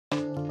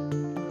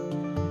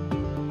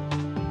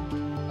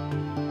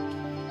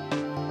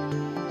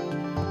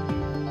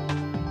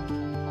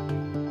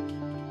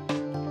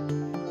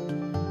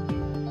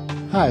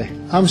Hi,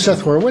 I'm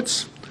Seth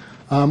Horowitz.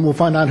 We'll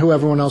find out who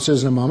everyone else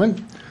is in a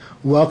moment.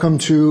 Welcome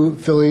to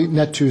Philly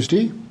Net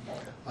Tuesday.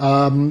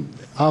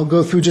 I'll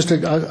go through just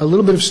a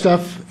little bit of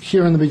stuff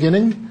here in the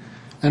beginning,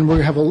 and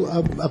we're going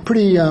to have a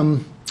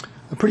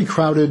pretty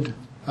crowded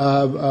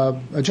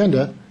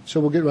agenda, so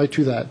we'll get right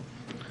to that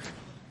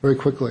very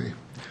quickly.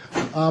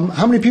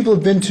 How many people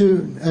have been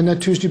to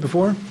Net Tuesday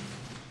before?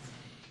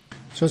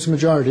 So it's a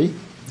majority.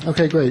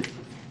 Okay, great.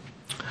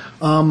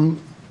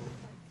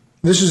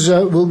 This is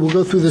we'll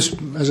go through this,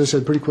 as I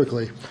said, pretty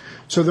quickly.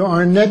 So there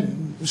are net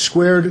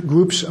squared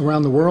groups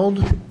around the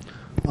world,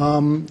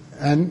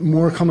 and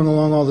more coming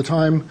along all the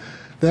time.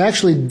 They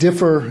actually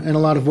differ in a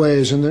lot of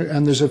ways, and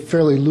there's a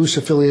fairly loose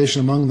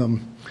affiliation among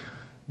them.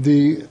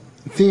 The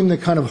theme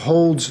that kind of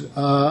holds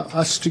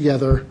us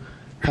together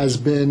has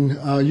been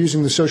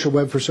using the social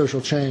web for social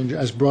change,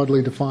 as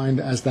broadly defined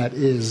as that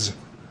is.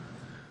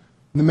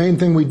 The main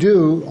thing we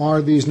do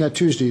are these Net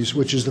Tuesdays,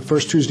 which is the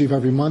first Tuesday of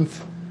every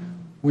month.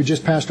 We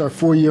just passed our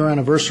 4-year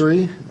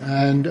anniversary,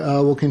 and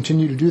we'll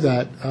continue to do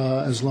that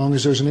as long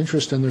as there's an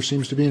interest, and there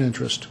seems to be an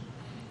interest.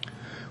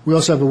 We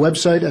also have a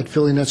website at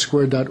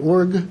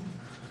phillynetsquared.org.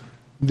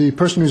 The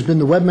person who's been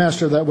the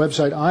webmaster of that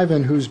website,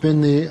 Ivan, who's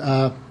been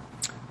the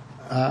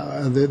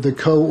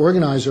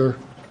co-organizer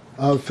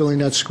of Philly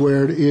Net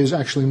Squared, is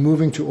actually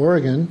moving to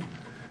Oregon.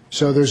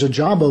 So there's a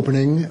job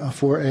opening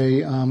for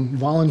a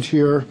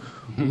volunteer,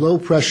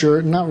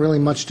 low-pressure, not really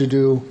much to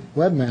do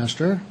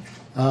webmaster.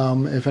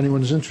 If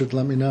anyone is interested,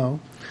 let me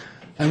know.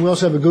 And we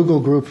also have a Google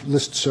group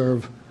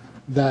listserv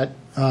that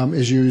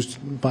is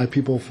used by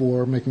people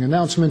for making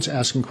announcements,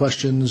 asking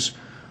questions,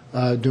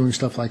 doing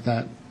stuff like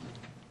that.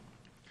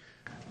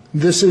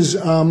 This is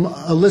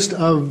a list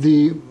of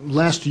the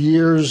last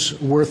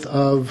year's worth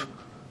of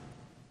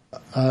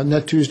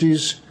Net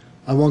Tuesdays.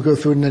 I won't go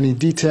through it in any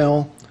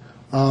detail,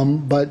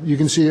 but you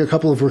can see a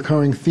couple of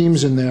recurring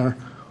themes in there.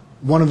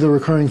 One of the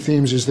recurring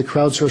themes is the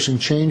crowdsourcing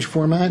change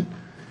format,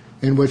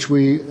 in which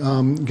we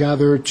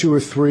gather 2 or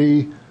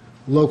 3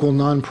 local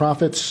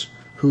nonprofits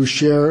who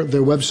share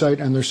their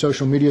website and their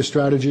social media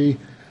strategy,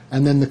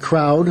 and then the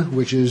crowd,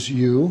 which is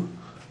you,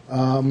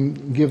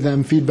 give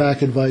them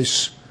feedback,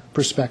 advice,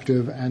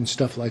 perspective, and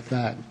stuff like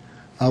that.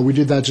 We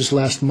did that just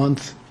last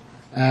month,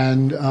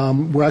 and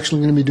we're actually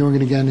going to be doing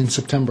it again in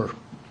September.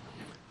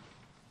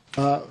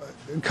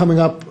 Coming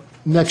up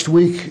next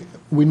week,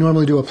 we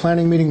normally do a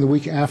planning meeting the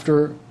week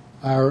after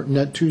our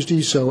Net Tuesday,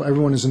 so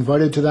everyone is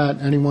invited to that.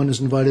 Anyone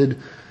is invited,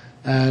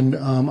 and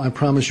I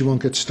promise you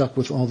won't get stuck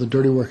with all the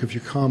dirty work if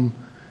you come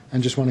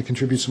and just want to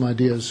contribute some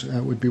ideas.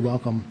 It would be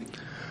welcome.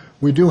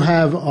 We do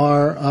have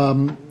our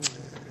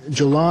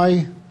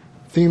July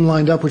theme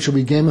lined up, which will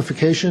be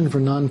gamification for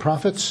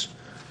nonprofits,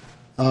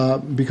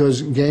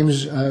 because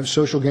games,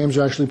 social games,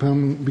 are actually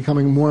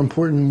becoming more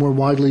important and more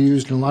widely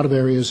used in a lot of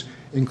areas,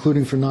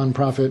 including for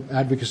nonprofit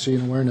advocacy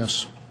and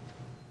awareness.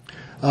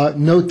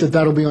 Note that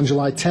that'll be on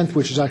July 10th,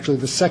 which is actually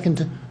the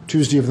second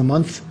Tuesday of the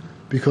month,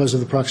 because of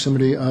the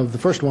proximity of the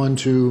first one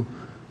to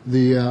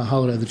the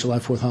holiday, the July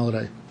 4th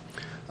holiday.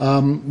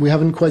 We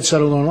haven't quite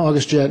settled on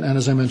August yet, and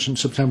as I mentioned,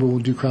 September we'll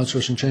do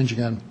crowdsourcing change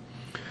again.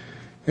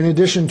 In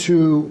addition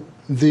to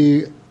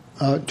the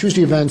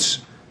Tuesday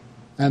events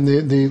and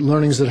the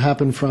learnings that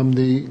happen from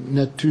the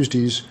Net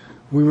Tuesdays,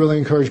 we really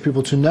encourage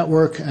people to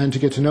network and to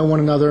get to know one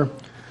another.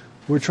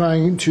 We're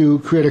trying to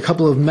create a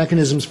couple of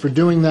mechanisms for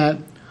doing that.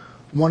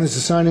 One is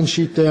the sign-in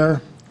sheet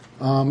there,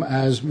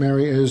 as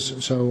Mary is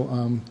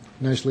so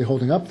nicely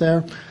holding up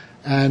there.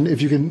 And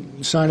if you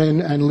can sign in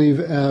and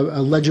leave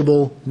a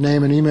legible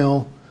name and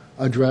email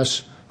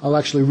address, I'll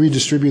actually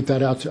redistribute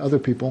that out to other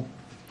people.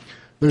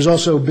 There's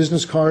also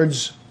business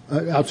cards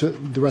out to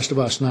the rest of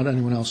us, not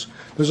anyone else.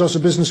 There's also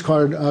business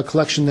card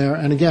collection there.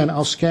 And again,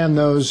 I'll scan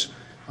those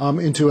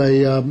into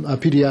a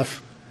PDF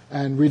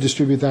and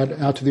redistribute that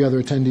out to the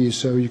other attendees,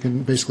 so you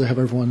can basically have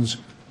everyone's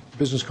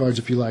business cards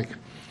if you like.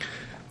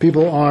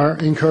 People are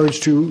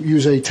encouraged to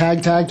use a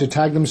tag to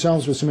tag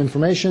themselves with some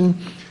information.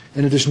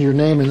 In addition to your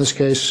name, in this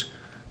case,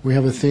 we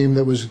have a theme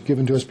that was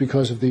given to us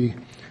because of the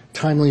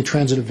timely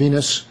transit of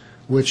Venus,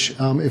 which,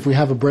 if we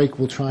have a break,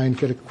 we'll try and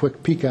get a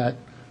quick peek at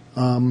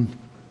on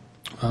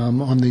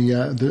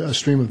the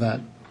stream of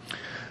that.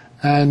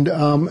 And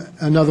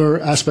another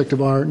aspect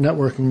of our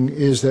networking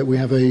is that we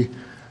have a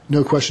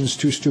no questions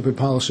too stupid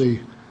policy,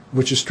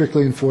 which is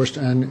strictly enforced,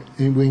 and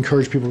we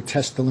encourage people to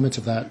test the limits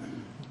of that.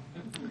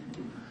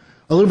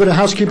 A little bit of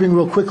housekeeping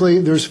real quickly.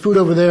 There's food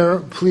over there.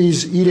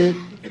 Please eat it.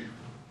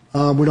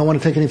 We don't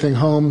want to take anything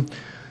home.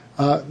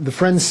 The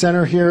Friends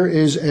Center here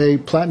is a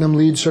Platinum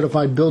LEED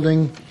certified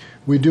building.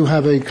 We do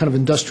have a kind of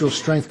industrial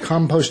strength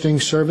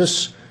composting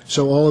service,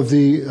 so all of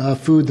the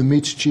food, the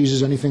meats,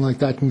 cheeses, anything like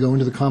that can go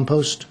into the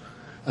compost,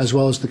 as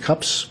well as the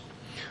cups.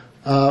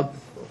 The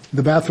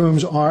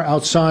bathrooms are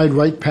outside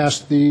right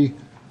past the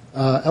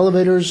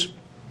elevators.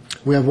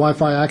 We have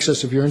Wi-Fi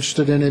access if you're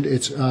interested in it.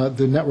 It's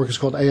the network is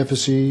called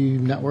AFSC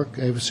network,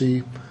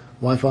 AFSC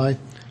Wi-Fi,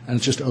 and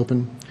it's just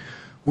open.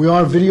 We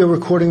are video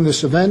recording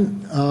this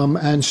event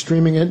and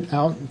streaming it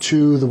out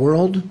to the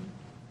world.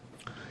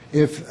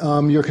 If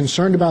you're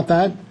concerned about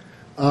that,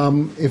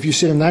 If you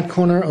sit in that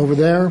corner over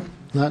there,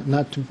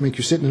 not to make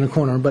you sit in a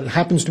corner, but it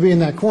happens to be in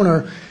that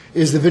corner,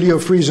 is the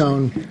video-free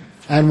zone,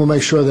 and we'll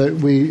make sure that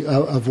we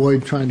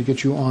avoid trying to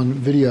get you on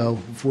video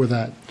for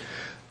that.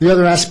 The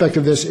other aspect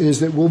of this is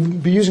that we'll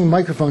be using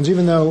microphones,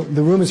 even though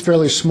the room is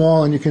fairly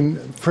small and you can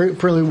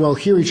fairly well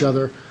hear each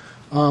other.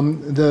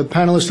 The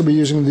panelists will be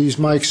using these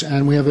mics,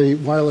 and we have a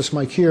wireless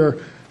mic here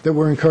that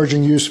we're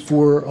encouraging use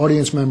for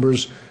audience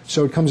members,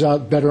 so it comes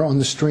out better on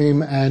the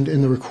stream and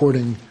in the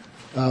recording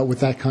with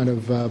that kind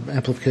of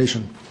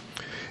amplification.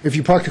 If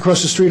you parked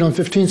across the street on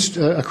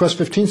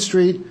 15th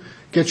Street,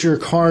 get your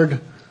card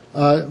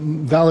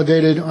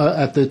validated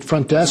at the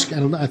front desk,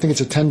 and I think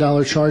it's a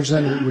 $10 charge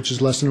then, which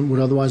is less than it would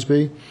otherwise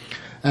be.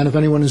 And if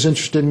anyone is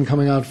interested in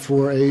coming out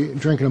for a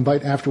drink and a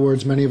bite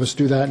afterwards, many of us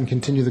do that and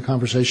continue the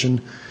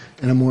conversation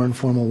in a more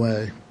informal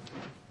way.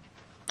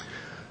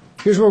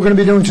 Here's what we're going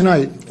to be doing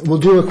tonight. We'll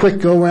do a quick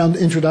go-around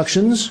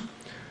introductions.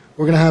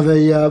 We're going to have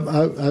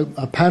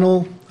a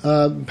panel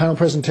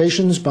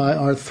presentations by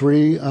our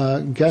three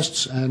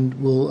guests, and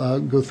we'll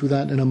go through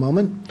that in a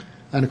moment,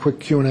 and a quick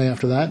Q&A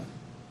after that.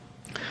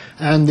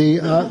 And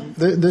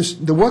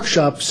the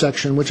workshop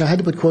section, which I had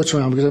to put quotes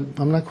around because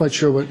I'm not quite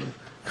sure what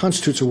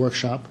constitutes a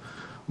workshop,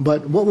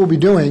 but what we'll be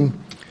doing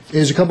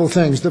is a couple of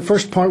things. The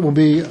first part will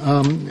be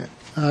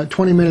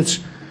 20 minutes,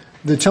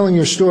 the telling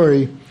your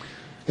story,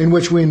 in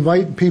which we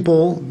invite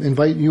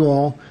you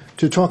all,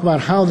 to talk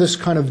about how this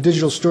kind of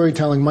digital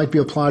storytelling might be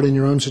applied in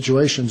your own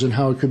situations and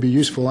how it could be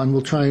useful, and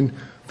we'll try and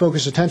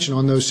focus attention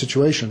on those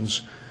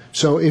situations.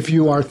 So if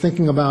you are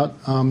thinking about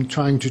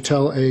trying to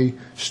tell a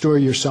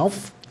story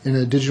yourself in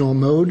a digital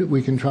mode,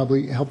 we can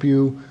probably help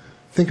you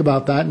think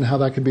about that and how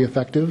that could be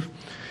effective.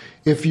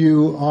 If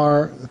you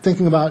are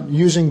thinking about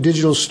using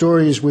digital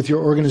stories with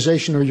your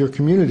organization or your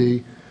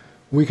community,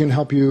 we can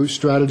help you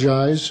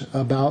strategize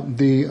about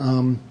the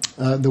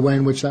way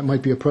in which that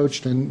might be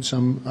approached, and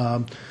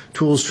some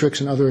tools, tricks,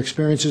 and other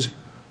experiences,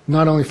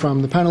 not only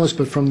from the panelists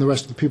but from the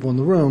rest of the people in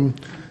the room,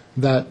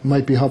 that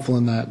might be helpful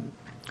in that.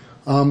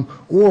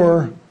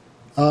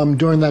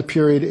 During that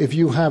period, if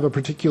you have a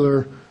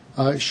particular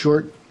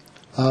short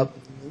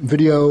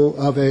video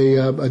of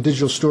a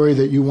digital story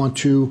that you want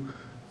to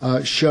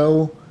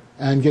show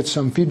and get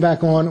some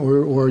feedback on,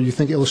 or you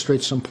think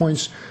illustrates some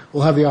points,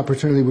 we'll have the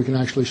opportunity. We can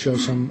actually show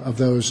some of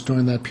those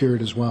during that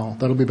period as well.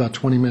 That'll be about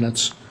 20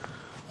 minutes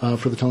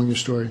for the telling your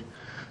story.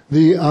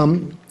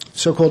 The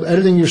so-called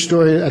editing your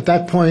story, at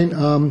that point,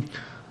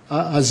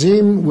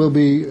 Azim will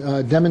be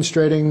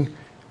demonstrating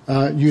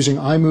using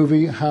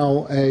iMovie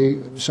how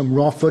some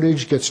raw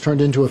footage gets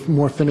turned into a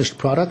more finished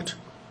product,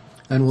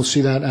 and we'll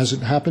see that as it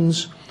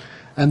happens.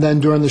 And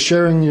then during the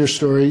sharing your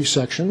story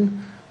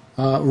section,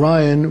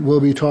 Ryan will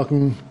be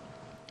talking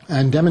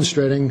and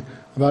demonstrating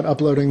about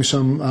uploading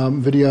some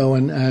video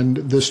and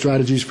the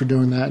strategies for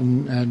doing that,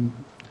 and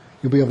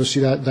you'll be able to see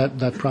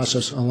that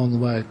process along the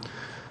way.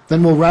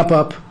 Then we'll wrap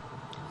up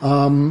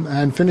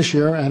and finish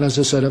here, and as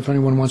I said, if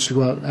anyone wants to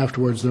go out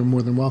afterwards, they're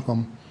more than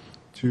welcome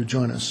to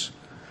join us.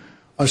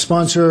 Our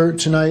sponsor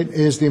tonight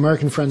is the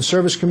American Friends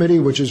Service Committee,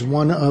 which is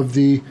one of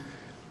the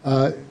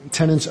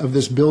tenants of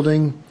this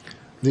building.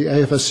 The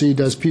AFSC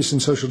does peace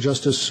and social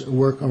justice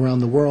work around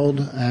the world,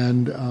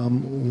 and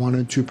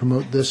wanted to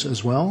promote this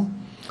as well.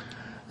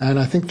 And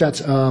I think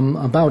that's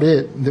about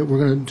it that we're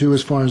going to do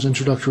as far as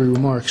introductory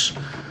remarks.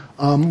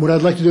 What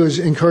I'd like to do is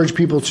encourage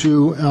people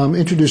to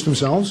introduce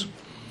themselves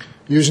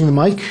using the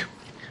mic,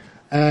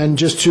 and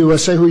just to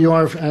say who you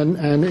are,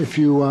 and if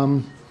you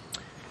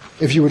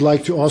would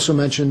like to also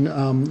mention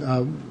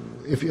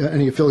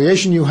any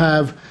affiliation you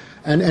have,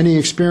 and any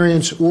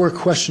experience or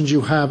questions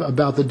you have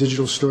about the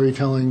digital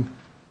storytelling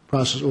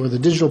process, or the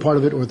digital part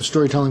of it, or the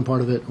storytelling part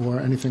of it, or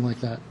anything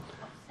like that.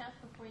 Seth,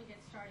 before you get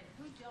started,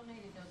 who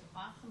donated those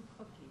awesome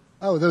cookies?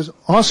 Oh, those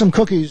awesome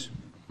cookies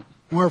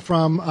were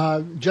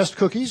from Just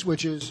Cookies,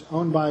 which is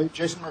owned by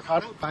Jason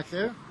Mercado back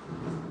there.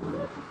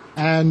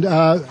 And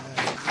that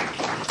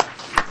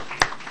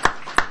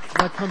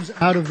comes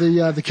out of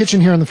the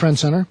kitchen here in the Friends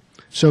Center.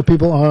 So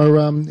people are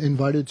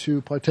invited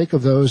to partake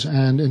of those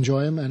and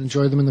enjoy them, and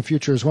enjoy them in the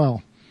future as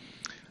well.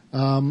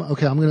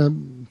 Okay, I'm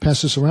going to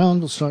pass this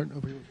around. We'll start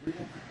over here with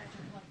Rita.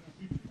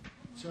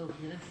 So you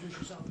can introduce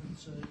yourself and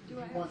say you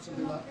want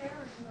something like that.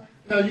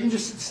 No, you can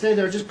just stay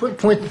there. Just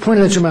point it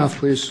at your mouth,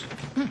 please.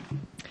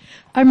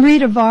 I'm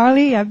Rita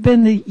Varley. I've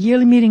been the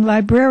yearly meeting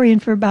librarian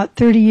for about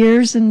 30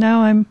 years, and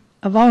now I'm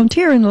a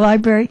volunteer in the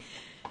library.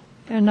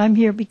 And I'm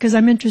here because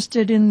I'm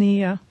interested in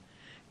the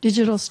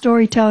digital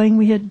storytelling.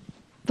 We had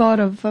thought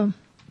of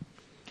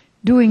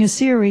doing a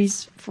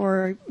series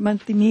for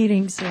monthly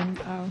meetings, and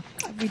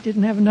we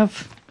didn't have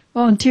enough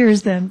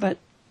volunteers then, but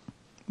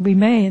we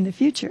may in the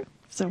future.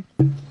 So,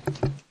 thank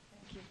you.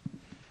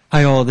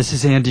 Hi all, this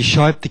is Andy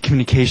Sharp, the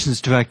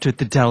Communications Director at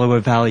the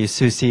Delaware Valley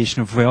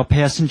Association of Rail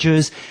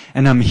Passengers,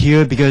 and I'm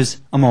here because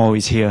I'm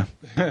always here.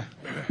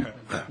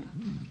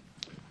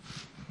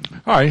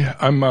 Hi,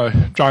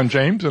 I'm John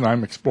James, and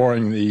I'm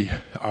exploring the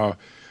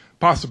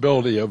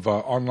possibility of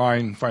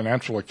online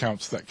financial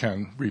accounts that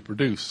can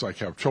reproduce, like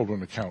have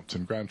children accounts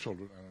and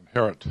grandchildren and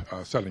inherit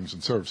settings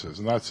and services,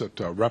 and that's at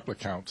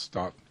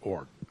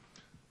replicounts.org.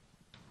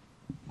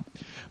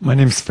 My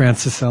name is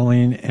Francis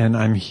Elling, and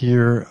I'm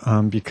here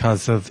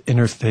because of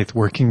Interfaith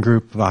Working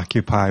Group of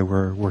Occupy.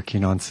 We're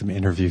working on some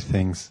interview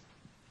things.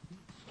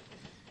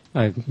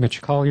 I'm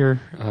Mitch Collier,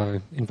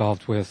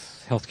 involved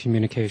with health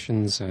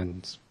communications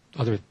and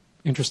other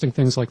interesting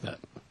things like that.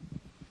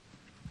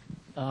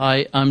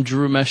 Hi, I'm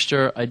Drew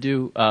Mester. I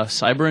do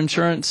cyber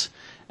insurance,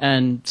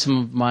 and some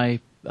of my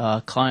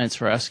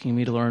clients were asking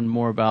me to learn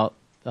more about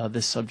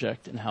this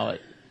subject and how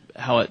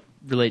it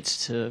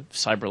relates to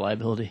cyber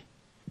liability.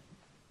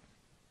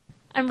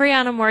 I'm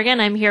Brianna Morgan.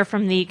 I'm here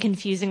from the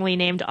confusingly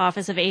named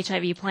Office of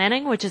HIV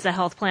Planning, which is a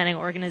health planning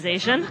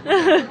organization.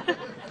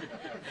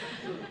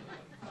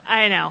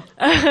 I know.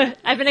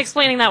 I've been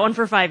explaining that one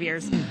for 5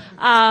 years.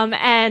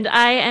 And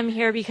I am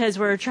here because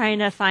we're trying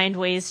to find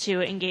ways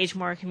to engage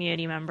more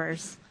community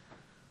members.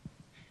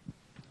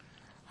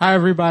 Hi,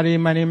 everybody.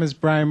 My name is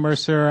Brian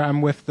Mercer.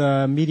 I'm with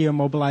the Media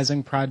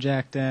Mobilizing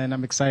Project, and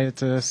I'm excited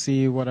to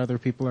see what other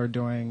people are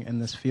doing in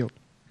this field.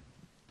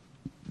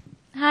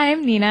 Hi,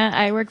 I'm Nina.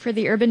 I work for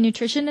the Urban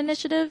Nutrition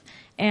Initiative,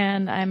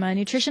 and I'm a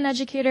nutrition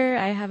educator.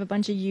 I have a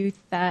bunch of youth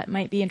that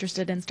might be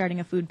interested in starting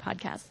a food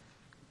podcast.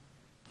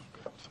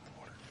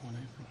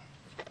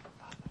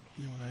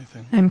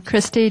 I'm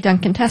Christy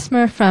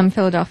Duncan-Tesmer from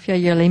Philadelphia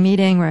Yearly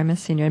Meeting, where I'm a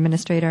senior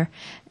administrator.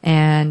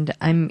 And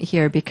I'm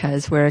here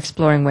because we're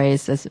exploring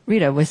ways, as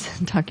Rita was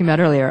talking about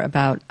earlier,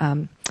 about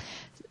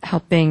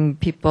helping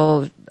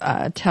people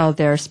tell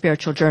their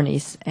spiritual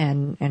journeys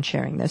and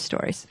sharing those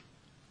stories.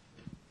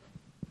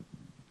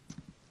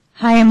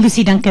 Hi, I'm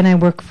Lucy Duncan. I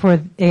work for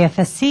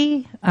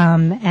AFSC,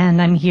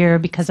 and I'm here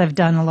because I've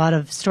done a lot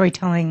of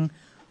storytelling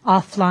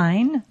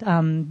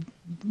offline,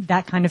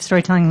 that kind of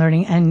storytelling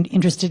learning, and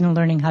interested in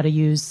learning how to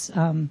use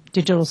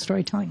digital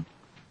storytelling.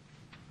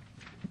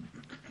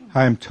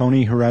 Hi, I'm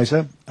Tony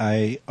Hariza.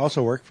 I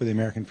also work for the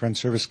American Friends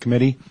Service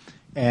Committee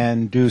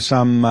and do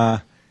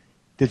some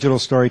digital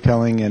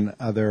storytelling and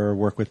other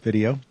work with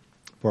video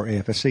for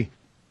AFSC.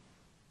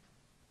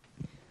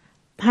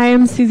 Hi,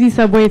 I'm Susie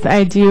Subways.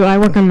 I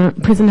work on the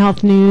Prison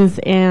Health News,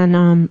 and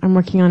I'm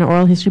working on an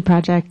oral history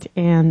project,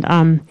 and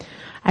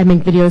I make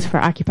videos for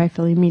Occupy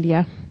Philly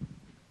Media.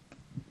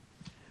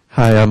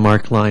 Hi, I'm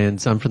Mark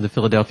Lyons. I'm from the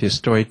Philadelphia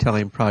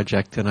Storytelling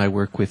Project, and I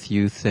work with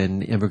youth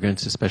and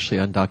immigrants, especially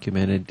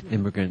undocumented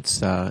immigrants,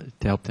 to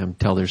help them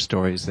tell their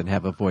stories and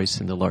have a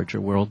voice in the larger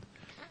world.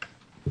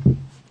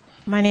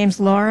 My name's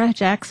Laura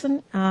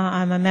Jackson.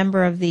 I'm a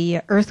member of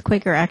the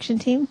Earthquaker Action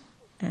Team,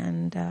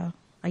 and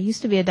I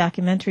used to be a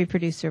documentary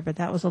producer, but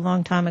that was a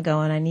long time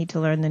ago, and I need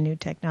to learn the new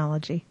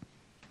technology.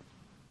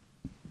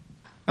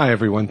 Hi,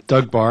 everyone.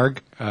 Doug Barg.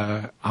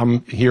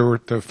 I'm here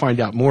to find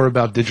out more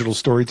about digital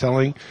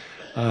storytelling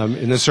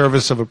in the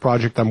service of a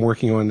project I'm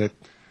working on that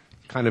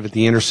kind of at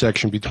the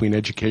intersection between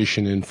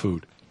education and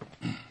food.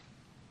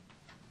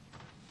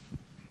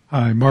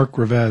 Hi, Mark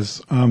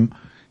Revez.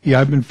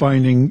 I've been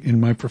finding in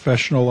my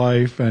professional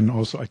life, and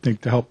also I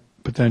think to help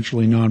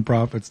potentially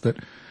nonprofits, that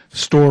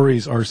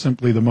stories are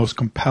simply the most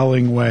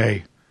compelling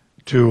way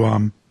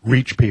to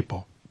reach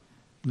people.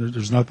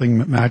 There's nothing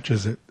that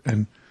matches it.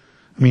 And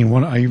I mean,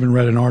 I even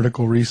read an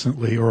article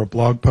recently, or a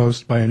blog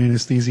post by an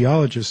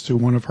anesthesiologist who,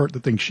 one of the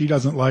things she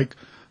doesn't like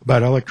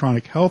about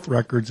electronic health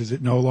records is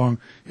it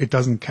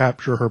doesn't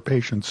capture her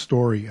patient's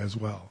story as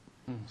well.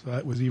 So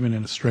that was even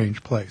in a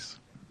strange place.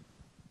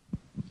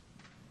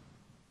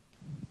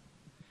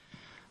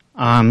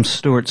 I'm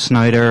Stuart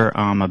Snyder.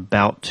 I'm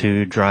about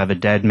to drive a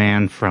dead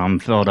man from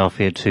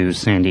Philadelphia to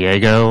San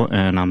Diego,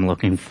 and I'm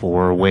looking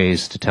for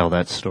ways to tell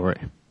that story.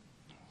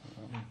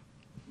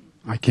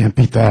 I can't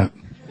beat that.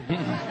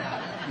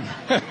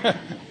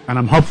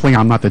 And hopefully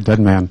I'm not the dead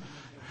man.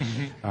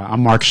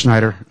 I'm Mark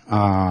Schneider.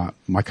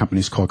 My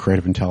company's called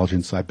Creative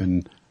Intelligence. I've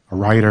been a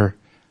writer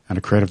and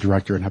a creative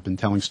director and have been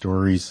telling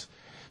stories,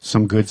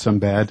 some good, some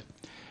bad,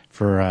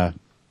 for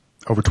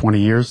over 20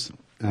 years.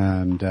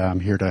 And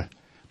I'm here to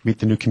meet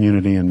the new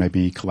community and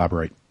maybe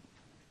collaborate.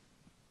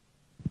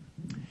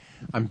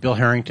 I'm Bill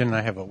Harrington.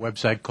 I have a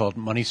website called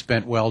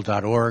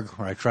moneyspentwell.org,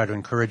 where I try to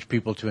encourage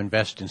people to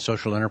invest in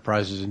social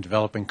enterprises in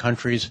developing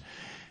countries.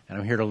 And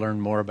I'm here to learn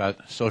more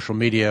about social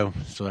media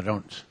so I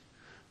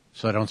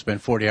don't spend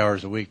 40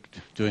 hours a week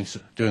doing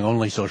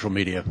only social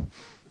media.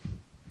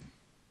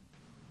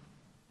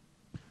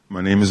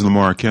 My name is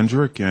Lamar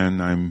Kendrick,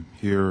 and I'm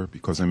here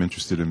because I'm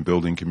interested in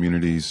building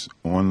communities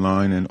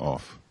online and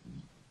off.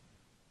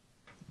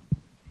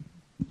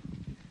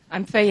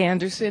 I'm Faye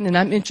Anderson, and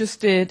I'm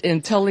interested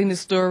in telling the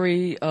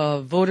story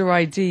of voter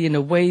ID in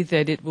a way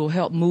that it will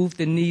help move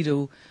the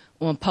needle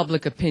on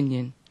public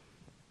opinion.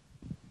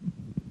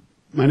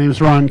 My name is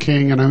Ron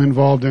King, and I'm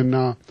involved in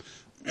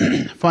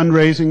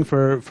fundraising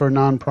for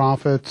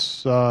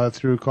nonprofits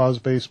through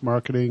cause-based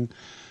marketing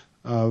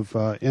of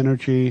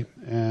energy.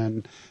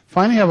 And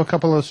finally, I have a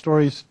couple of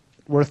stories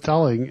worth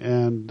telling,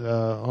 and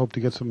hope to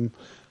get some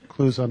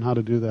clues on how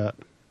to do that.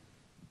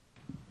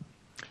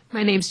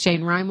 My name's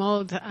Jane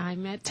Reimold.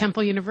 I'm at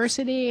Temple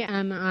University,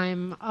 and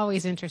I'm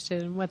always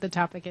interested in what the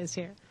topic is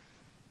here.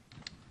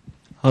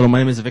 Hello, my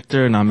name is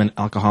Victor, and I'm an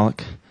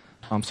alcoholic.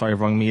 I'm sorry,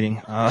 wrong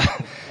meeting.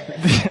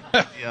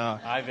 Yeah.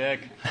 Hi,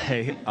 Vic.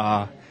 Hey.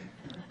 No,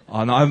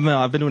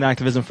 I've been doing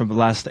activism for the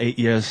last 8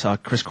 years,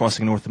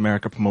 crisscrossing North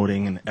America,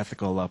 promoting an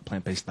ethical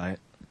plant-based diet.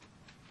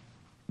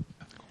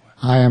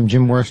 Hi, I'm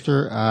Jim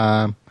Worster.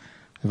 I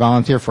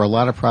volunteer for a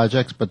lot of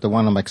projects, but the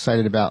one I'm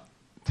excited about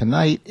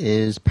tonight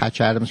is Patch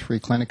Adams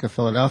Free Clinic of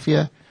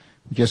Philadelphia.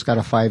 We just got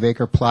a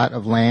 5-acre plot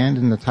of land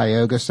in the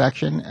Tioga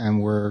section,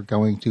 and we're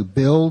going to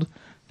build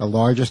the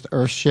largest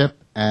earthship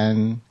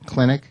and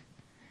clinic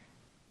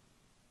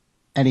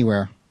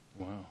anywhere.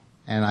 Wow.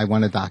 And I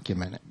want to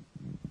document it.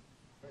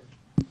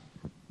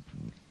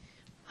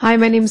 Hi,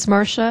 my name is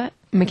Marcia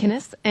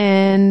McInnes,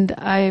 and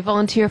I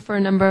volunteer for a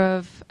number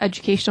of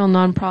educational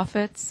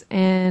nonprofits,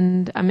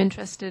 and I'm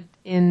interested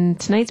in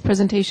tonight's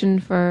presentation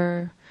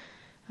for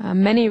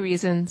many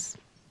reasons.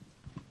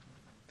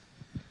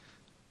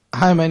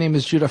 Hi, my name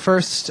is Judah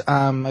First.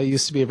 I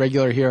used to be a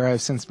regular here.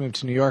 I've since moved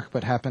to New York,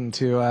 but happened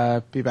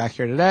to be back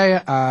here today.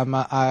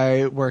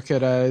 I work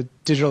at a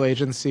digital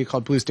agency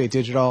called Blue State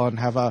Digital, and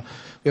we have a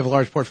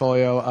large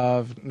portfolio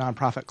of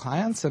nonprofit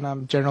clients. And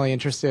I'm generally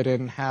interested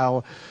in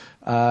how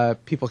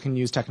people can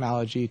use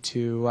technology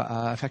to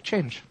affect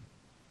change.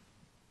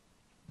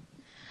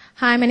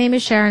 Hi, my name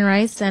is Sharon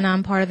Rice, and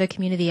I'm part of the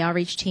community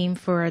outreach team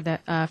for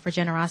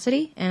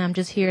Generosity, and I'm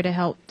just here to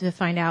help to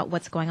find out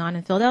what's going on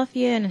in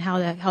Philadelphia and how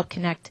to help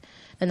connect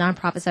the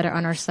nonprofits that are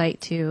on our site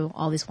to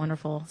all these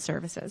wonderful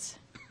services.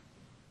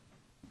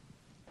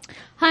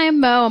 Hi, I'm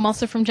Mo. I'm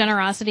also from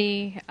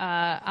Generosity.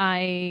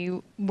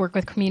 I work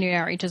with community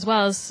outreach as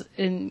well as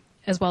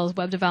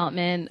web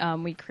development.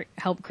 We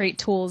help create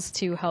tools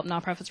to help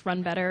nonprofits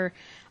run better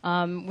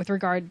with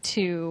regard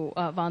to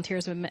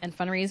volunteerism and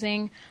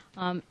fundraising.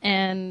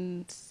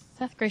 And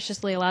Seth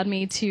graciously allowed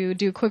me to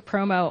do a quick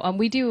promo.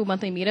 We do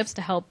monthly meetups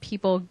to help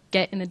people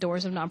get in the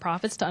doors of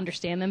nonprofits, to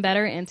understand them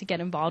better and to get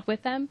involved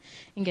with them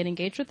and get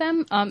engaged with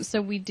them.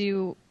 So we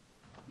do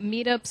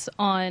meetups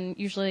on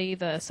usually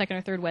the second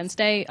or third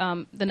Wednesday.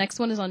 The next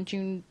one is on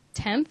June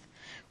 10th.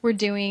 We're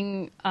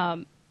doing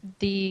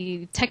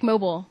the Tech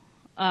Mobile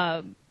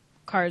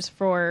cards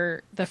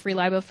for the Free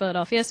Library of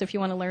Philadelphia. So if you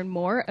want to learn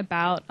more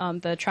about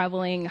the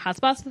traveling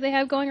hotspots that they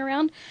have going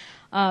around,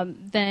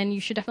 then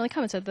you should definitely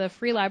come. It's at the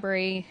Free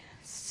Library,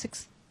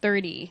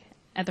 6:30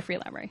 at the Free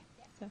Library.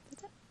 So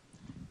that's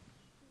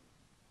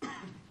it.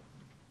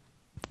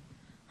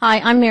 Hi,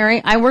 I'm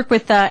Mary. I work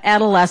with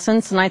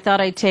adolescents, and I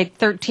thought I'd take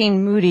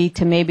 13 Moody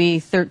to maybe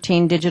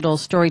 13 digital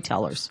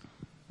storytellers.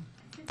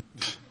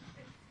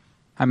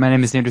 Hi, my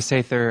name is Andrew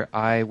Sather.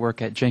 I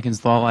work at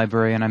Jenkins Law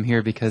Library, and I'm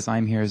here because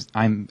I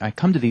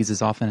come to these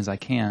as often as I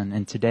can.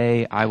 And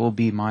today I will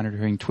be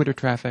monitoring Twitter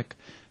traffic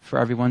for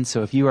everyone.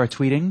 So if you are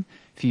tweeting,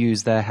 if you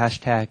use the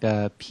hashtag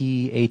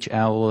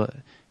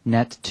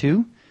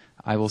PHLNet2,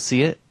 I will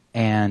see it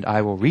and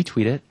I will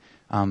retweet it.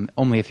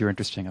 Only if you're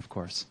interesting, of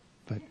course.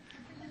 But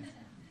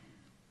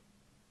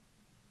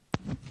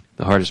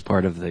the hardest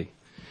part of the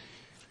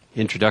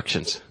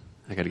introductions.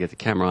 I got to get the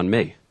camera on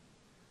me.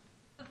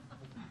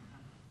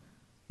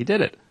 He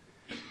did it.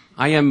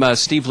 I am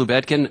Steve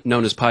Lubetkin,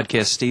 known as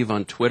Podcast Steve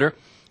on Twitter.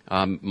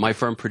 My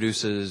firm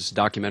produces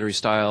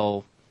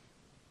documentary-style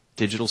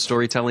digital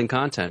storytelling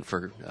content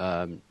for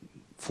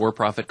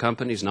for-profit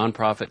companies,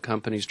 non-profit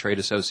companies, trade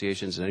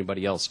associations, and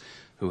anybody else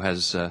who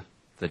has the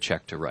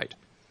check to write.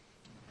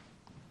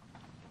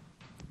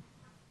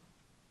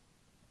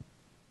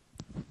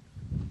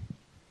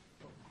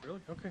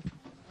 Really? Okay.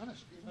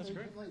 That's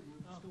great.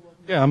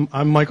 Yeah,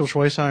 I'm Michael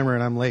Schweisheimer,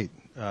 and I'm late.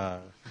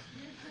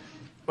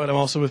 But I'm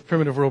also with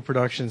Primitive World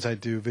Productions. I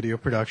do video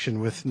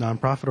production with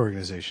nonprofit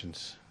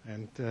organizations.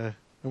 And I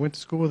went to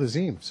school with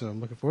Azim, so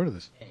I'm looking forward to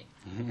this.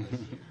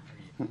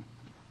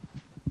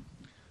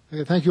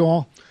 Okay, thank you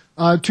all.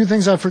 Two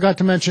things I forgot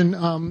to mention.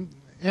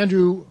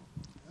 Andrew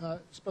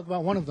spoke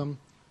about one of them,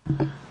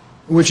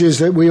 which is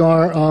that we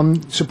are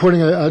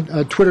supporting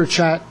a Twitter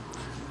chat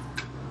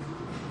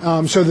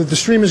so that the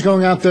stream is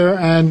going out there,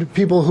 and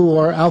people who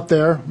are out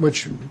there,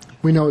 which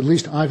we know at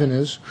least Ivan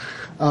is.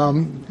 I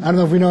don't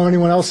know if we know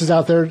anyone else is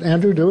out there.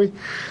 Andrew, do we?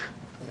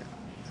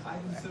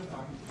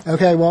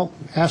 Okay, well,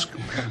 ask.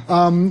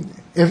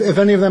 If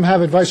any of them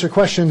have advice or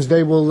questions,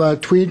 they will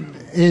tweet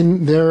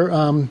in their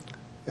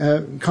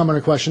comment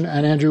or question,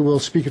 and Andrew will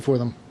speak it for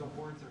them. The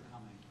words are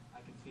coming.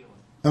 I can feel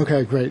it.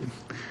 Okay, great.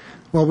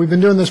 Well, we've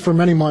been doing this for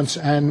many months,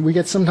 and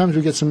sometimes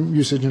we get some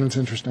usage, and it's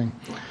interesting.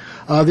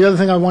 The other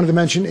thing I wanted to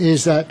mention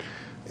is that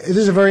this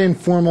is a very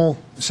informal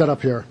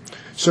setup here.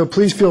 So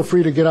please feel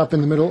free to get up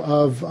in the middle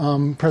of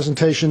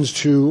presentations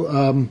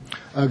to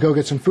go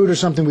get some food or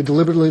something. We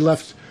deliberately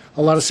left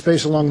a lot of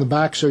space along the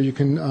back so you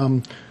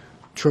can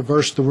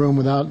traverse the room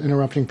without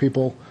interrupting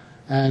people,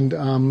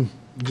 and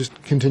just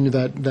continue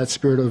that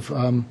spirit of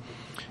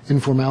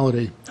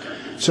informality.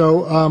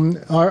 So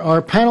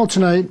our panel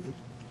tonight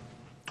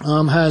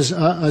has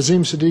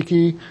Azim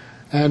Siddiqui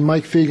and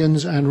Mike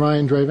Feagans and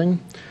Ryan Draving.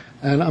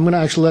 And I'm going to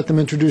actually let them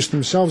introduce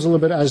themselves a little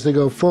bit as they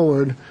go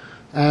forward.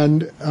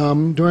 And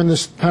during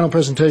this panel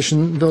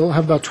presentation, they'll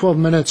have about 12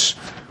 minutes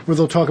where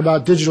they'll talk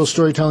about digital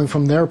storytelling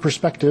from their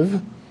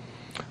perspective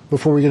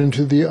before we get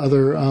into the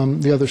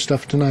other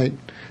stuff tonight.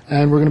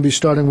 And we're going to be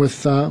starting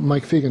with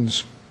Mike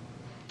Feagans.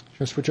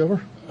 Should I switch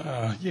over?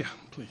 Yeah,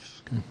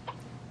 please.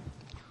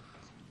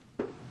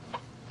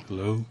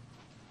 Hello.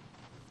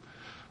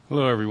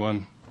 Hello,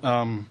 everyone.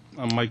 I'm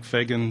Mike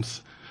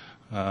Feagans.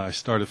 I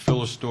started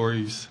Filler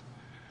Stories,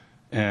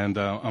 and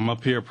I'm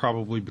up here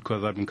probably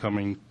because I've been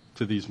coming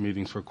to these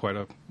meetings for quite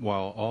a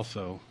while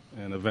also,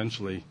 and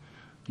eventually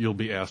you'll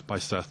be asked by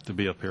Seth to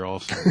be up here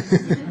also.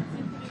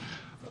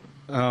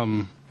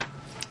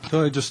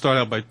 So I just start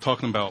out by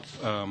talking about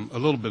a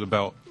little bit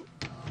about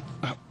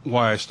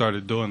why I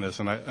started doing this,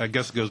 and I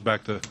guess it goes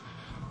back to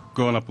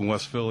growing up in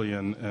West Philly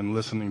and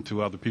listening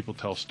to other people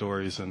tell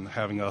stories and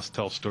having us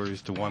tell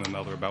stories to one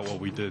another about what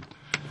we did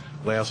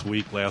last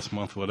week, last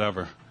month,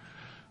 whatever.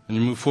 And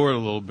you move forward a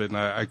little bit, and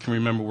I can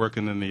remember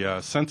working in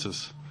the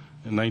census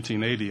in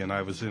 1980, and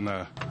I was in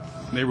a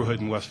neighborhood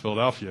in West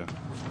Philadelphia.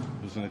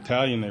 It was an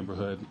Italian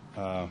neighborhood,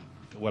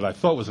 what I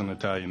thought was an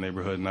Italian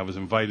neighborhood, and I was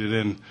invited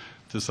in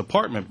to this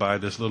apartment by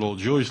this little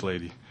Jewish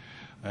lady,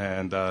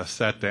 and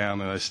sat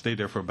down, and I stayed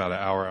there for about an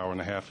hour, hour and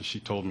a half, and she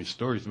told me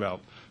stories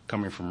about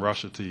coming from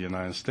Russia to the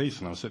United States,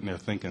 and I was sitting there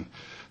thinking,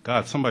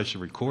 God, somebody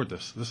should record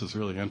this. This is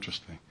really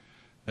interesting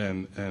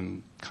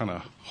and kind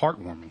of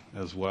heartwarming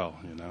as well,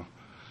 you know.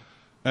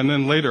 And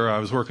then later I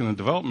was working in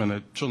development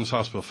at Children's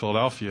Hospital of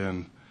Philadelphia,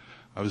 and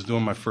I was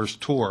doing my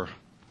first tour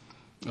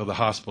of the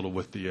hospital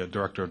with the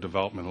director of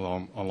development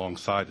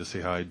alongside to see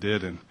how I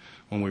did. And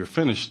when we were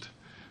finished,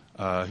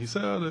 he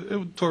said,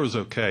 the tour was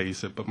okay. He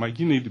said, but Mike,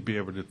 you need to be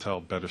able to tell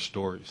better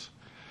stories.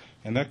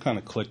 And that kind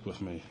of clicked with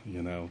me,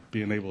 you know,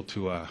 being able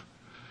to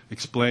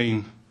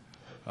explain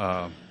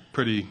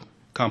pretty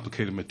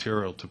complicated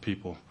material to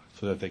people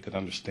so that they could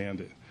understand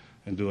it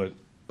and do it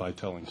by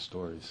telling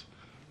stories.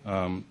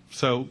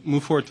 So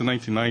move forward to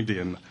 1990,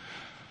 and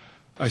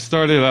I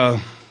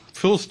started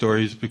Phil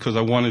Stories because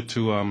I wanted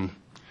to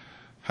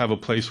have a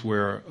place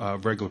where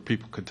regular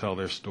people could tell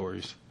their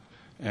stories,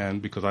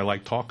 and because I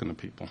like talking to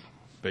people,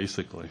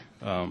 basically.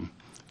 And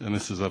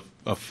this is a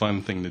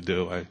fun thing to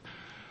do.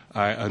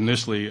 I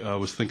initially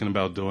was thinking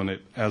about doing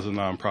it as a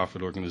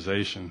nonprofit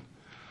organization,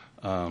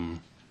 but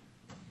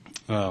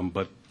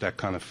that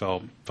kind of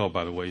fell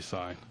by the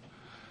wayside.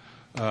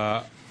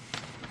 I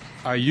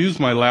used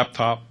my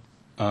laptop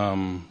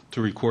to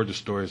record the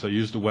stories. I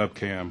used the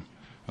webcam,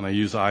 and I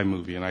used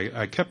iMovie, and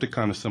I kept it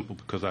kind of simple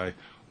because I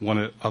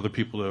wanted other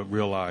people to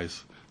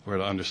realize or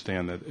to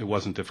understand that it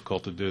wasn't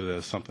difficult to do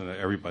this, something that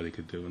everybody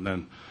could do. And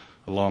then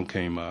along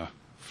came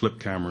flip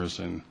cameras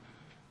and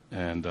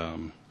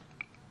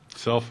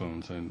cell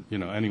phones, and you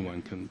know,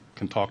 anyone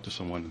can talk to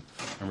someone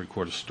and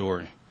record a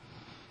story.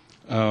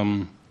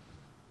 I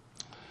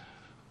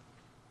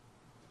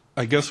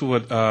guess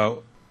what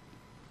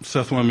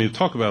Seth wanted me to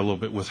talk about a little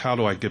bit was how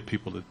do I get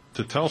people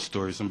to tell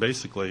stories. And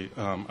basically,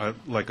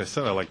 like I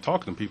said, I like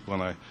talking to people,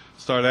 and I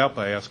started out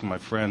by asking my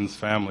friends,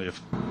 family,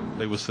 if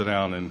they would sit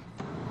down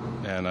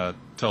and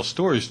tell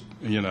stories,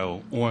 you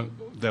know,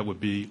 that would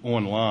be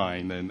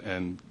online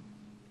and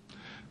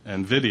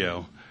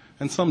video.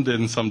 And some did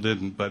and some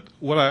didn't. But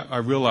what I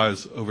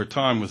realized over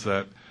time was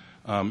that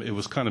it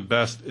was kind of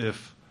best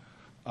if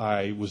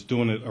I was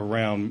doing it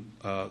around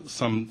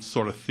some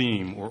sort of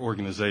theme or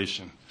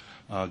organization,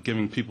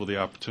 giving people the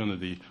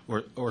opportunity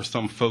or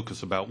some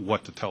focus about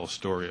what to tell a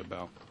story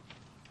about.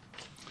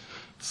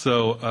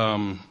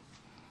 So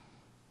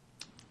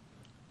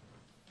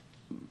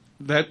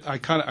that I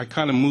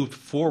kind of moved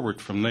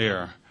forward from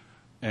there,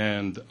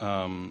 and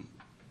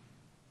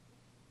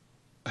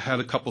had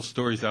a couple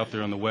stories out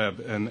there on the web,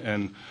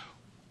 and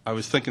I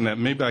was thinking that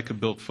maybe I could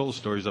build Phil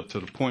Stories up to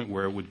the point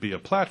where it would be a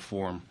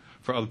platform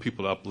for other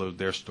people to upload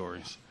their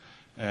stories.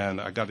 And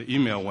I got an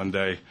email one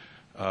day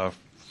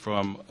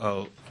from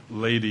a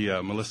lady,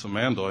 Melissa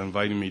Mandel,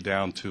 inviting me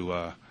down to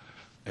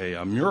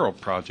a mural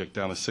project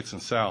down at 6th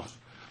and South,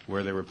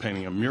 where they were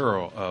painting a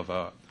mural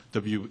of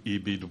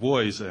W.E.B. Du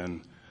Bois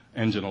and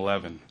Engine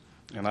 11.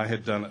 And I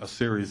had done a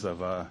series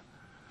of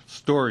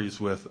stories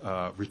with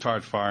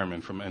retired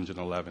firemen from Engine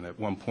 11. At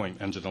one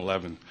point, Engine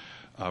 11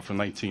 from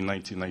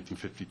 1919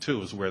 1952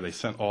 was where they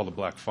sent all the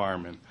black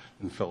firemen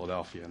in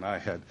Philadelphia. And I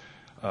had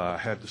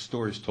had the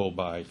stories told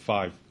by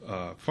 5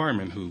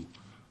 firemen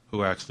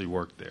who actually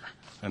worked there.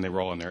 And they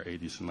were all in their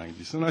 80s and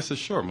 90s. And I said,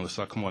 sure,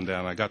 Melissa, I'll come on down.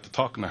 And I got to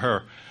talking to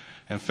her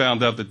and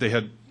found out that they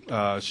had,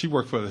 she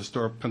worked for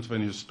the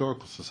Pennsylvania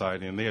Historical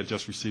Society, and they had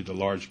just received a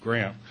large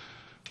grant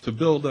to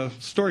build a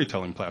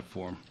storytelling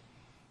platform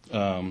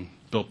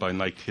built by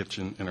Night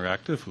Kitchen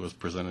Interactive, who was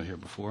presented here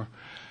before.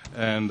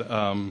 And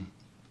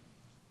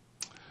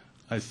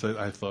I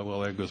thought, well,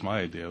 there goes my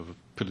idea of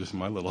producing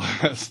my little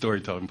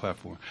storytelling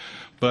platform.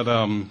 But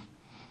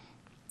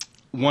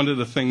one of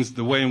the things,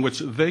 the way in which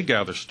they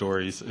gather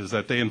stories is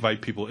that they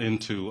invite people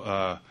into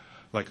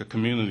like a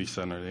community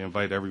center. They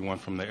invite everyone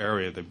from the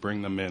area. They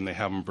bring them in. They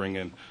have them bring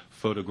in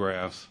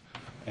photographs,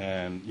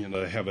 and you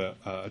know, they have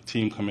a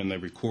team come in. They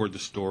record the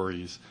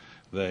stories.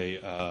 They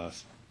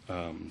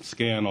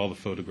scan all the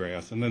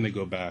photographs, and then they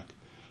go back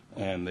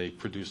and they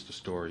produce the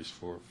stories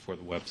for the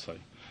website.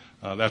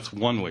 That's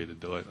one way to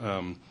do it.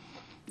 And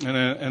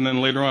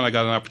then later on, I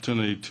got an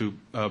opportunity to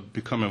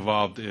become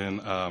involved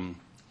in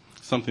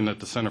something that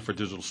the Center for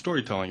Digital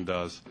Storytelling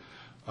does,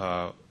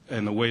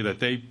 and the way that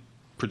they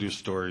produce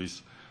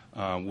stories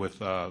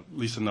with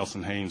Lisa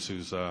Nelson-Haynes,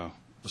 who's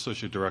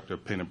Associate Director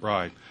of Painted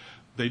Bride.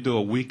 They do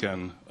a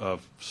weekend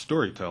of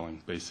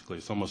storytelling, basically.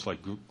 It's almost like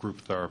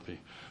group therapy,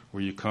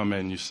 where you come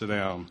in, you sit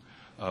down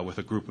with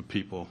a group of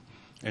people,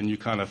 and you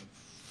kind of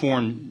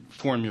form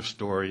your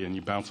story, and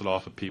you bounce it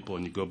off of people,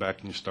 and you go back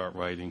and you start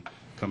writing,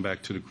 come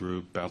back to the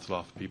group, bounce it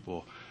off of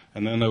people.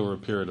 And then over a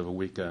period of a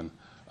weekend,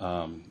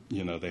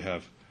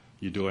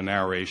 you do a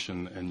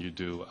narration and you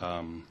do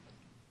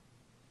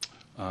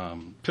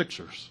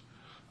pictures.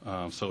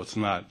 So it's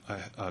not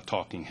a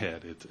talking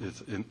head.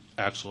 It's an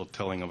actual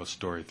telling of a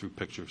story through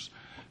pictures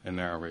and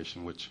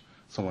narration, which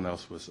someone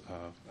else was,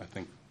 I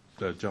think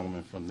the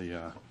gentleman from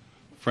the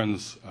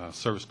Friends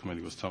Service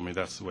Committee was telling me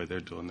that's the way they're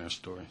doing their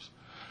stories.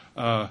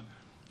 I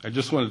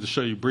just wanted to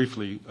show you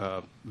briefly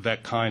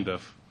that kind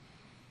of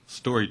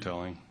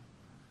storytelling.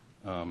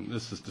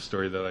 This is the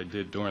story that I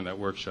did during that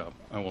workshop.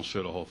 I won't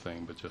show the whole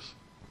thing, but just...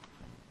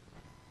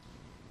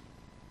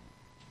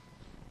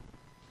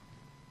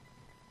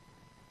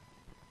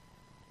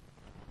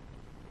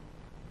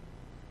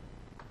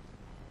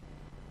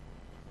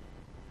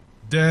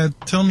 Dad,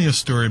 tell me a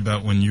story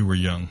about when you were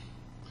young.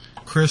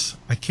 Chris,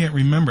 I can't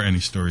remember any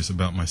stories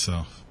about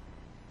myself.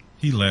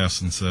 He laughs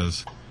and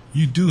says,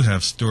 you do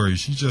have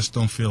stories, you just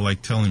don't feel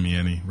like telling me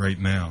any right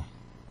now.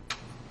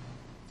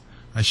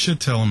 I should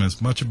tell him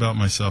as much about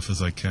myself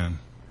as I can.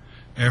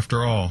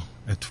 After all,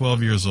 at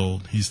 12 years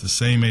old, he's the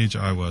same age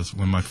I was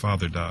when my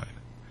father died.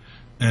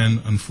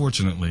 And,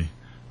 unfortunately,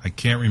 I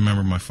can't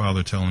remember my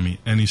father telling me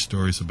any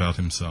stories about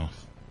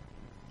himself.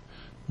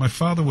 My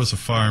father was a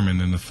fireman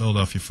in the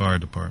Philadelphia Fire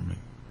Department.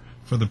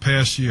 For the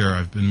past year,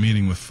 I've been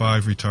meeting with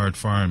 5 retired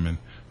firemen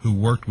who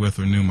worked with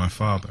or knew my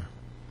father.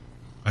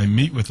 I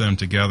meet with them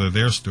to gather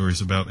their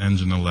stories about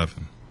Engine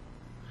 11.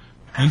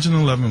 Engine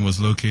 11 was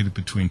located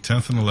between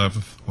 10th and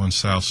 11th on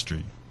South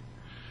Street.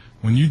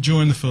 When you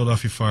joined the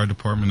Philadelphia Fire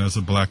Department as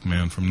a black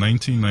man from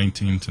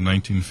 1919 to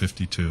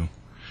 1952,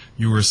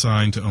 you were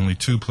assigned to only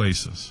 2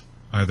 places,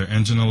 either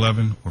Engine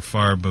 11 or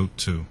Fireboat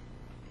 2.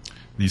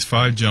 These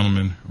 5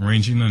 gentlemen,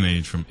 ranging in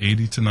age from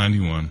 80 to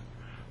 91,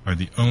 are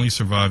the only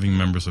surviving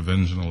members of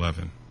Engine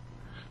 11.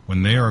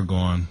 When they are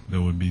gone,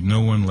 there will be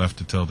no one left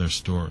to tell their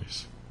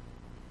stories.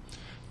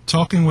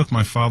 Talking with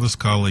my father's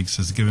colleagues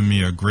has given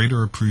me a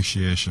greater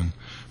appreciation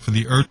for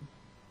the earth.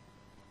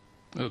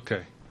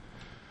 Okay.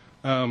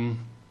 That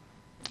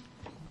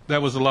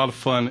was a lot of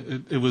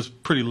fun. It was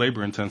pretty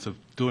labor-intensive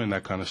doing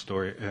that kind of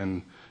story,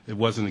 and it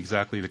wasn't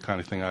exactly the kind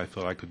of thing I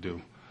thought I could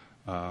do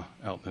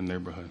out in the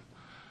neighborhood.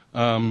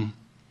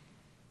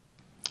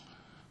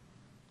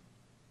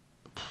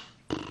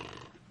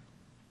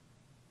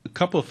 A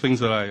couple of things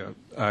that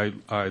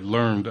I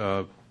learned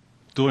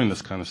doing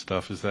this kind of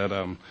stuff is that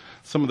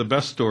some of the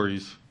best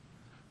stories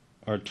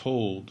are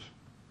told,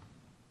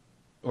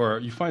 or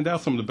you find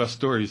out some of the best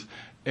stories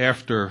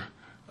after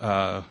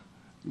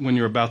when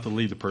you're about to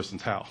leave the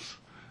person's house.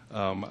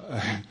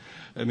 An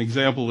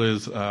example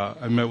is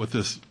I met with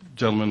this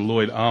gentleman,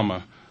 Lloyd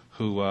Alma,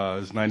 who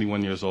is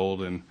 91 years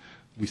old, and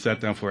we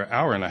sat down for an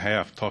hour and a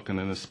half talking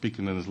and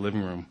speaking in his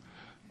living room.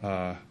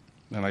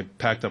 And I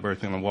packed up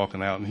everything and I'm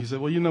walking out, and he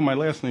said, well, you know, my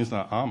last name's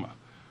not Alma.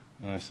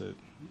 And I said,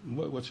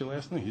 what's your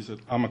last name? He said,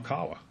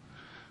 Amakawa.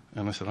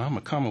 And I said,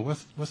 Amakawa,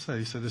 what's that?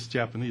 He said, it's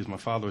Japanese. My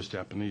father is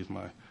Japanese.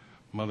 My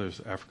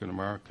mother's African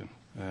American.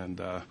 And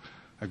I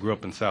grew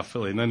up in South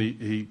Philly. And then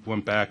he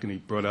went back and he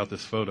brought out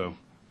this photo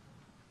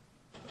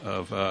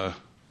of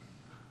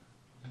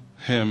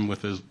him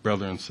with his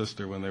brother and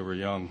sister when they were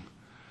young.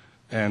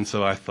 And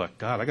so I thought,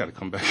 God, I got to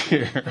come back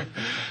here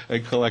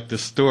and collect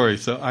this story.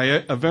 So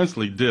I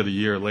eventually did a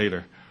year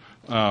later.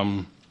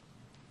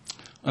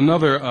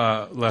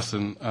 Another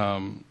lesson,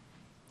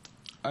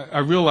 I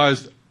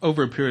realized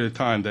over a period of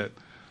time that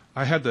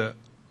I had to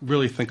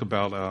really think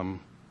about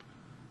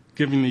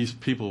giving these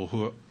people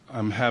who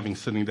I'm having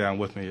sitting down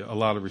with me a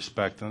lot of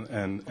respect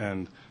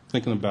and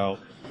thinking about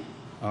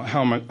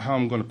how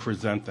I'm going to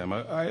present them.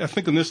 I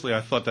think initially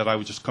I thought that I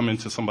would just come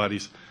into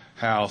somebody's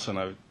house and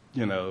I would,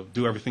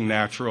 do everything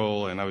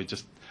natural, and I would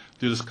just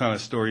do this kind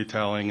of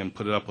storytelling and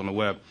put it up on the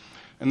web.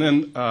 And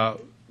then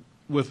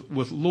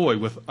with Lloyd,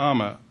 with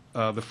Ama,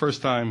 the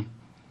first time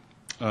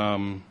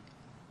I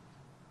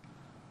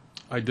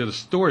did a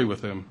story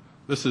with him,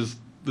 this is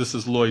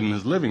Lloyd in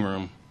his living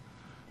room,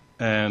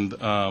 and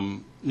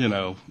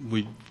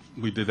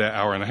we did that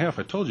hour and a half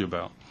I told you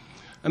about.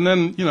 And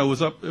then it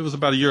was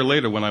about a year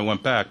later when I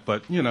went back,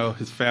 but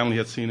his family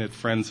had seen it,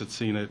 friends had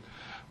seen it.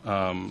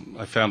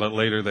 I found out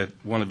later that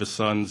one of his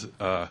sons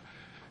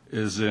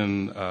is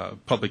in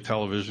public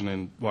television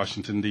in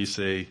Washington,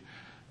 D.C.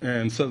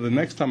 And so the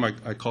next time I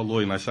called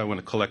Lloyd and I said, I want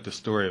to collect a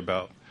story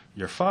about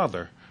your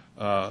father,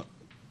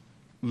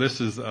 this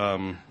is,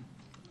 I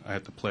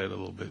have to play it a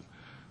little bit.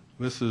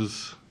 This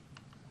is...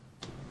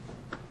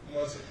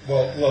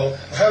 Well,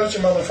 how did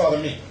your mother and father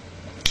meet?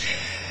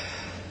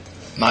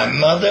 my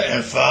mother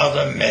and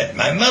father met.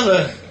 My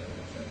mother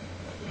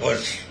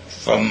was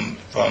from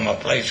a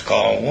place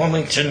called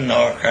Wilmington,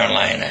 North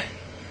Carolina.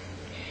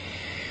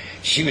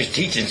 She was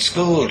teaching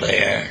school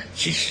there.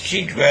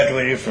 She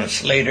graduated from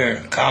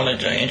Slater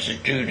College or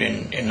Institute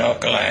in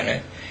North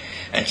Carolina,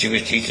 and she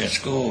was teaching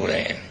school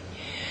there.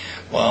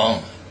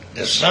 Well,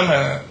 the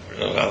summer,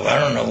 I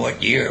don't know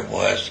what year it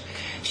was,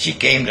 she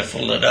came to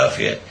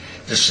Philadelphia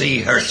to see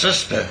her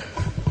sister.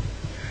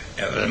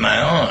 That was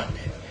my aunt.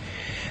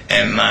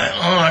 And my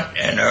aunt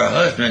and her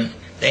husband,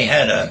 they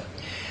had a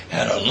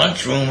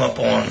lunchroom up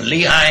on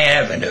Lehigh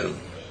Avenue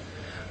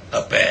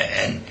up there,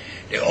 and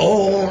the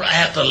old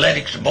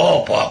athletics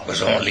ballpark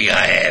was on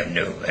Lehigh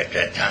Avenue at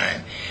that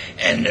time.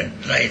 And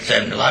like I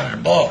said, a lot of the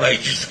ball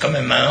players used to come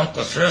in my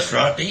uncle's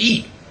restaurant to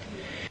eat.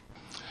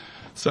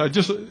 So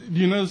do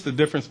you notice the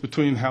difference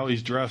between how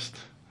he's dressed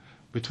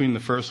between the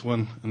first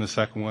one and the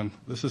second one?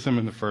 This is him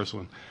in the first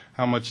one.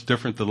 How much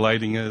different the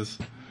lighting is,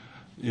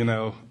 you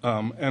know.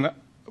 And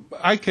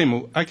I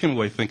came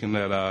away thinking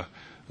that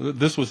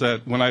this was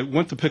when I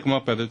went to pick him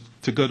up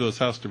to go to his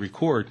house to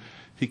record.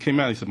 He came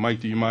out. He said, "Mike,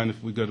 do you mind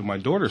if we go to my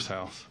daughter's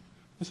house?"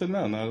 I said,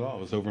 "No, not at all."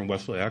 It was over in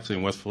West Philly, actually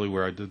in West Philly,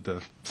 where I did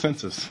the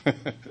census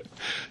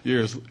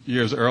years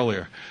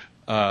earlier.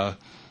 And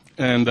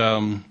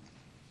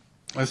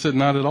I said,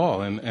 "Not at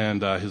all."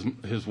 And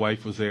his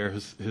wife was there.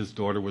 His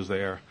daughter was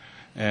there.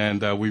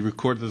 And we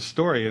recorded the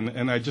story. And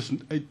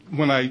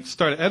when I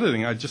started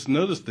editing, I just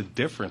noticed the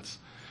difference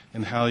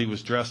in how he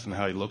was dressed and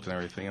how he looked and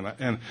everything.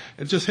 And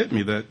it just hit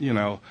me that, you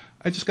know,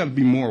 I just got to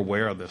be more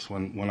aware of this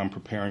when I'm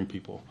preparing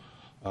people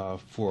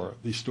for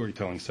these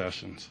storytelling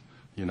sessions.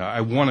 You know,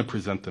 I want to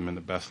present them in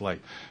the best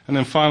light. And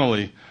then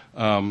finally,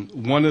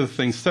 one of the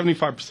things,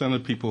 75%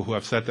 of the people who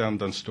I've sat down and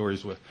done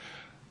stories with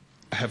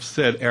have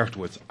said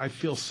afterwards, "I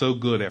feel so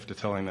good after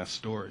telling that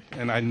story."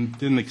 And I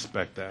didn't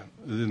expect that.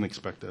 I didn't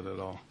expect that at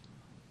all.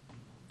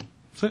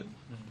 That's it.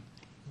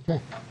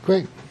 Okay,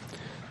 great.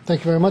 Thank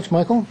you very much,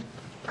 Michael.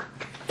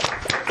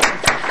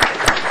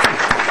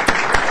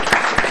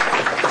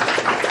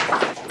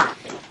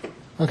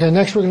 Okay,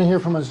 next we're going to hear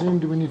from a Zoom.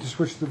 Do we need to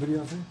switch to the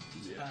video thing?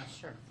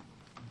 Sure.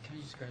 Can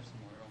you just grab some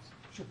more rolls?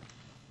 Sure.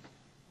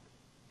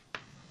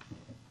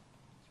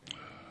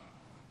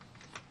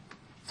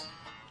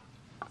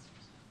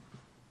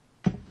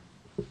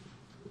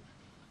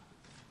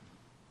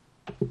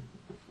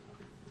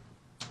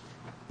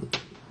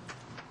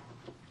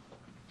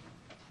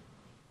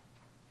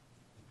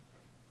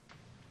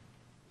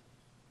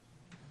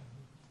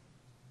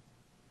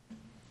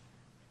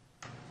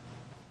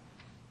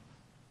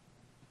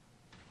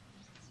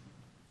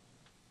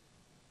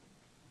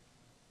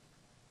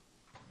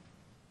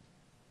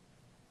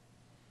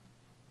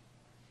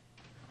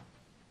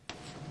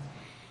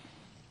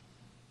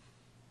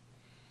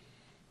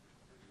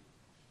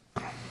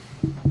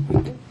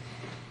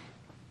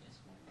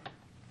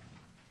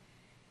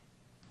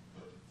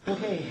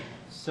 Okay,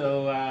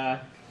 so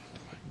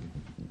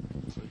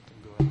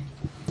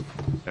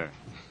Sure.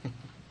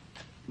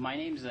 My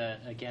name's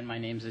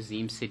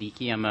Azim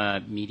Siddiqui. I'm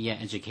a media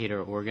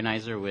educator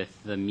organizer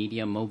with the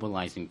Media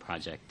Mobilizing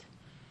Project,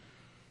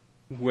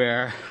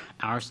 where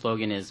our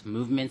slogan is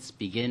 "Movements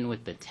begin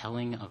with the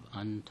telling of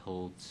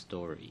untold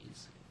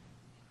stories."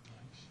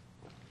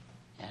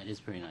 Yeah, it is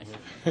pretty nice.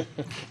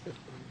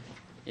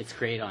 It's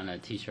great on a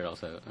T-shirt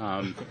also.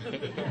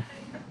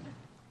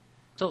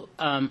 So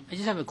I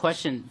just have a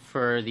question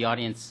for the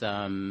audience.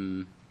 How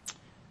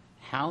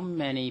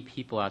many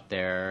people out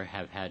there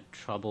have had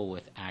trouble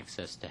with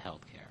access to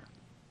health care?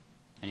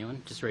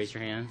 Anyone? Just raise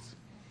your hands.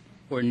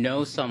 Or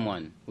know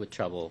someone with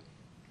trouble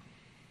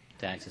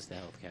to access to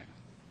health care?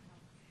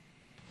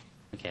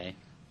 Okay.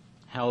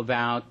 How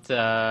about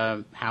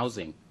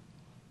housing?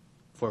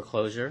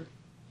 Foreclosure?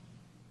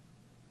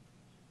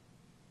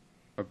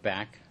 Or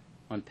back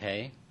on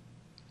pay?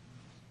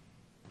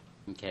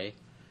 Okay.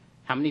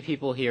 How many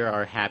people here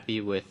are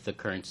happy with the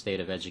current state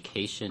of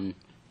education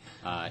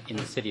in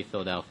the city of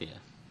Philadelphia?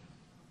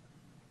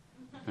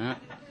 No?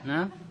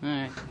 All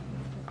right.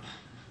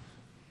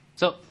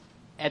 So,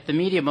 at the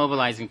Media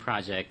Mobilizing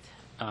Project,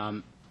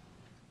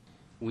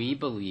 we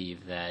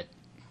believe that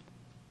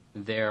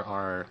there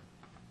are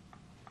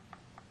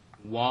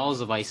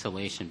walls of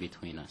isolation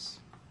between us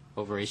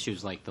over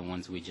issues like the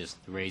ones we just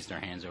raised our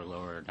hands or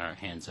lowered our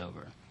hands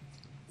over.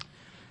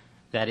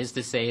 That is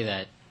to say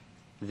that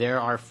there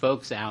are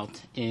folks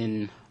out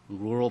in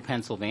rural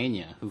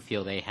Pennsylvania who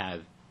feel they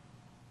have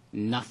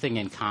nothing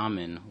in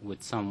common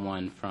with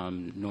someone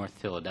from North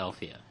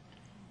Philadelphia,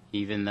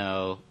 even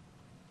though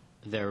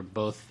they're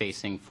both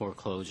facing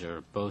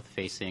foreclosure, both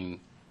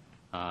facing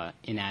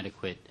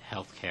inadequate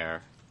health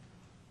care,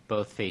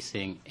 both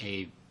facing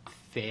a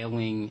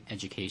failing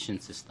education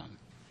system.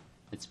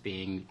 Its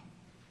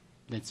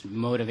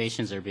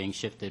motivations are being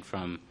shifted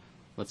from,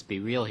 let's be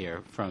real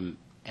here, from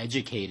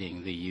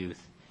educating the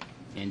youth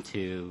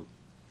into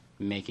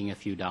making a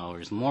few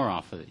dollars more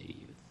off of the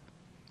youth.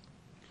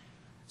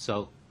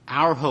 So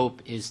our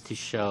hope is to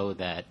show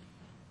that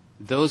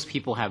those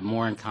people have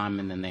more in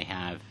common than they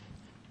have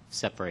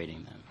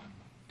separating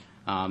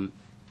them.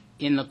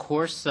 in the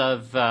course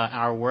of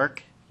our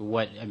work,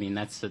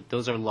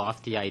 those are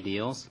lofty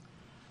ideals.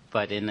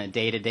 But in a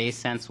day-to-day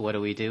sense, what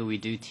do? We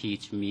do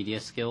teach media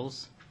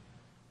skills,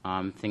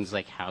 things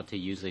like how to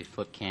use a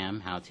flip cam,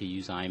 how to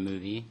use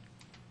iMovie,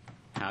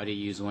 how to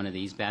use one of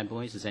these bad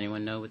boys. Does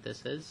anyone know what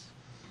this is?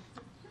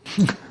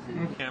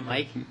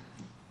 Mike?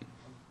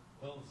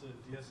 Well, it's a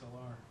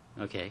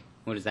DSLR. Okay.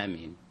 What does that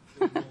mean?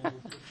 It's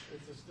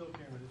a still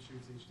camera that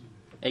shoots HD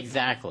video.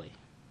 Exactly.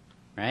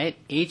 Right?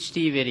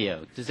 HD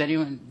video. Has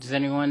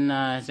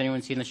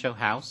anyone seen the show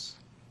House?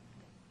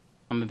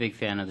 I'm a big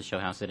fan of the show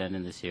House. It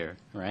ended this year,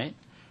 right?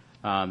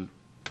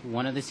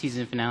 One of the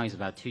season finales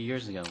about 2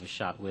 years ago was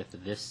shot with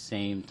this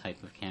same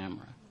type of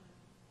camera,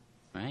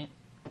 right?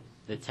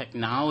 The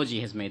technology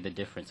has made the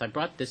difference. I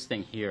brought this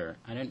thing here.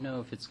 I don't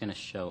know if it's going to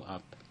show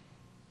up.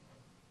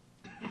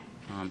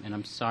 And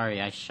I'm sorry,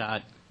 I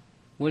shot...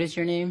 What is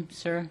your name,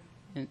 sir?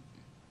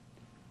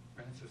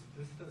 Francis,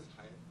 this does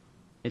high.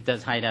 It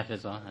does high def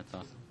as well? That's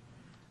awesome.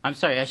 I'm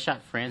sorry, I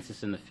shot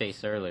Francis in the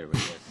face earlier with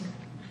this.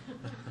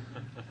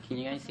 Can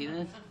you guys see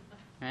this?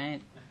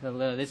 Right?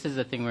 This is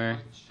the thing where...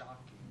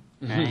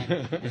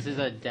 Right? This is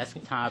a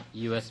desktop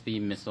USB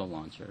missile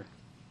launcher.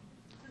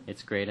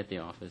 It's great at the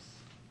office.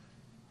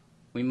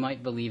 We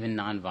might believe in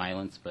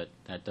nonviolence, but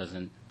that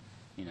doesn't,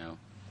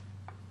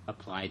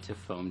 apply to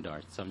foam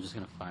darts. So I'm just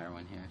going to fire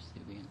one here.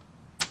 See if we can...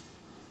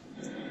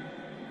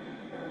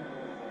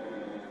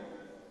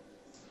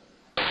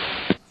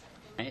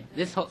 Right?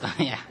 This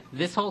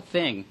whole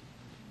thing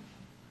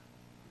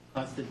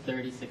costed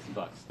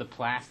 $36. The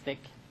plastic,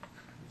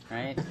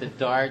 right? The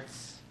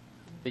darts,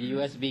 the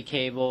USB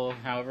cable,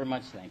 however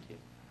much, thank you.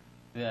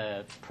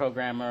 The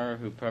programmer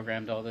who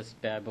programmed all this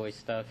bad boy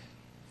stuff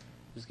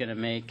was going to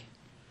make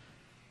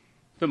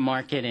the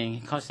marketing.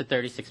 It costed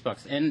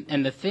 $36.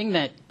 And the thing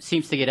that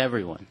seems to get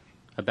everyone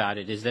about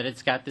it is that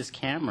it's got this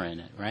camera in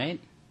it, right?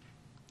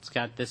 It's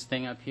got this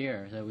thing up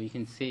here that we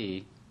can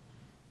see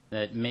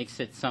that makes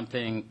it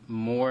something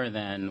more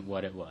than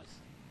what it was.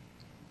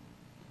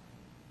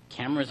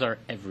 Cameras are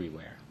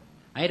everywhere.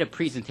 I had a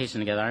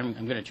presentation together. I'm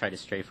going to try to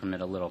stray from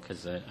it a little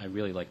because I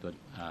really liked what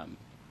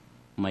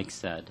Mike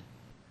said.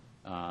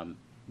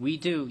 We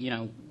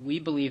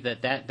believe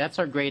that's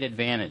our great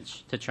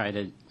advantage to try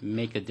to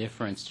make a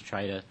difference, to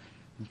try to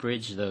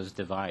bridge those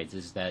divides,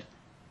 is that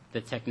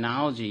the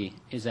technology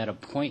is at a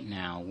point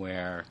now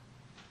where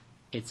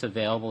it's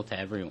available to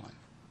everyone.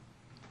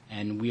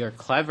 And we are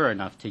clever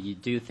enough to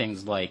do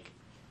things like,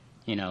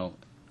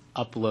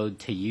 upload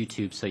to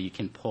YouTube so you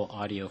can pull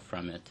audio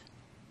from it,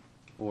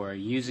 or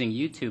using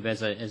YouTube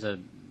as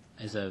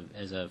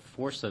a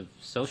force of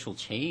social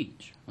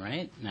change.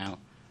 Right now,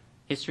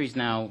 history's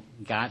now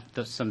got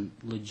some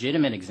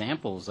legitimate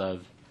examples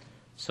of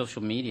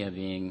social media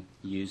being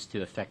used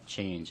to affect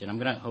change. And I'm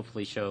going to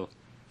hopefully show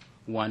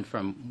one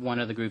from one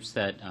of the groups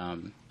that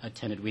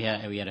attended. We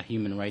had a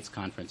human rights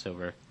conference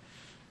over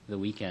the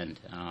weekend.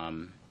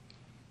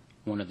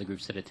 One of the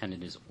groups that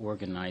attended is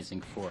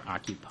Organizing for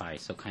Occupy,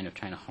 so kind of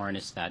trying to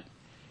harness that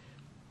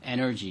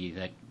energy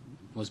that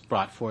was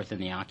brought forth in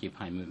the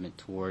Occupy movement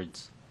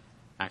towards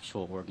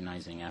actual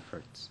organizing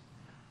efforts.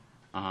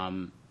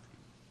 I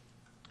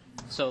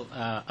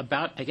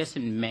guess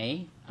in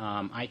May,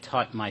 I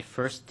taught my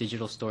first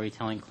digital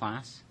storytelling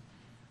class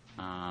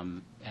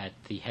at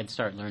the Head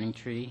Start Learning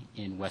Tree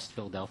in West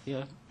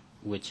Philadelphia,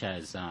 which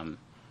has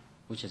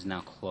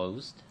now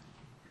closed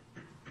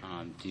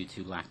due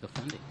to lack of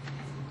funding.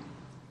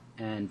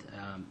 And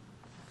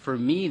for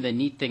me, the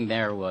neat thing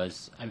there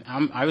was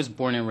I was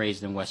born and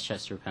raised in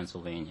Westchester,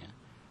 Pennsylvania,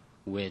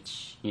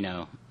 which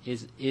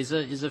is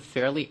a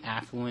fairly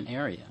affluent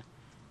area.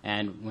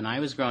 And when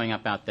I was growing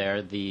up out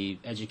there, the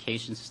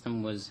education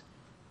system was,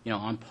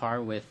 on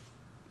par with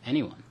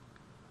anyone.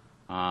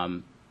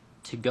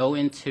 To go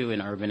into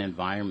an urban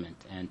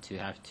environment and to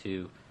have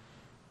to,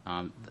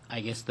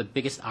 I guess the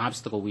biggest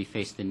obstacle we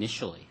faced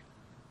initially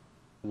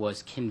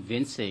was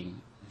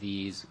convincing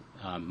these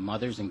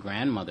mothers and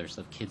grandmothers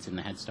of kids in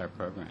the Head Start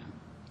program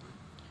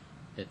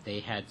that they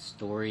had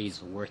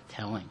stories worth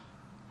telling,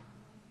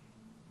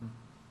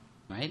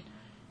 right?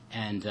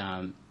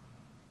 And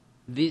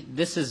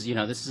this is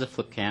a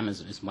flip cam,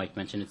 as Mike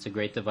mentioned. It's a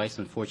great device.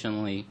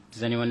 Unfortunately,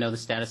 does anyone know the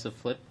status of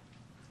flip?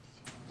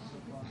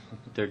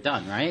 They're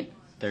done, right?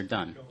 They're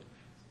done.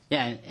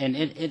 Yeah, and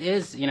it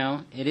is,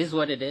 it is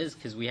what it is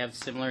because we have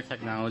similar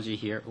technology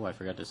here. Oh, I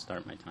forgot to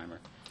start my timer.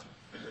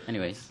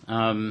 Anyways,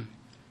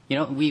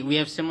 we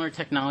have similar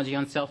technology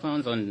on cell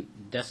phones, on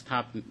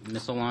desktop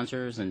missile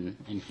launchers, and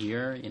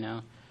here,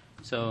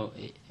 So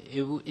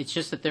it's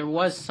just that there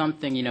was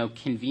something,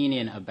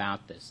 convenient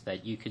about this,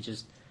 that you could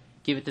just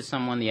give it to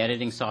someone. The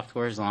editing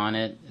software is on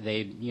it.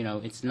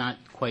 It's not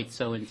quite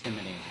so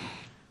intimidating.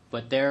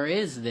 But there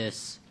is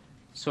this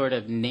sort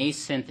of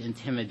nascent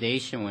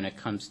intimidation when it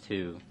comes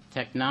to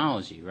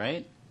technology,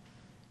 right?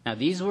 Now,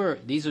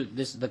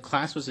 the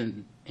class was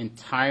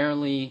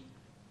entirely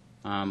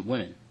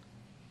women.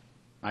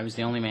 I was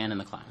the only man in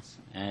the class,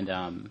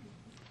 and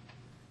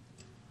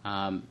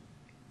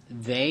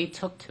they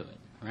took to it,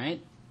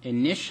 right?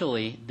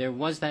 Initially, there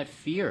was that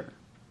fear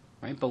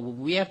right? But what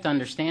we have to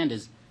understand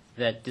is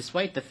that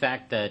despite the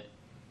fact that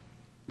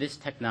this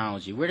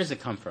technology, where does it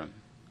come from?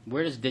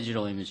 Where does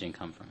digital imaging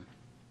come from?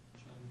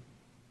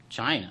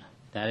 China.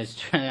 That is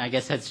true. I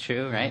guess that's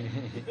true, right?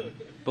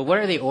 But what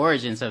are the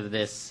origins of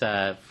this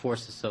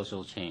force of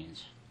social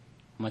change?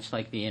 Much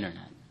like the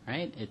internet,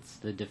 right? It's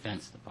the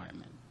Defense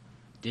Department.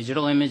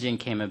 Digital imaging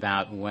came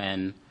about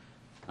when,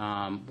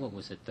 what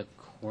was it, the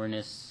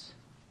Cornus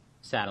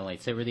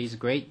satellites. They were these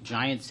great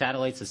giant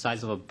satellites the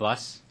size of a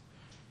bus.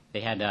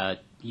 They had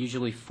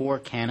usually 4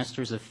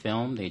 canisters of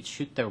film. They'd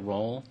shoot their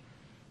roll.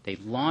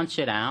 They'd launch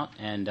it out,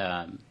 and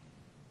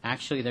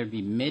actually there'd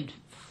be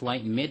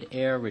mid-flight,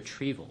 mid-air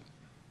retrieval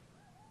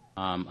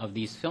of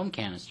these film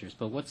canisters.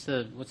 But what's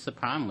the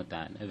problem with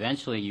that?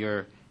 Eventually,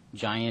 your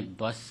giant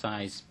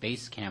bus-sized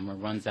space camera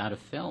runs out of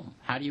film.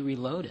 How do you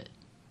reload it?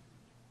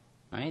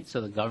 Right?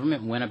 So the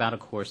government went about a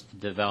course to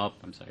develop,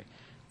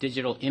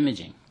 digital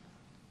imaging,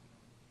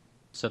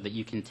 so that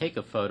you can take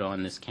a photo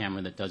on this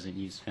camera that doesn't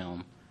use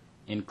film,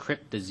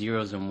 encrypt the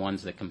zeros and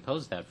ones that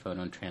compose that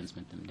photo, and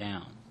transmit them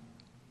down.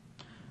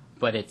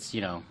 But it's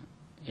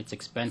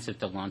expensive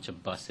to launch a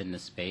bus into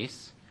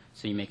space,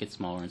 so you make it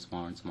smaller and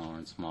smaller and smaller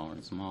and smaller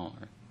and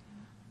smaller.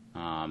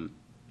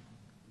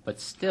 But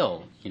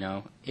still,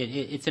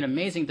 it's an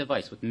amazing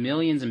device with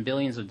millions and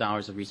billions of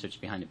dollars of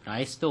research behind it. But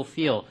I still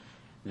feel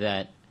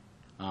that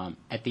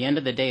at the end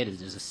of the day, it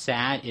is a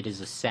sad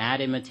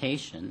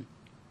imitation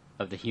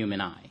of the human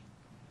eye.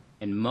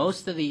 And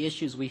most of the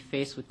issues we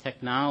face with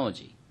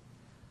technology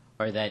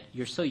are that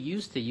you're so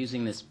used to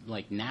using this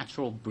like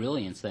natural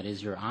brilliance that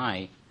is your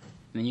eye,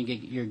 and then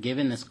you're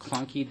given this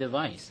clunky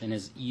device. And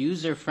as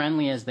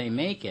user-friendly as they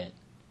make it,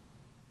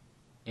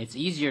 it's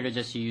easier to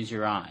just use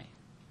your eye,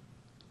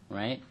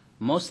 right?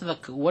 Most of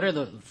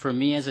for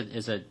me as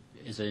an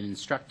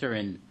instructor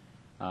in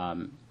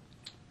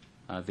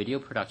video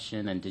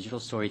production and digital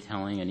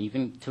storytelling, and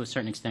even to a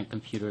certain extent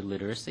computer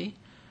literacy,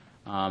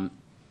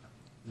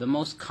 the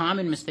most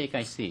common mistake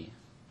I see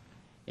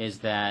is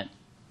that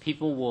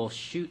people will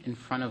shoot in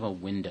front of a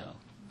window,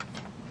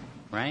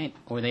 right?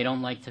 Or they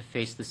don't like to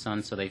face the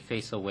sun, so they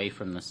face away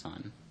from the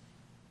sun.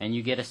 And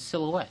you get a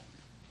silhouette,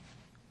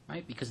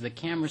 right? Because the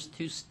camera's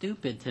too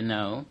stupid to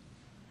know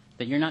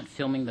that you're not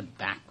filming the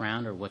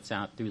background or what's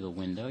out through the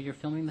window. You're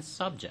filming the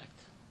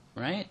subject,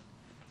 right?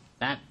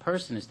 That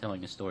person is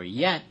telling a story.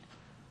 Yet,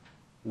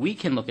 we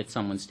can look at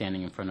someone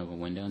standing in front of a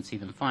window and see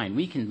them fine.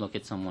 We can look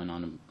at someone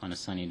on a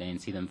sunny day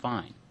and see them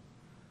fine.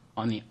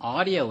 On the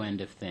audio end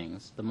of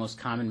things, the most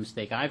common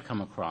mistake I've come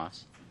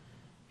across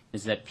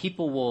is that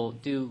people will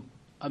do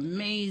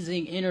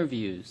amazing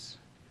interviews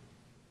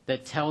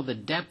that tell the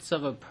depths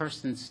of a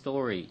person's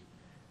story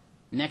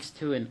next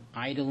to an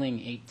idling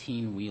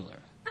 18-wheeler.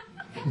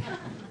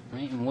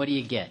 Right? And what do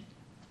you get?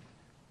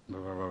 Right?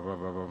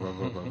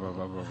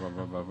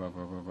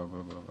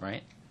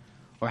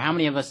 Or how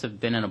many of us have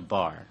been in a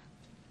bar?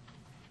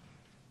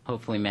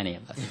 Hopefully many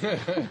of us.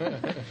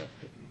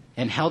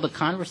 And held a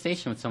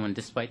conversation with someone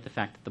despite the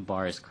fact that the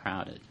bar is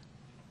crowded.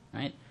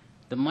 Right?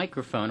 The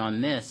microphone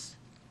on this,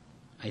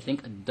 I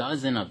think a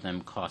dozen of them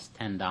cost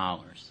 $10.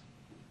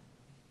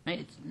 Right?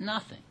 It's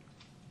nothing.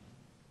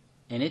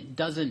 And it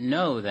doesn't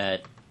know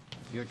that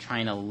you're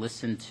trying to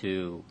listen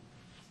to,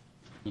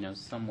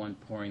 someone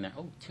pouring their,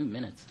 2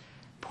 minutes,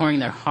 pouring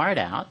their heart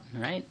out,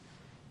 right?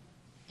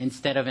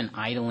 Instead of an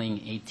idling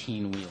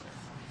 18-wheeler.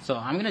 So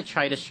I'm going to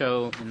try to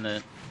show in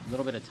the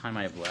little bit of time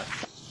I have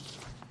left,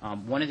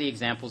 one of the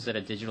examples that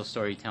a digital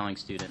storytelling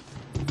student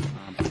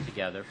put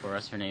together for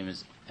us. Her name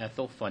is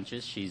Ethel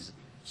Funches. She's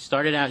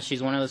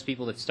one of those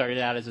people that started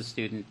out as a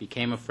student,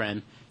 became a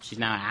friend. She's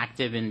now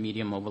active in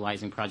Media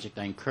Mobilizing Project.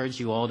 I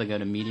encourage you all to go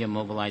to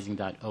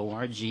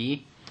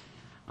mediamobilizing.org.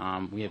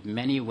 We have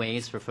many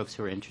ways for folks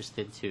who are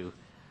interested to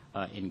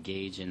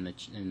engage in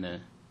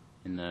the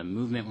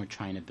movement we're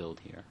trying to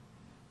build here,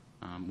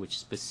 which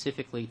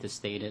specifically, to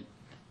state it,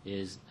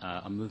 is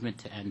a movement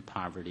to end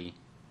poverty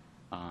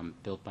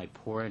built by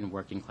poor and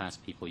working class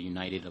people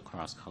united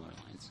across color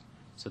lines.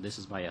 So this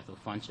is by Ethel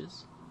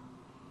Funches.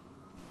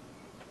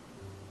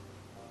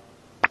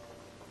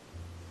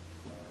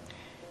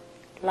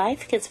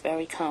 Life gets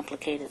very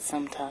complicated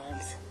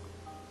sometimes.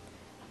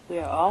 We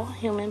are all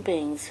human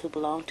beings who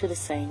belong to the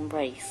same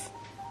race,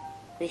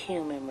 the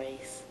human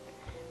race.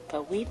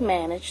 But we've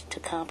managed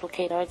to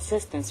complicate our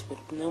existence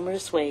with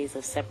numerous ways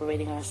of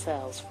separating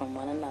ourselves from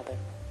one another.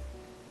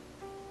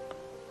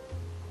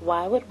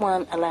 Why would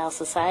one allow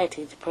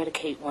society to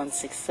predicate one's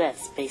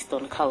success based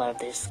on the color of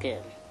their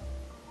skin?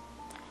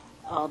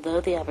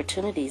 Although the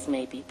opportunities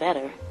may be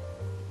better,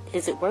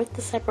 is it worth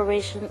the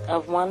separation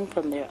of one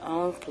from their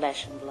own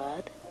flesh and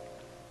blood?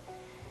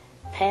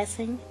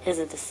 Passing is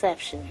a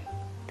deception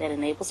that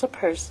enables a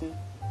person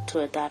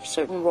to adopt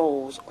certain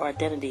roles or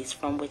identities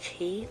from which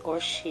he or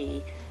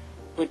she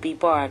would be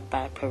barred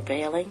by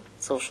prevailing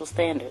social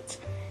standards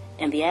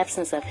and the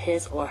absence of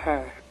his or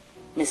her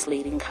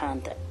misleading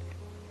conduct.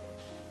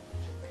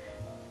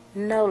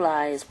 No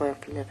lie is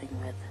worth living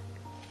with.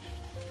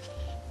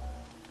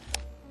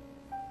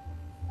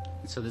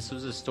 So this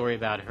was a story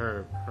about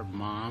her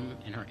mom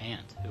and her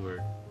aunt, who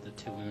were the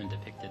two women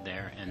depicted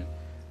there, and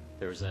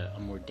there was a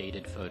more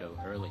dated photo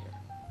earlier.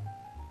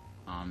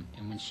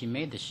 And when she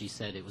made this, she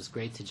said it was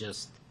great to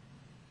just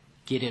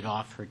get it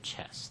off her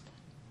chest,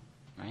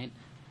 right?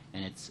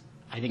 And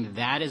I think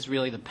that is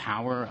really the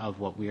power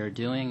of what we are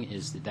doing,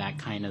 is that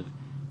kind of,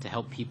 to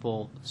help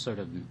people sort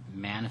of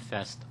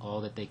manifest all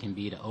that they can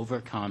be, to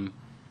overcome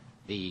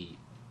the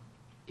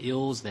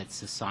ills that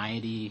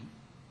society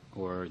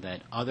or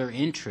that other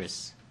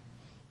interests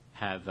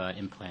have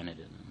implanted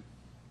in them.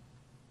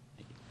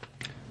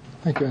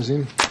 Thank you,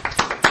 Azim.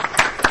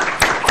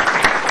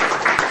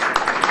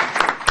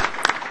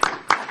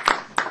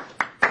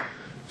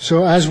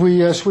 So as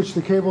we switch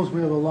the cables,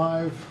 we have a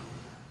live.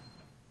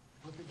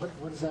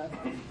 What is that?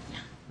 Who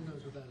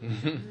knows what that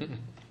is?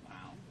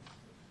 Wow.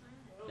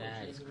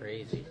 That is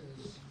crazy.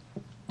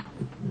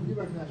 You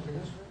recognize me,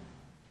 yes?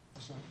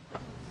 That's not.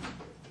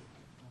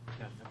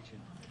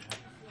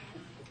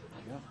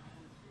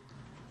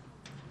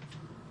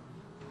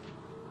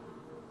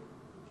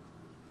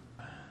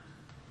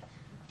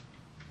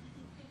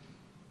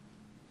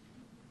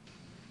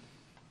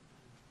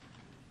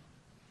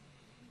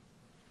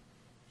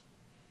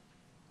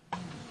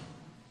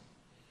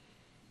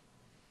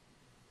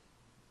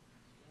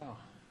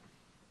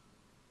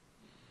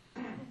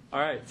 All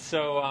right,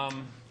 so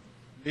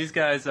these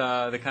guys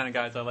are the kind of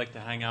guys I like to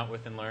hang out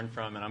with and learn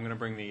from, and I'm going to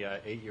bring the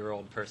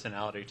 8-year-old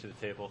personality to the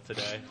table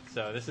today.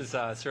 So this is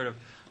sort of,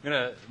 I'm going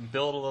to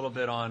build a little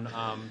bit on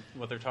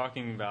what they're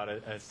talking about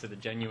as to the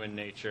genuine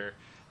nature,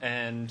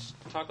 and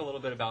talk a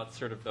little bit about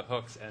sort of the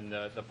hooks and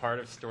the part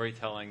of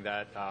storytelling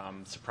that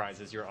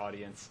surprises your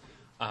audience.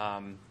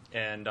 And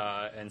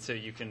so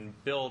you can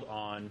build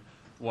on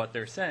what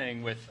they're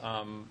saying with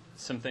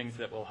some things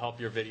that will help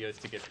your videos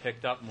to get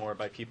picked up more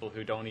by people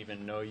who don't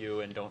even know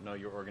you and don't know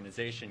your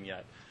organization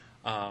yet.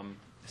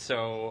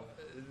 So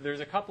there's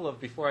a couple of,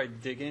 before I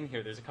dig in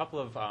here, there's a couple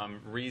of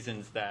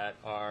reasons that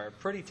are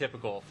pretty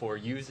typical for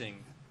using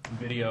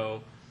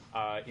video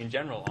in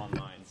general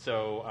online.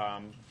 So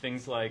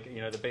things like,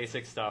 the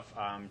basic stuff,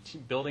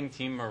 building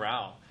team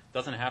morale.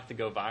 Doesn't have to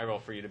go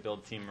viral for you to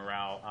build team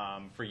morale,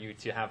 for you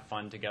to have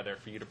fun together,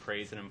 for you to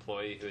praise an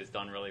employee who has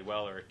done really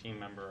well, or a team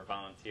member or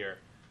volunteer.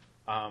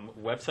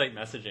 Website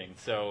messaging,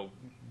 so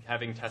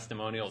having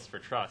testimonials for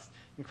trust.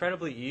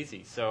 Incredibly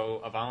easy.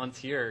 So a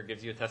volunteer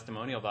gives you a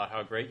testimonial about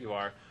how great you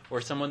are,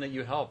 or someone that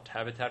you helped,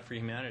 Habitat for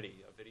Humanity,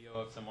 a video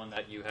of someone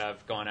that you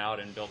have gone out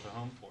and built a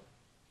home for,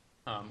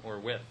 or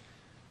with.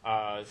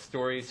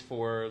 Stories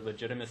for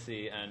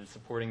legitimacy and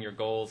supporting your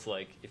goals,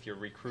 like if you're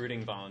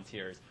recruiting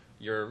volunteers,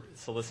 you're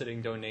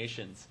soliciting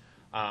donations.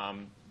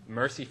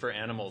 Mercy for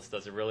Animals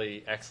does a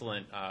really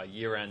excellent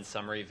year-end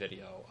summary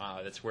video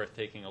that's worth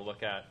taking a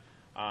look at,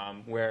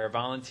 where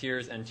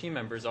volunteers and team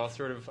members all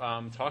sort of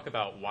talk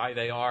about why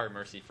they are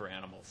Mercy for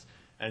Animals.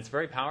 And it's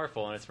very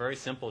powerful, and it's very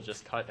simple,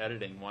 just cut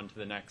editing one to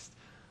the next.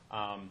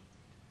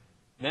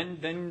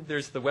 Then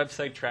there's the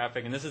website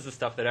traffic, and this is the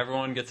stuff that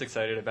everyone gets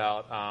excited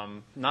about.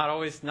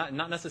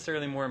 Not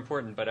necessarily more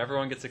important, but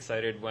everyone gets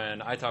excited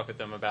when I talk with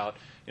them about,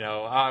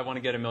 I want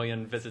to get 1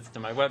 million visits to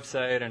my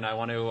website, and I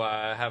want to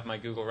have my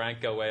Google rank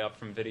go way up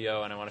from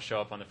video, and I want to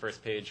show up on the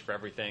first page for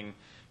everything,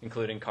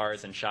 including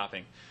cars and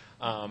shopping,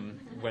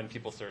 when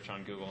people search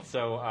on Google.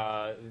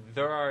 So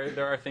there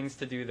are things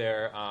to do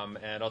there,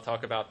 and I'll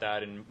talk about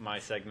that in my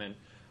segment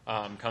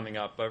coming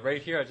up. But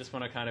right here, I just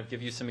want to kind of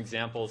give you some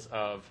examples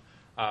of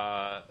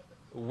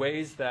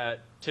ways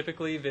that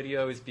typically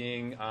video is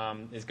going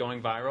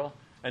viral,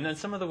 and then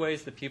some of the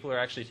ways that people are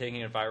actually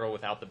taking it viral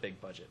without the big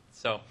budget.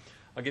 So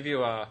I'll give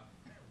you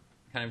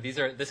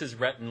this is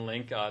Rhett and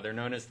Link. They're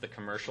known as the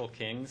commercial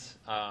kings.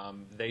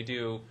 They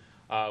do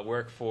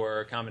work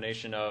for a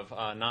combination of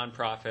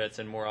nonprofits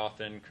and more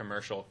often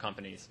commercial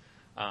companies.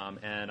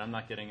 And I'm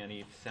not getting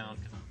any sound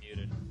because I'm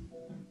muted.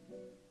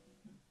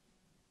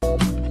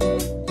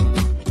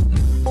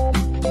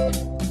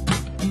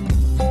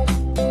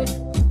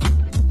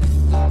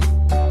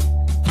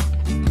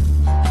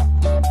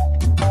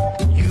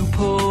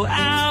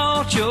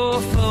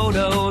 Your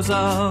photos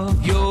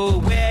of your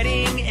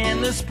wedding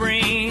in the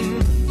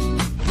spring,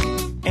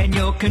 and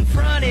you're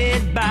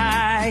confronted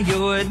by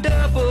your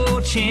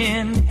double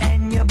chin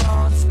and your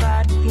bald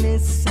spot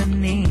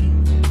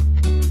glistening.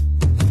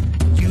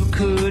 You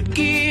could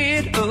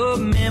get a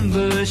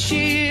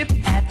membership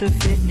at the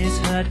fitness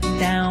hut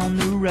down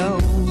the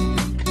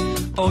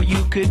road, or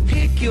you could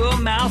pick your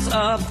mouse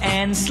up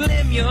and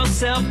slim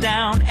yourself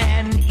down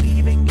and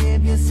even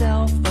give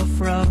yourself a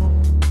fro.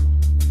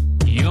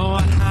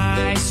 Your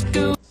high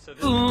school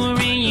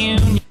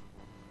reunion.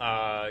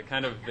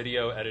 Kind of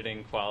video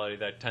editing quality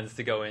that tends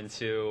to go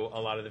into a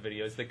lot of the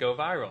videos that go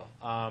viral.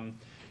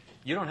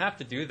 You don't have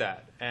to do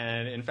that.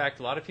 And in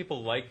fact, a lot of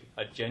people like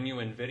a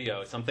genuine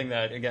video, something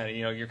that, again,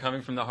 you're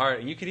coming from the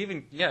heart. And you could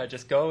even,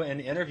 just go and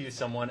interview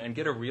someone and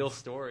get a real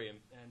story. And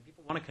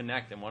people want to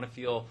connect and want to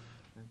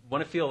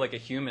feel like a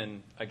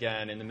human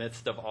again in the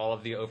midst of all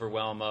of the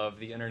overwhelm of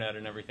the internet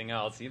and everything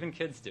else. Even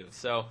kids do.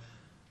 So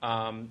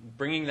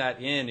bringing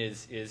that in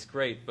is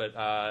great,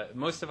 but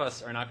most of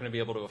us are not going to be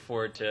able to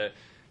afford to,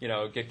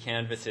 get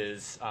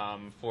canvases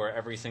for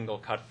every single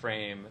cut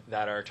frame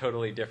that are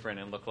totally different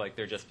and look like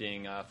they're just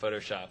being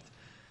photoshopped.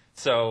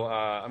 So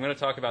I'm going to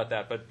talk about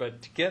that,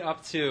 but to get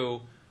up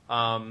to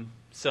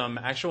some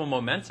actual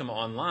momentum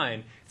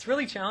online, it's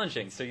really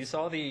challenging. So you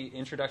saw the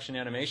introduction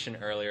animation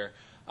earlier.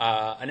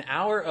 An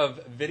hour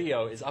of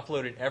video is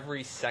uploaded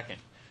every second.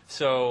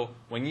 So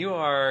when you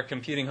are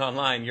competing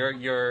online,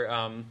 you're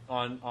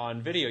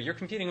on video, you're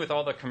competing with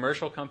all the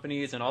commercial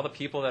companies and all the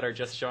people that are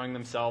just showing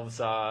themselves,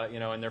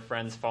 and their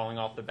friends falling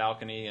off the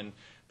balcony and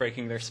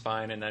breaking their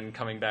spine and then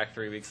coming back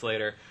 3 weeks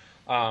later.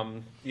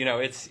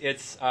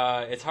 It's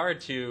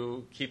hard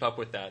to keep up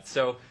with that.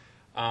 So,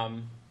 a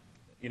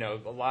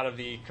lot of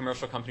the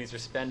commercial companies are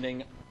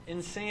spending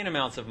insane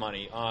amounts of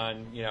money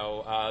on,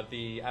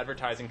 the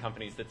advertising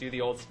companies that do the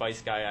Old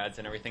Spice Guy ads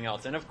and everything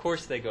else. And of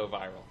course they go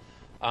viral.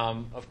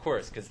 Of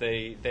course, because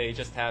they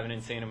just have an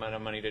insane amount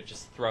of money to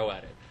just throw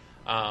at it.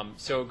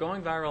 So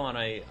going viral on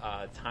a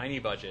tiny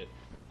budget,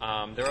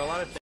 there are a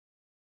lot of things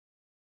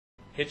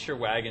to hitch your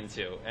wagon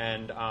to.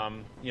 And,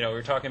 we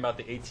were talking about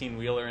the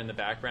 18-wheeler in the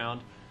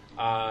background.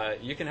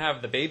 You can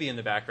have the baby in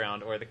the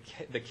background or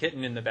the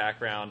kitten in the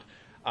background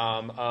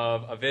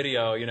of a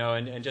video,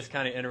 and just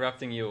kind of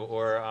interrupting you.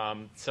 Or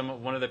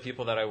one of the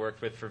people that I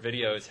worked with for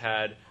videos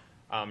had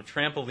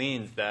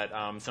trampolines that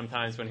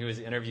sometimes when he was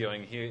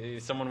interviewing,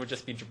 someone would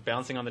just be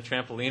bouncing on the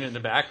trampoline in the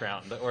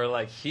background, or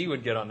like he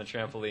would get on the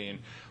trampoline,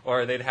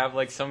 or they'd have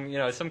like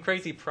some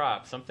crazy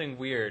prop, something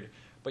weird.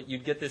 But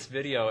you'd get this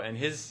video, and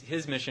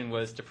his mission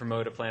was to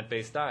promote a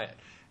plant-based diet.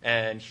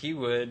 And he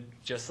would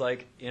just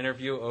like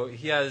interview.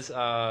 He has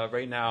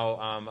right now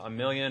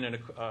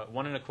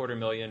 1.25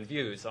 million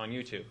views on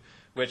YouTube,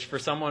 which for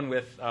someone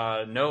with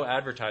no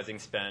advertising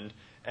spend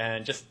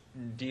and just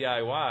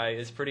DIY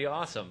is pretty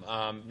awesome.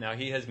 Now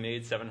he has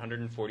made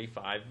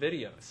 745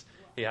 videos.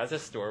 He has a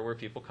store where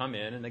people come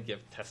in and they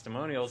give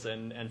testimonials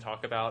and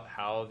talk about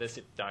how this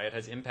diet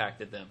has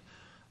impacted them.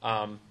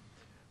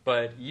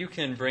 But you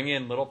can bring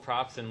in little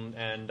props and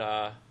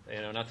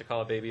not to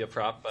call a baby a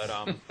prop, but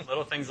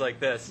little things like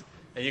this,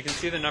 and you can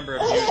see the number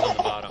of views on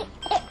the bottom.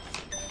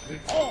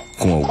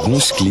 Com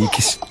alguns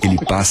cliques, ele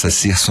passa a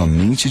ser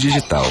somente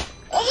digital.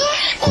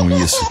 Com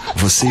isso,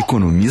 você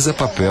economiza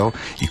papel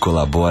e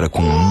colabora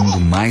com um mundo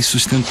mais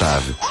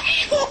sustentável.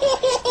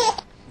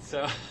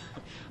 So,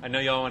 I know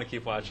you all want to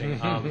keep watching,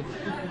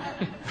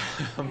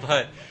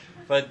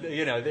 but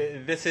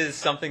this is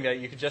something that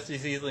you could just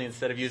as easily,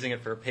 instead of using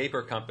it for a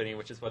paper company,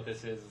 which is what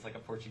this is, it's like a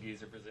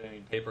Portuguese or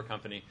Brazilian paper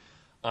company.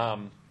 A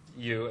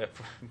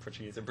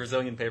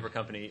Brazilian paper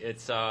company.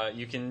 It's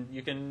you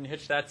can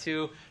hitch that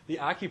to the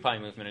Occupy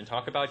movement and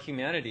talk about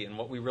humanity and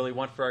what we really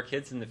want for our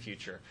kids in the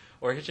future,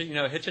 or hitch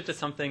it to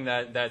something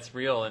that's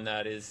real and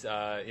that is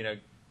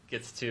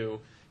gets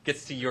to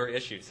your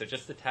issue. So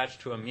just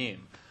attached to a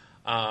meme.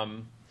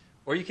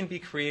 Or you can be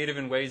creative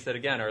in ways that,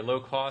 again, are low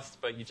cost,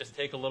 but you just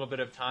take a little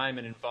bit of time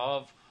and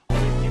involve all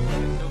these people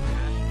who are so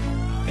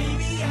passionate.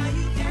 Baby, are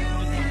you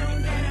down,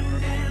 down,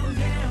 down, down, down?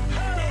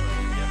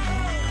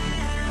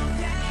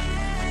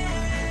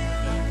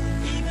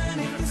 Even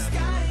if the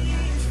sky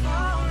is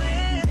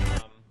falling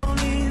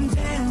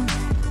down,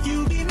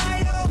 you be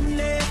my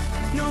only,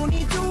 no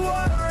need to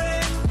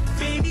worry.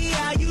 Baby,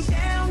 are you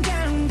down,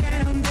 down,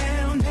 down,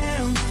 down,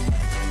 down?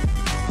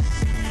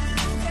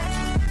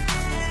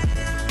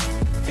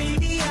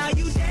 Baby, are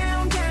you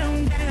down,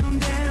 down, down,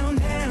 down,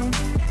 down?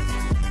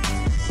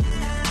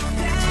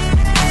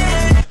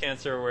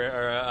 Cancer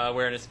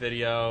awareness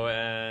video,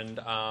 and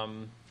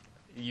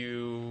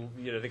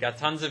they got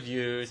tons of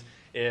views.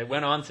 It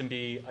went on to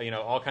be,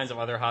 all kinds of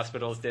other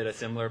hospitals did a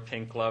similar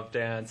pink glove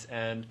dance,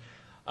 and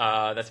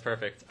that's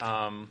perfect.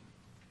 And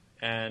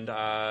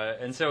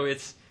so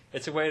it's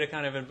a way to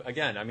kind of,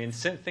 again,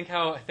 think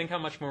how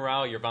much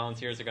morale your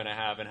volunteers are going to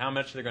have and how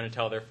much they're going to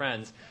tell their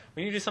friends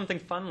when you do something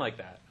fun like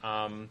that.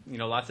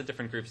 Lots of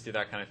different groups do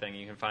that kind of thing.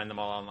 You can find them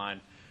all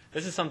online.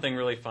 This is something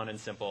really fun and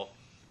simple.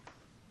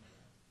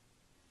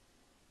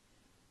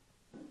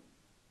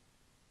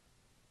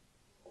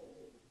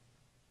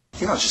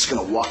 You're not just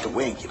going to walk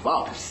away and give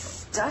up.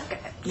 Stuck it.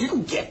 You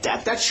can get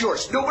that. That's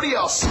yours. Nobody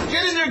else.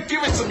 Get in there and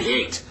give it some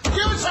heat. Give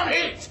it some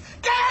heat.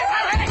 Get it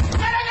some heat. Get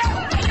in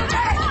there. You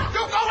get it.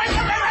 You go in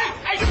there, baby.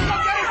 And you go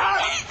get it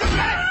hard. You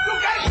get it. You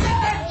get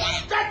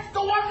it. That's the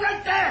one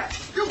right there.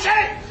 You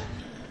get it.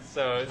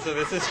 So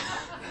this is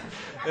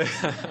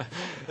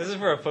this is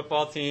for a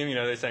football team.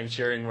 They're saying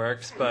cheering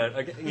works, but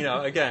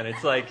again,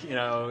 it's like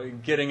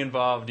getting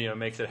involved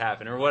makes it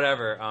happen or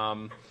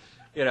whatever.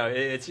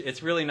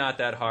 It's really not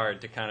that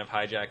hard to kind of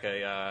hijack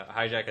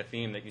a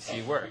theme that you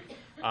see work.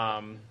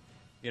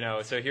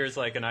 So here's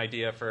like an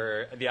idea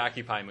for the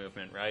Occupy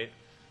movement, right?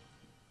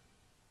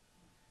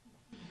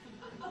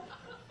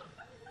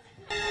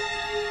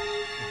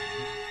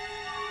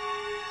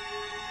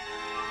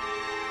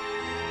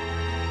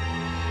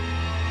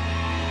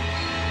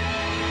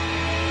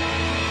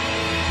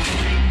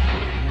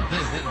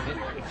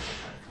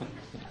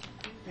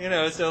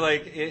 So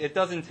like it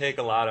doesn't take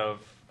a lot of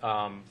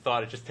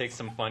thought it just takes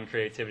some fun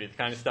creativity, the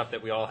kind of stuff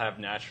that we all have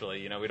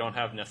naturally. We don't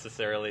have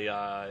necessarily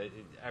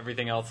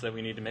everything else that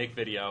we need to make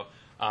video,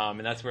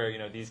 and that's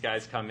where these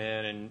guys come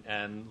in,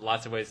 and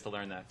lots of ways to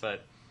learn that.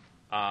 But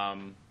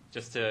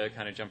just to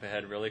kind of jump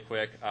ahead really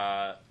quick,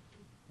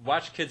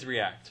 watch kids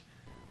react.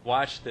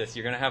 Watch this.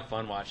 You're going to have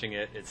fun watching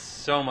it. It's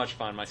so much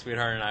fun. My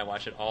sweetheart and I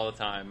watch it all the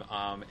time.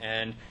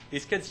 And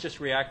these kids just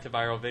react to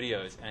viral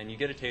videos, and you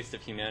get a taste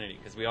of humanity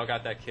because we all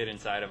got that kid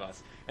inside of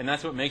us. And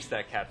that's what makes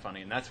that cat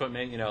funny. And that's what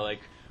makes,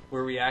 like,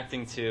 we're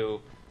reacting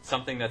to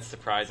something that's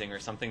surprising or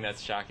something that's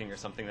shocking or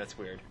something that's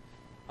weird.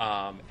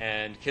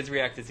 And Kids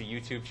React is a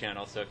YouTube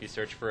channel, so if you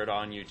search for it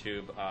on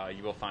YouTube,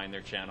 you will find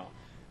their channel.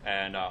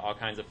 And all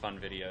kinds of fun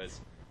videos.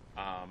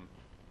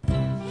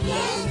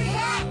 Kids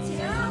React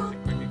to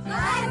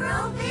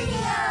viral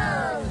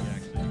videos.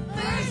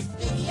 First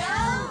video.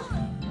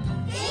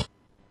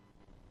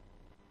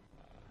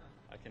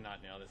 I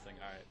cannot nail this thing.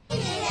 All right.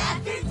 Minute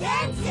after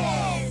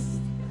dentist.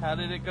 How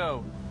did it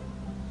go?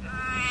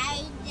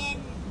 I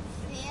didn't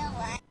feel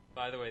like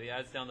By the way, the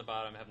ads down the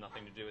bottom have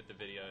nothing to do with the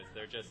videos.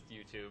 They're just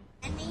YouTube.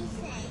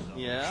 anything.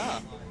 Yeah.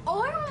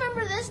 Oh, I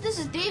remember this. This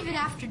is David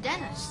after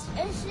dentist.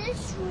 Is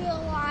this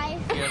real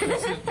life? Yeah,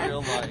 this is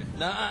real life.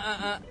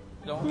 Nah,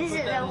 don't This put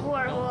is that a in-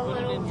 horrible don't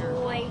put it little in your-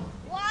 boy.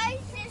 Why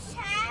is this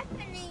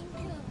happening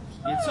to me?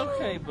 It's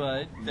okay,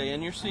 bud. Stay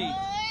in your seat.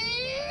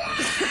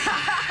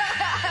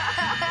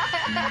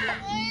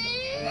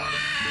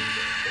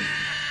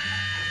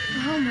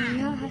 Oh my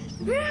god.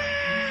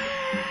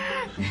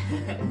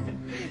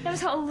 That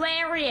was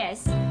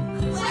hilarious.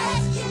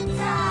 Question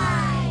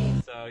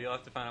time! So you'll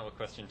have to find out what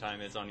question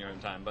time is on your own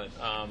time. But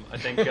I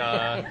think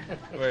so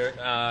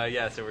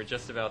we're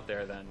just about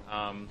there then.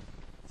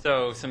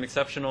 So some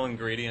exceptional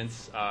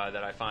ingredients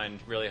that I find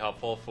really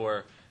helpful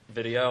for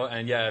video.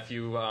 And yeah, if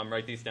you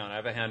write these down, I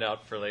have a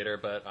handout for later,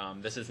 but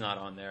this is not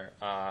on there.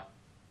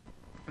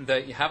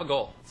 That you have a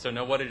goal, so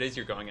know what it is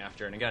you're going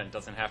after. And again, it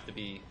doesn't have to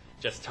be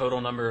just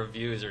total number of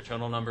views or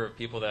total number of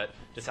people that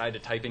decide to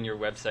type in your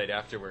website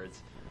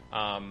afterwards.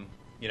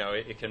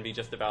 It can be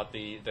just about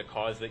the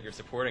cause that you're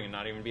supporting and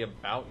not even be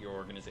about your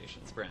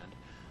organization's brand.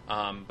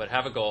 But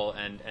have a goal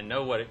and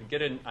know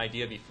get an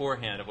idea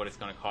beforehand of what it's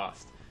going to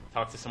cost.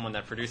 Talk to someone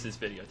that produces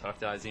video. Talk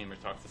to Azim or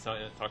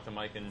talk to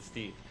Mike and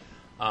Steve.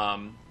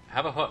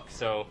 Have a hook.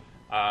 So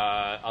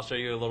I'll show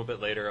you a little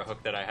bit later a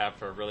hook that I have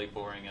for a really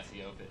boring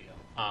SEO video.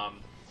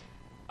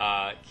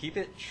 Keep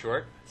it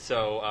short.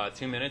 So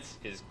 2 minutes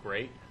is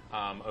great.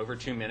 Over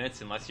 2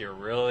 minutes, unless you're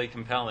really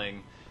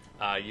compelling,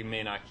 you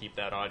may not keep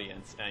that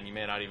audience, and you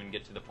may not even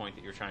get to the point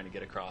that you're trying to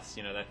get across.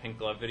 That pink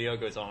glove video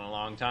goes on a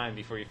long time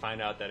before you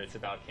find out that it's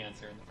about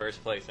cancer in the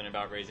first place and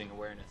about raising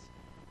awareness.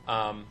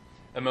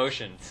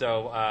 Emotion.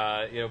 So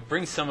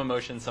bring some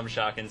emotion, some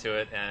shock into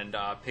it, and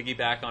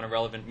piggyback on a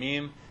relevant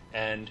meme,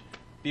 and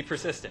be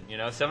persistent.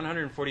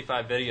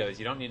 745 videos.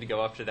 You don't need to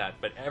go up to that.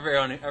 But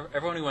everyone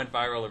who went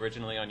viral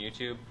originally on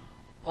YouTube,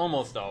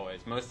 almost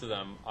always, most of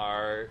them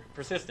are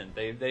persistent.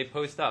 They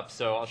post up.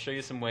 So I'll show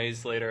you some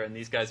ways later, and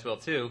these guys will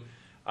too.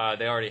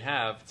 They already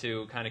have,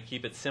 to kind of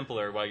keep it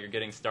simpler while you're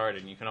getting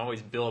started. And you can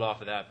always build off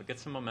of that, but get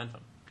some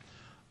momentum.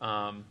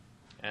 I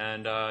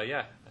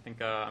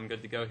think I'm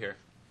good to go here.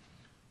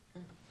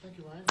 Thank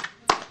you, Ryan.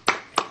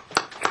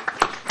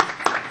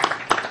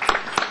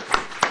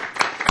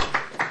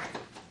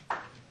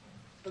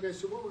 Okay,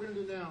 so what we're going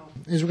to do now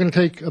is we're going to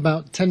take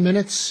about 10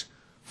 minutes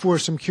for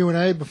some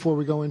Q&A before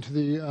we go into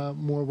the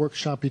more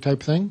workshop-y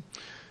type thing.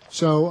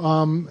 So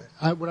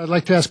what I'd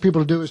like to ask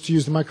people to do is to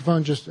use the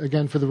microphone just,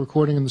 again, for the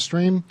recording and the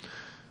stream.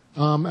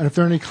 And if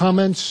there are any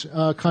comments,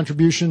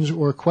 contributions,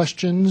 or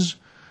questions,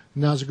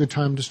 now's a good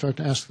time to start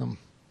to ask them.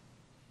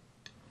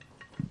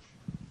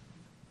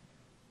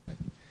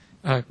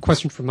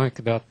 Question for Mike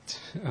about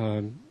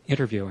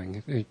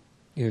interviewing.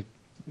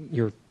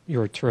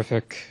 Your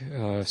terrific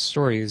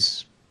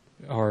stories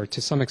are to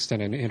some extent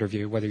an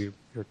interview, whether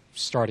you're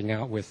starting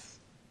out with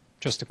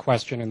just a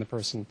question and the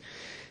person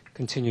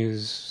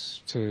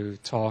continues to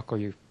talk, or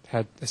you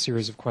had a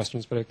series of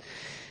questions. But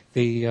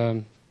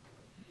the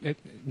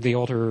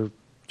older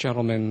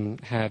gentleman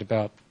had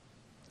about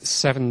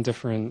 7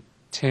 different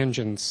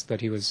tangents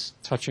that he was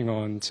touching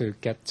on to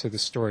get to the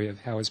story of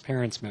how his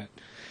parents met.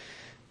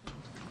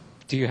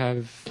 Do you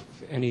have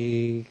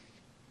any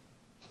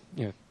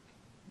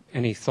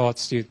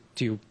thoughts? Do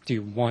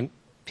you want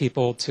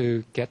people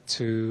to get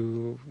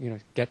to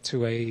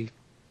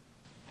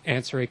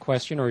answer a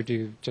question, or do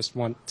you just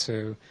want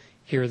to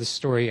hear the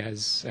story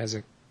as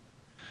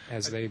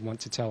they want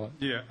to tell it?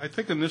 Yeah, I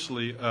think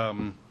initially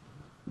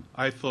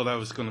I thought I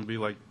was going to be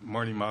like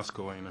Marty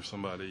Moscowane or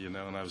somebody, and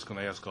I was going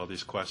to ask all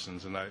these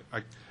questions, and I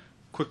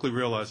quickly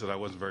realized that I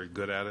wasn't very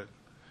good at it,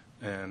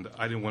 and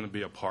I didn't want to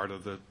be a part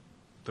of the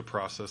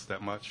process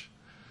that much.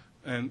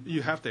 And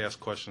you have to ask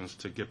questions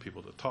to get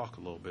people to talk a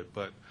little bit,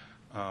 but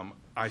what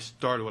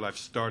I've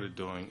started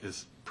doing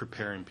is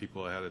preparing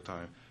people ahead of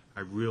time. I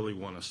really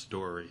want a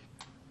story,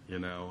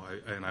 and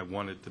I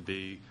want it to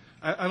be,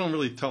 I don't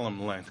really tell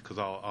them length because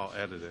I'll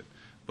edit it,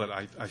 but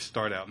I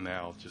start out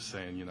now just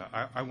saying,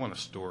 I want a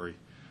story.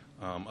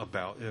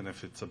 about, and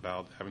if it's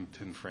about having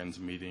 10 friends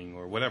meeting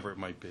or whatever it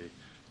might be,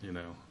 you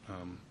know.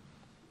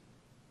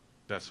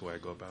 That's the way I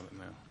go about it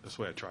now. That's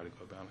the way I try to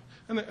go about it.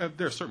 And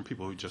there are certain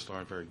people who just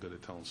aren't very good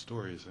at telling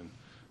stories, and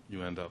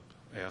you end up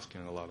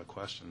asking a lot of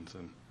questions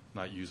and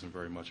not using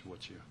very much of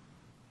what you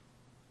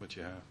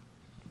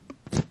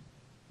have.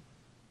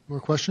 More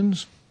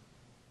questions?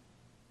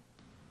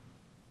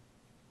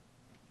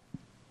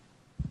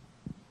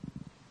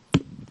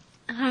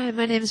 Hi,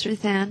 my name is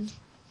Ruth Ann.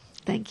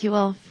 Thank you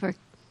all for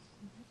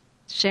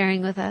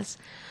sharing with us.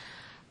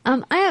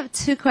 I have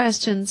two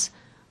questions.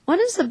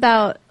 One is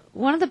about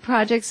one of the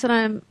projects that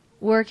I'm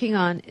working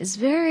on is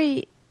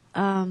very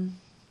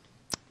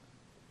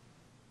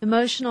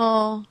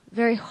emotional,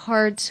 very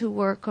hard to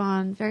work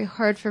on, very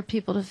hard for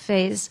people to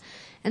face.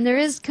 And there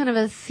is kind of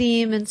a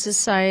theme in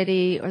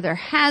society, or there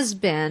has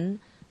been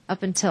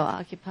up until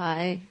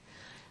Occupy,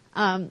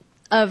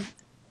 of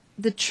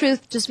the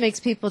truth just makes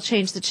people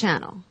change the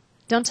channel.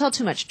 Don't tell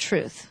too much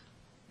truth.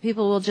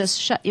 People will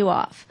just shut you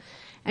off.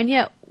 And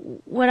yet,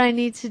 what I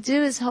need to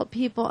do is help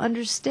people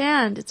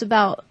understand. It's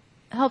about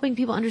helping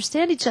people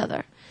understand each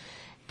other.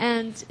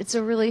 And it's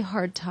a really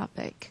hard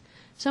topic.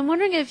 So I'm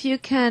wondering if you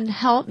can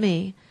help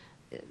me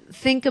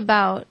think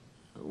about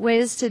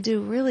ways to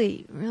do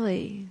really,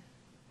 really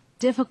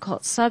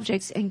difficult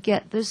subjects and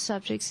get those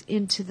subjects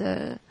into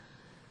the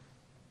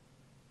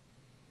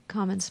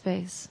common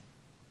space.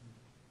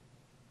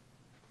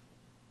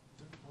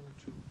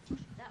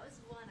 That was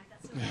one. I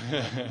got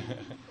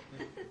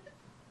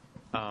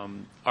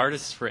some.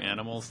 Artists for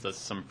Animals does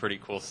some pretty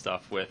cool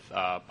stuff with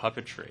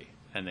puppetry,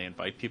 and they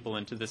invite people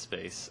into the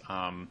space.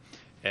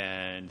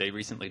 And they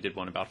recently did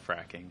one about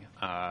fracking,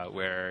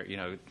 where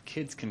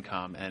kids can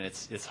come, and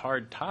it's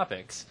hard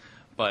topics,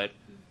 but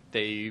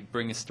they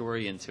bring a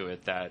story into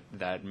it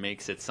that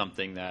makes it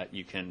something that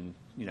you can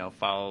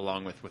follow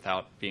along with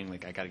without being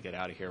like, I got to get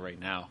out of here right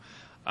now.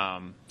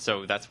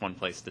 So that's one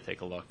place to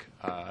take a look.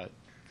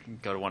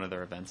 Go to one of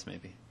their events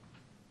maybe.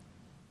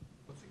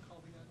 What's it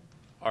called again?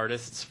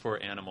 Artists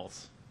for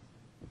Animals.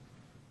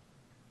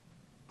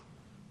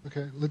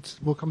 Okay,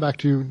 we'll come back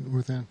to you,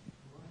 Ruth Ann.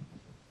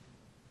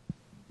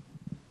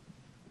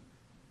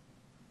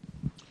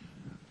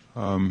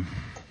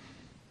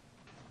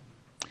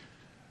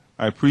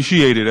 I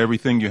appreciated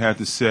everything you had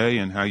to say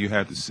and how you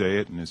had to say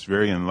it, and it's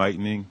very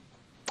enlightening.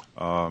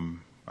 I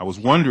was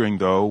wondering,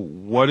 though,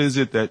 what is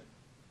it that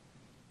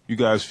you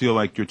guys feel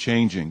like you're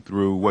changing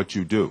through what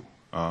you do?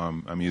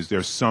 I mean, is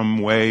there some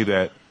way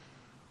that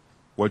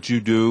what you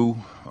do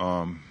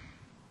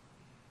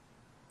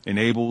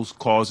enables,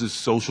 causes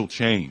social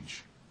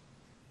change?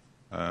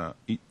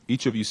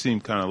 Each of you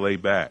seemed kind of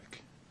laid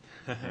back.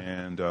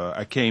 And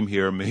I came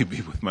here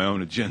maybe with my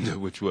own agenda,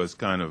 which was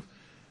kind of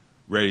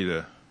ready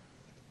to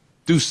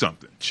do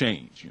something,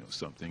 change,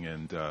 something.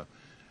 And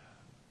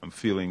I'm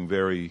feeling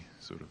very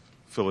sort of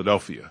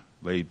Philadelphia,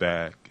 laid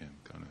back and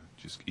kind of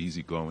just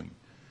easygoing.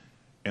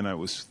 And I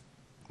was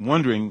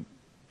wondering,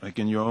 like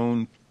in your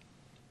own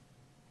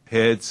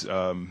heads,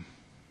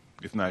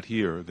 if not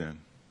here, then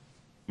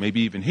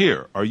maybe even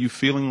here, are you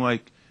feeling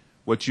like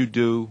what you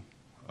do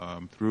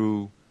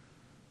through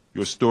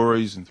your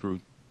stories and through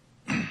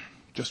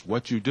just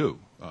what you do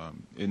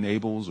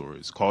enables or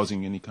is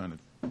causing any kind of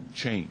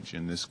change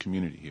in this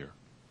community here?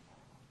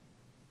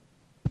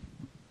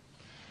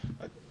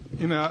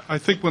 I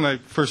think when I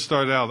first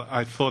started out,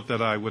 I thought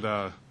that I would,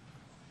 start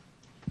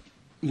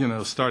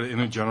an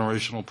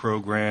intergenerational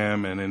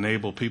program and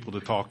enable people to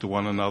talk to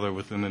one another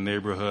within the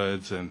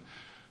neighborhoods and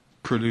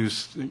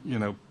produce,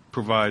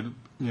 provide,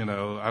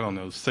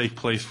 safe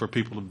place for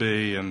people to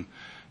be. And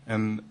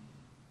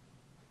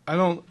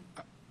I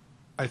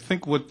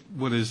think what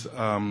is,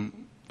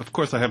 of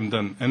course I haven't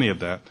done any of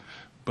that,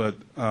 but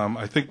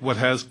I think what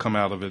has come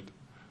out of it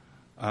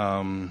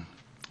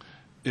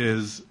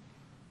is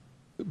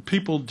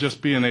people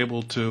just being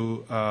able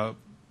to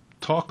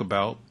talk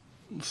about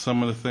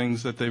some of the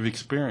things that they've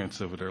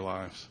experienced over their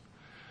lives.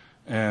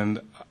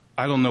 And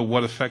I don't know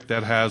what effect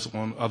that has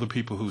on other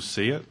people who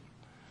see it.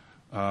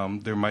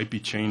 There might be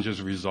change as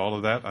a result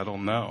of that. I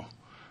don't know.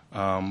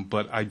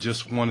 But I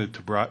just wanted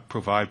to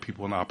provide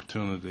people an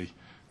opportunity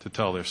to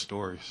tell their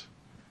stories.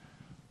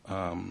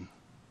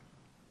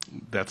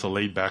 That's a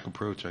laid-back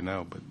approach, I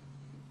know, but,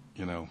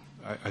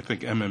 I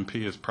think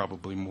MMP is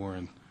probably more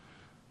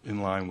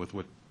in line with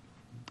what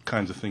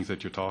kinds of things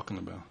that you're talking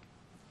about.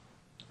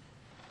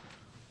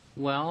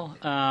 Well,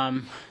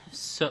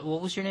 so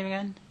what was your name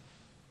again?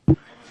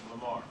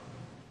 Lamar.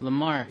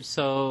 Lamar.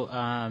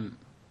 So,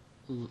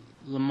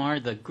 Lamar,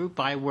 the group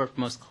I work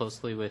most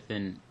closely with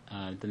in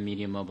the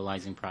Media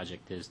Mobilizing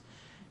Project is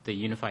the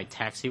Unified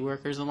Taxi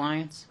Workers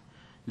Alliance.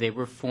 They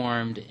were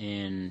formed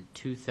in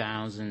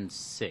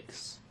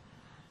 2006.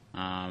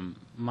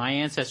 My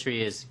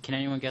ancestry is, can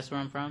anyone guess where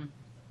I'm from?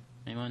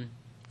 Anyone?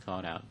 Call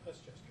it out.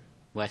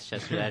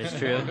 Westchester, that is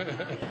true.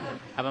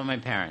 How about my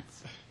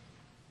parents?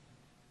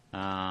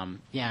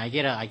 Yeah, I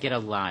get a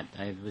lot.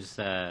 I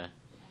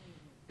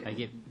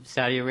get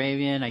Saudi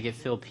Arabian, I get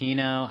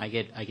Filipino, I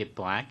get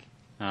black.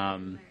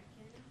 Native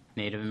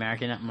Native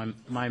American.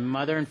 My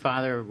mother and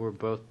father were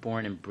both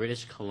born in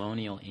British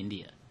colonial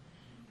India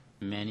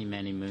many,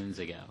 many moons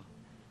ago.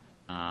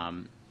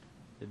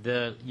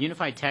 The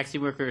Unified Taxi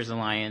Workers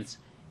Alliance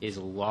is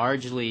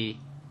largely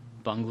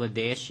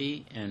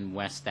Bangladeshi and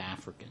West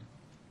African.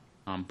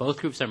 Both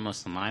groups are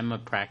Muslim. I'm a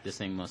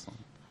practicing Muslim.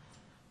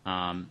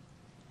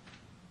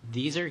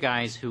 These are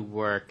guys who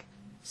work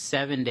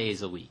 7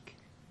 days a week,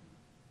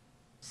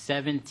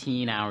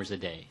 17 hours a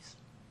day,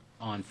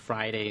 on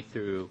Friday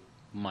through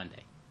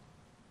Monday.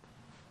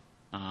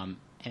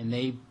 And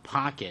they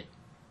pocket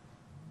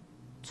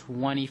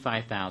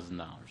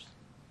 $25,000.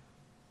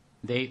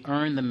 They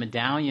earn the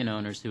medallion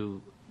owners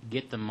who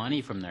get the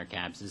money from their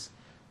cabs this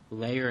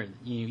layer.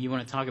 You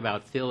want to talk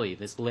about Philly,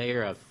 this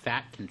layer of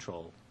fat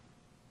control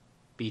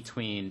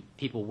between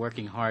people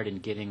working hard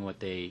and getting what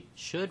they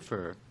should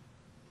for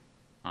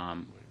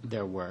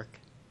their work.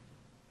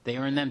 They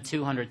earn them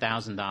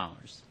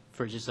 $200,000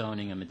 for just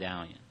owning a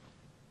medallion.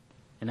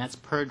 And that's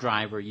per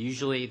driver.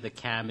 Usually the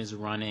cab is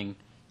running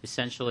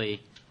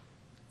essentially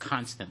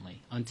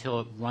constantly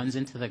until it runs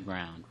into the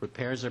ground.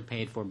 Repairs are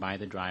paid for by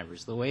the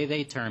drivers. The way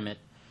they term it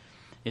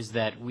is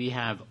that we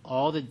have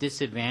all the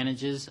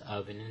disadvantages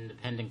of an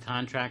independent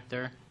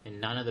contractor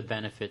and none of the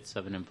benefits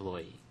of an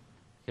employee,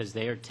 because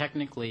they are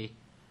technically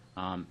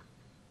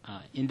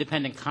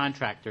independent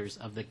contractors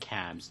of the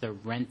cabs. They're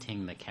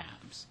renting the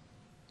cabs.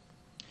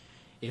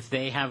 If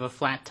they have a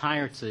flat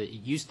tire, it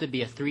used to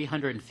be a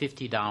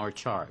 $350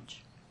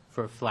 charge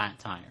for a flat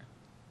tire.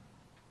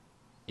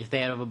 If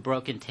they have a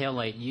broken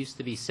taillight, it used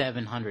to be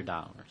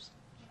 $700.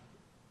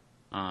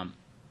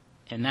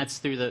 And that's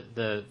through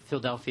the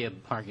Philadelphia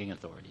Parking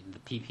Authority, the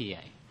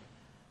PPA.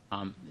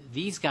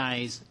 These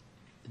guys,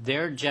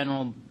 they're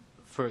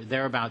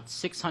about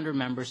 600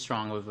 members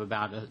strong with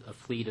about a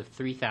fleet of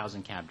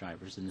 3,000 cab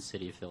drivers in the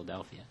city of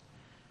Philadelphia.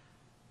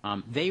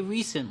 They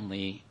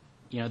recently,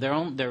 they're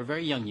a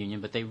very young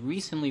union, but they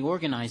recently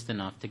organized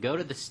enough to go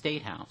to the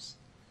State House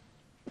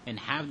and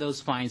have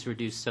those fines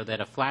reduced so that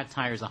a flat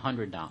tire is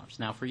 $100.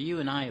 Now, for you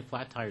and I, a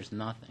flat tire is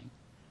nothing.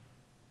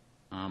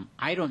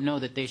 I don't know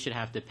that they should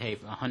have to pay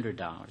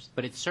 $100,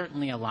 but it's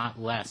certainly a lot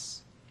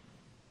less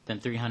than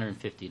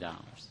 $350.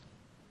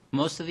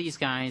 Most of these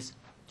guys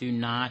do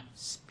not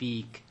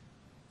speak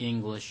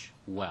English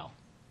well.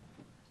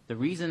 The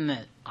reason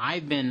that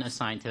I've been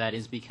assigned to that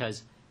is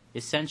because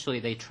essentially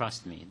they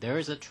trust me. There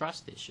is a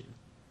trust issue.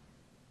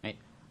 Right?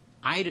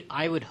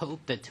 I would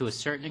hope that to a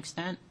certain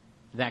extent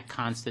that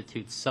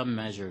constitutes some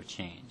measure of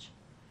change.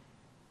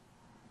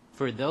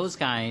 For those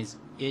guys,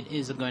 it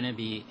is going to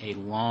be a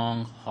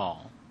long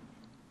haul.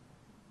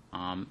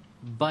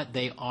 But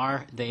they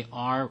are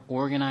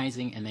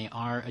organizing and they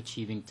are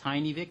achieving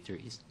tiny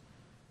victories.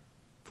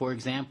 For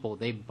example,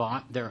 they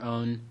bought their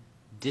own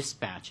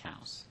dispatch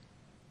house.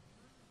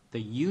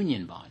 The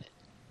union bought it.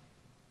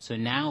 So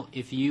now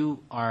if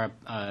you are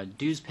a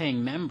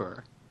dues-paying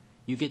member,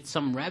 you get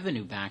some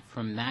revenue back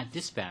from that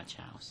dispatch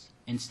house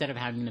instead of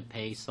having to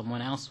pay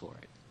someone else for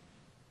it.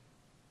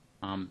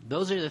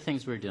 Those are the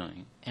things we're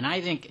doing. And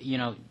I think,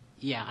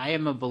 I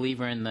am a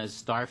believer in the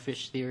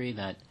starfish theory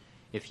that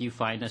if you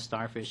find a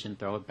starfish and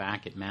throw it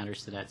back, it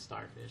matters to that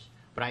starfish.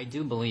 But I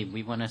do believe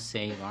we want to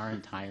save our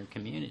entire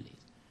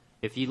communities.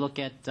 If you look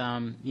at,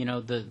 the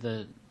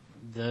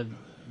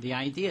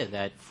idea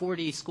that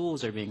 40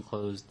 schools are being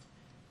closed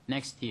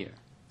next year,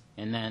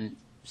 and then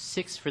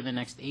 6 for the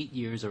next 8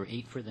 years or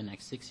 8 for the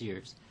next 6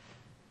 years.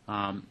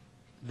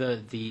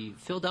 The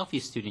Philadelphia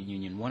Student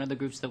Union, one of the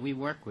groups that we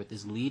work with,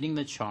 is leading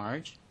the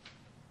charge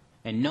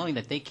and knowing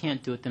that they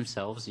can't do it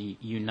themselves,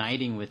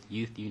 uniting with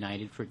Youth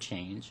United for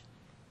Change,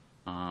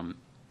 and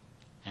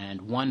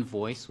One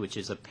Voice, which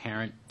is a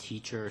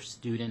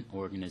parent-teacher-student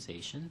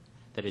organization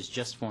that has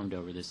just formed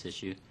over this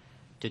issue,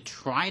 to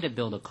try to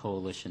build a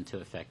coalition to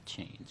effect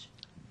change.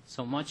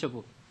 So much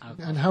of...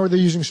 And how are they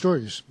using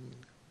stories?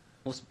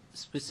 Well,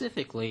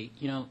 specifically,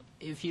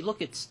 if you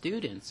look at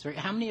students, right,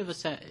 how many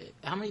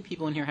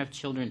people in here have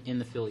children in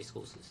the Philly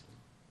school system?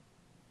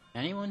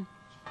 Anyone?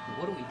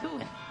 What are we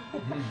doing?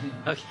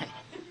 Okay.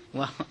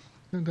 Well,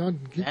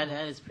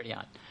 that is pretty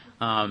odd.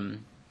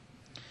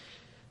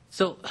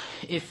 So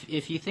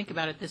if you think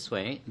about it this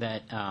way,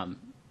 that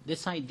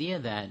this idea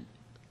that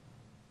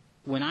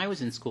when I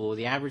was in school,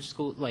 the average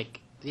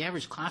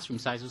classroom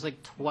size was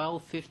like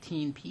 12,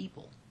 15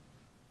 people.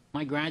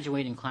 My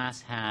graduating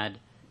class had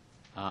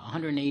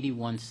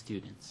 181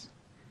 students.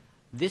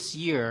 This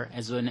year,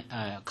 as a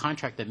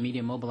contract that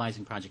Media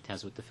Mobilizing Project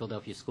has with the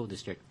Philadelphia School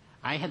District,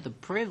 I had the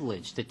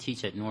privilege to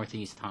teach at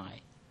Northeast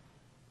High.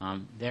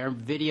 Their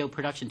video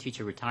production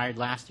teacher retired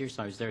last year,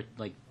 so I was there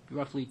like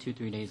roughly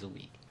 2-3 days a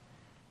week,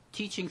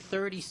 teaching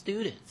 30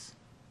 students.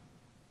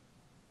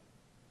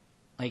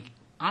 Like,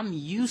 I'm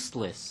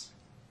useless,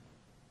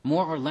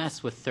 more or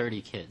less, with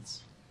 30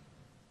 kids.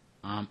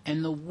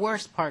 And the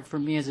worst part for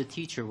me as a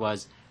teacher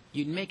was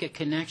you'd make a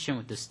connection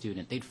with the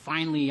student. They'd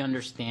finally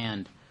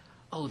understand,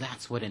 oh,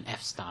 that's what an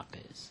f-stop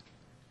is.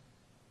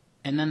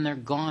 And then they're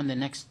gone the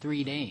next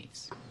 3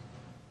 days.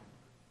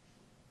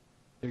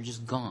 They're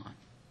just gone.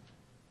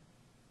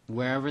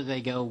 wherever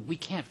they go, we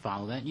can't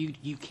follow that.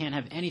 You can't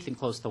have anything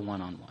close to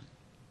one-on-one.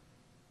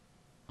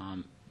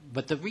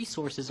 But the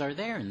resources are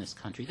there in this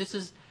country. This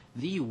is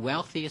the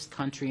wealthiest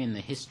country in the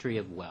history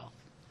of wealth.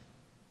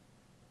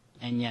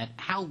 And yet,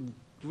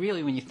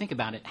 really, when you think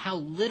about it, how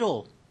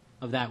little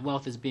of that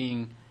wealth is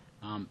being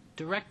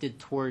directed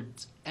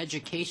towards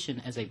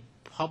education as a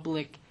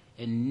public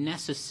and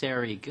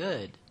necessary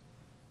good.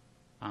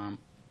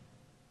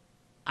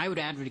 I would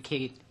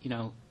advocate,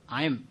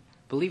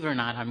 believe it or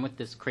not, I'm with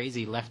this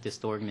crazy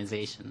leftist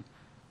organization.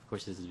 Of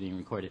course, this is being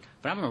recorded.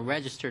 But I'm a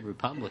registered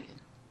Republican.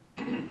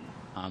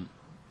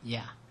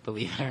 Yeah,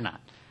 believe it or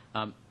not.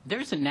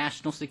 There's a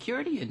national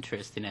security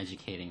interest in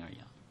educating our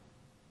young,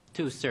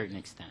 to a certain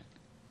extent.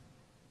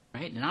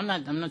 Right? And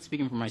I'm not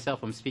speaking for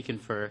myself. I'm speaking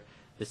for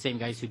the same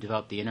guys who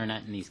developed the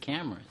internet and these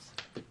cameras.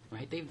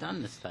 Right? They've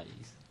done the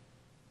studies.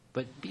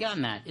 But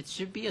beyond that, it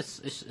should be a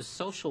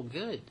social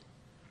good.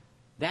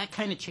 That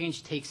kind of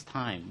change takes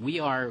time.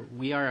 We are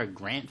a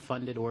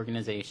grant-funded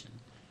organization.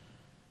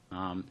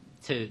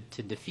 To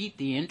defeat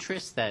the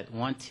interests that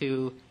want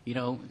to,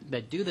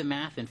 that do the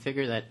math and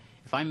figure that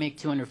if I make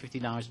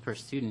 $250 per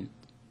student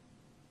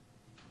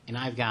and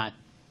I've got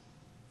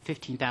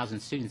 15,000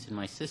 students in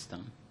my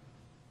system,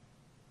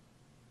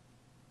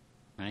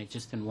 right,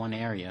 just in one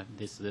area,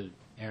 the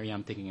area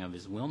I'm thinking of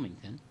is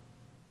Wilmington,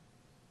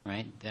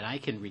 right, that I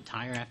can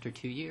retire after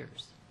 2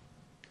 years.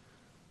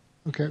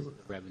 Okay.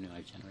 Revenue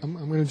I generate. I'm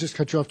going to just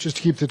cut you off just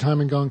to keep the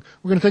timing going.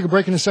 We're going to take a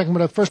break in a second,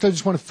 but first I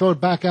just want to throw it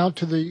back out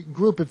to the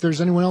group if there's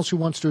anyone else who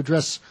wants to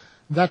address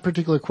that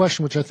particular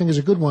question, which I think is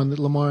a good one that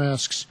Lamar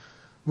asks,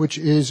 which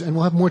is, and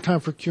we'll have more time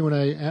for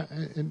Q&A,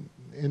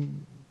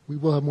 and we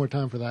will have more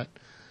time for that.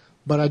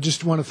 But I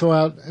just want to throw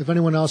out, if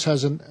anyone else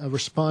has a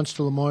response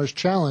to Lamar's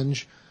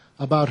challenge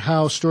about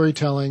how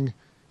storytelling,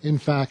 in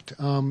fact,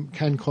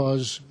 can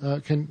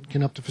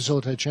help to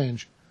facilitate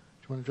change. Do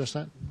you want to address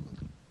that?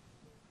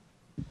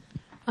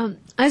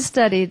 I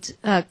studied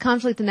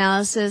conflict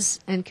analysis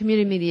and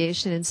community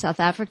mediation in South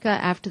Africa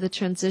after the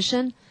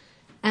transition,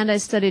 and I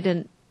studied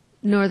in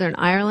Northern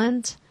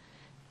Ireland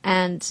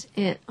and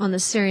on the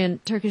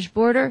Syrian-Turkish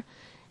border.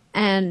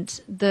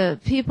 And the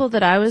people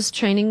that I was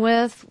training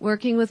with,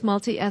 working with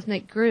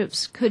multi-ethnic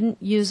groups, couldn't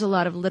use a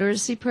lot of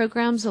literacy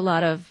programs, a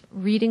lot of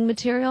reading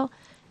material,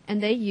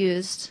 and they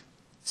used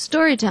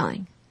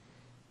storytelling.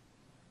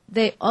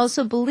 They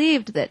also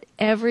believed that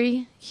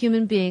every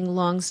human being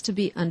longs to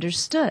be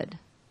understood.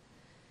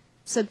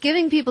 So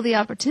giving people the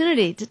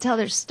opportunity to tell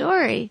their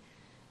story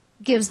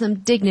gives them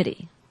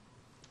dignity.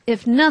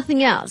 If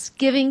nothing else,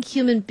 giving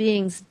human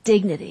beings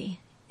dignity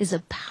is a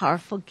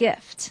powerful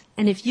gift.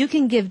 And if you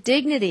can give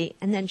dignity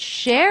and then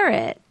share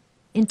it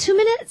in 2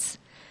 minutes,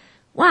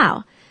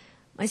 wow.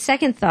 My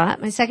second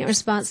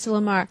response to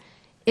Lamar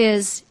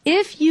is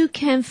if you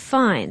can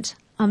find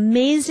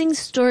amazing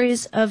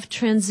stories of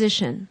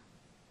transition,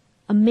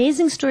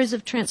 amazing stories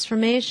of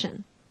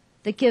transformation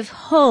that give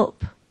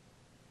hope,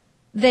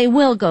 they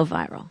will go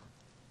viral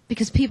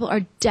because people are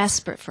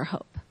desperate for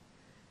hope.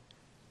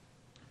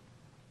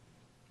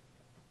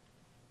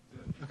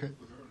 Okay.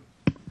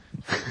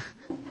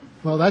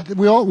 Well,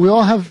 we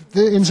all have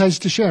the insights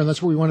to share, and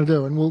that's what we want to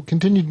do, and we'll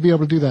continue to be able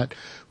to do that.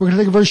 We're going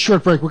to take a very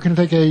short break. We're going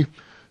to take a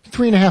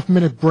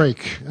 3.5-minute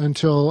break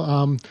until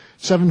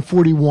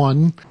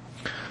 7:41.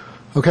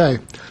 Okay.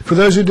 For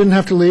those who didn't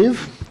have to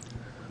leave,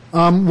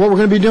 what we're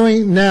going to be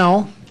doing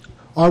now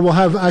we'll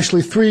have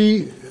actually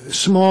 3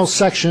 small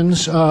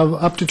sections of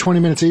up to 20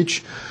 minutes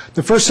each.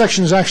 The first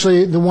section is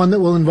actually the one that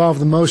will involve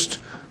the most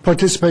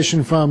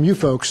participation from you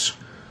folks,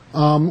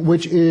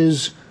 which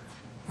is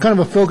kind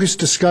of a focused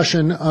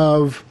discussion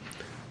of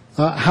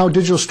how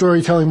digital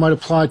storytelling might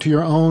apply to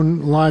your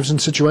own lives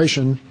and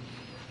situation.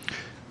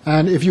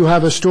 And if you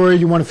have a story,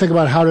 you want to think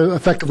about how to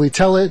effectively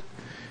tell it.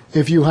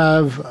 If you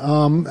have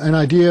an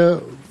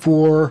idea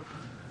for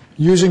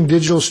using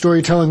digital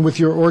storytelling with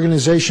your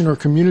organization or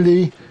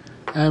community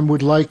and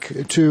would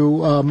like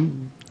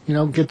to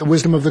get the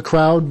wisdom of the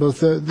crowd,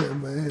 both the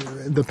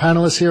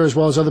panelists here as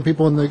well as other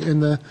people in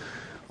the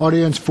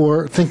audience,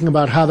 for thinking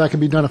about how that can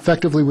be done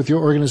effectively with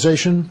your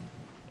organization.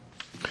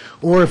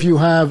 Or if you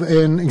have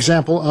an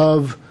example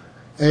of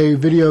a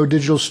video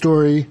digital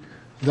story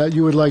that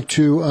you would like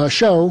to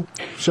show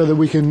so that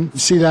we can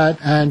see that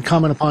and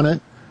comment upon it,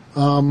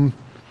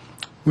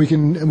 we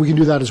can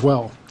do that as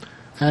well.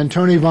 And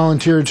Tony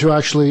volunteered to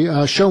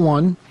actually show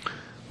one,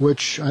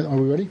 which, are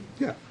we ready?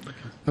 Yeah.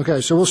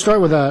 Okay, so we'll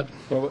start with that.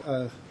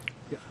 Well,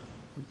 yeah.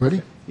 Ready?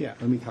 Okay. Yeah,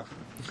 let me talk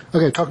about it.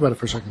 Okay, talk about it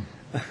for a second.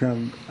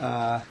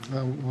 I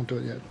won't do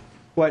it yet.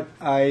 What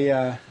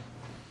I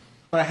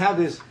have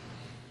is,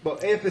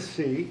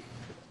 AFSC,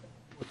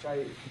 which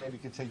I maybe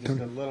could say just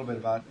a little bit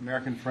about.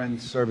 American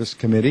Friends Service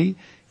Committee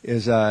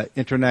is an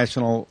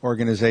international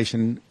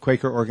organization,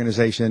 Quaker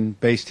organization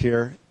based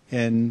here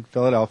in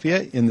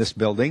Philadelphia in this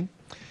building.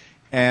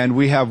 And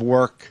we have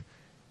work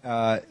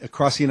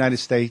across the United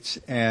States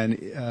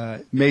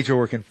and major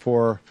work in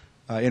 4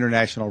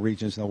 international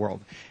regions in the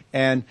world.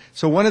 And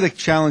so one of the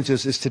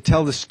challenges is to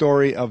tell the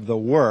story of the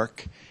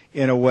work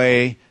in a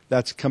way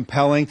that's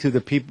compelling to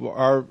the people.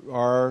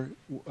 Our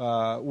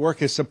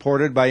work is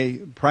supported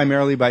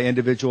primarily by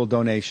individual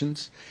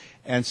donations.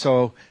 And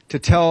so to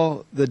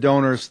tell the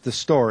donors the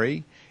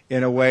story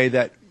in a way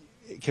that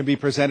can be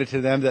presented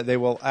to them that they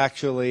will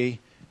actually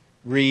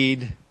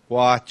read,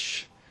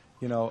 watch,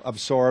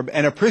 absorb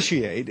and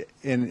appreciate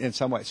in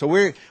some way. So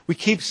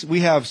we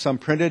have some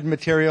printed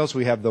materials,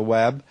 we have the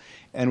web,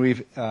 and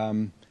we've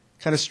kind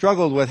of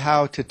struggled with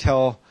how to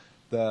tell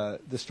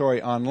the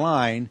story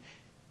online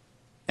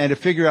and to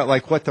figure out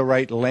like what the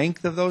right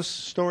length of those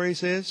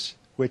stories is,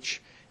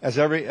 which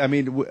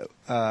the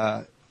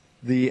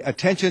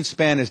attention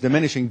span is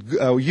diminishing.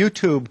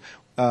 YouTube,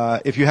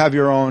 if you have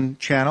your own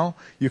channel,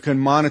 you can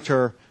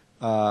monitor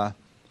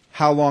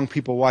how long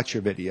people watch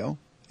your video.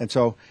 And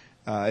so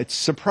it's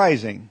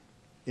surprising.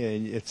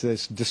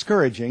 It's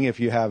discouraging if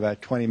you have a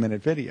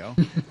 20-minute video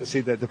to see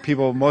that the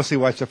people mostly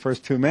watch the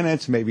first 2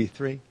 minutes, maybe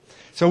 3.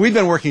 So we've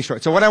been working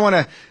short. So what I want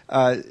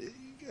to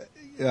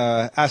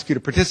ask you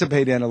to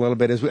participate in a little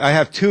bit is I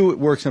have 2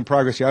 works in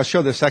progress here. I'll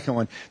show the second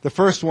one. The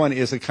first one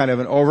is a kind of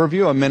an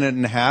overview, a minute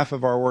and a half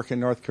of our work in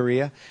North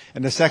Korea.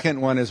 And the second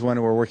one is one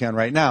we're working on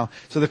right now.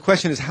 So the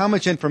question is, how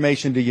much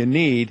information do you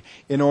need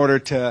in order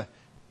to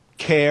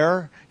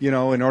care, in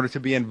order to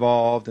be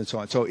involved and so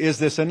on. So is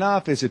this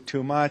enough? Is it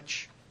too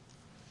much?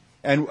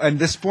 And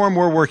this form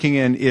we're working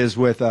in is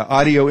with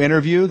audio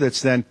interview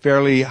that's then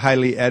fairly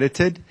highly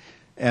edited,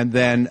 and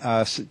then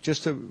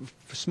just a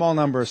small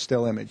number of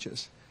still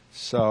images.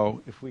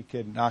 So if we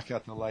could knock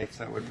out the lights,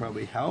 that would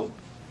probably help.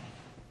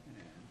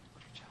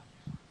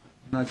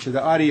 I'm not sure.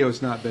 The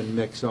audio's not been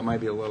mixed, so it might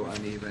be a little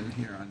uneven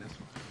here on this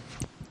one.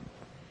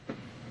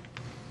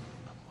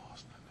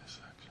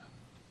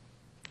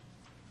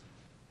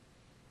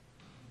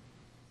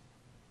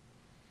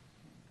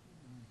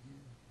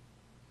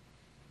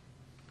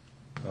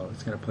 Oh,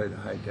 it's going to play the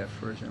high-def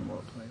version. Will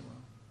it play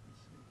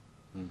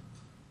well? Let's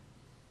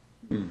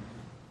see.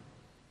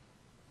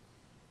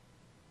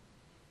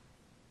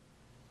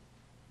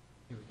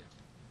 Here we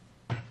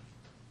go.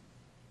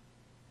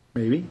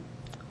 Maybe?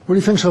 What do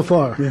you think so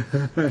far?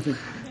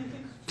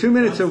 2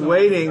 minutes of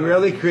waiting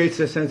really creates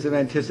a sense of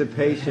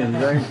anticipation.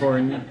 Very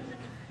important.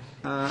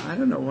 I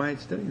don't know why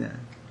it's doing that.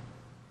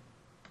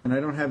 And I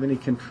don't have any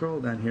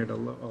control down here to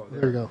look. Oh,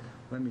 there you go.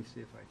 Let me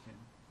see if I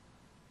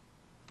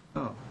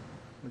can. Oh.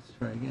 Let's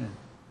try again.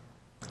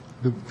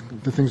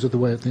 The things at the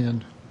way at the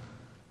end.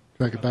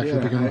 Drag it back to the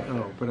beginning.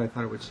 But I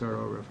thought it would start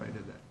over if I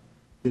did that.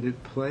 Did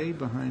it play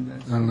behind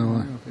that? I don't know why.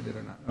 I don't know if it did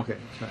or not. Okay,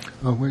 sorry.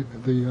 Oh, wait.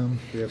 Do you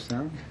have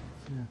sound?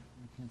 Yeah. I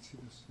can't see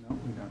this. No,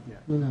 we don't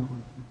yet.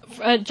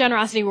 No.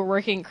 Generosity,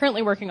 we're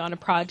currently working on a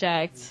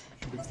project.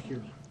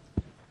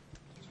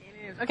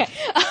 Okay.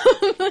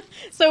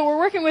 So we're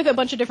working with a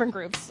bunch of different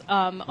groups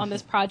on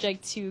this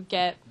project to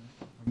get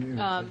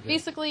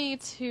basically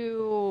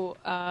to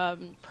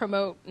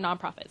promote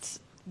nonprofits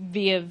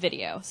via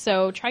video.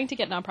 So trying to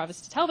get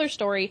nonprofits to tell their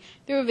story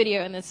through a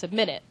video and then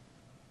submit it.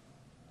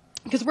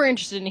 Because we're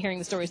interested in hearing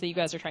the stories that you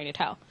guys are trying to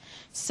tell.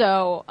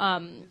 So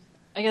I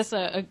guess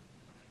a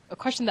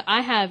question that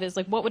I have is,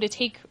 like, what would it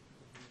take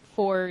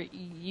for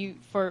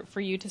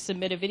you to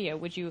submit a video?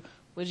 Would you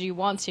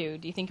want to?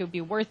 Do you think it would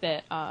be worth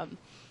it?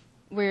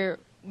 We're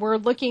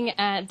looking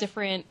at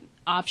different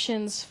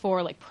options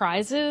for like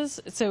prizes,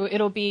 so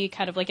it'll be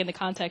kind of like in the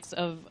context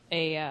of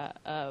a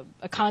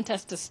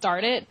contest to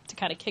start it, to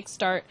kind of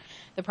kickstart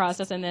the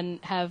process, and then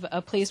have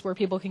a place where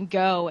people can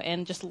go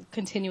and just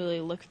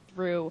continually look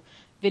through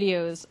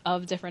videos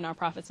of different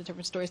nonprofits and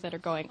different stories that are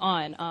going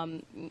on.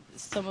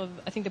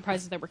 I think the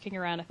prizes that we're kicking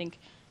around, I think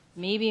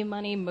maybe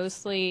money,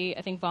 mostly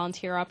I think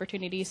volunteer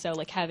opportunities, so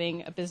like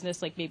having a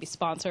business like maybe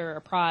sponsor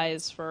a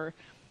prize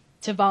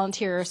to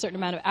volunteer a certain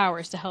amount of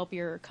hours to help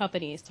your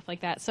company, stuff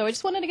like that. So I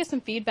just wanted to get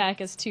some feedback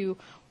as to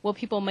what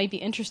people might be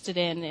interested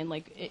in, and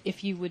like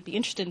if you would be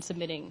interested in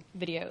submitting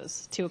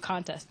videos to a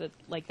contest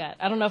like that.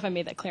 I don't know if I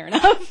made that clear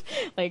enough,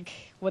 like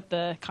what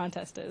the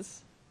contest is.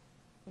 Does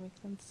that make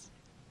sense?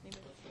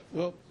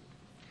 Well,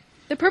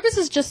 the purpose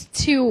is just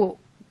to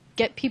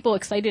get people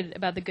excited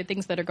about the good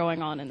things that are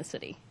going on in the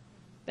city.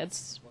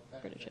 That's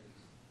pretty much it.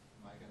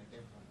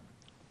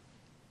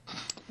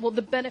 Well,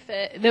 the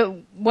benefit,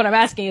 what I'm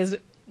asking is,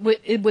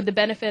 would the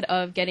benefit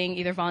of getting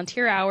either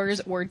volunteer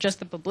hours or just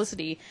the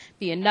publicity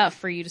be enough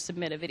for you to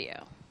submit a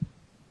video?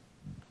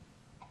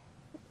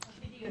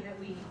 A video that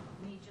we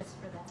made just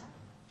for that?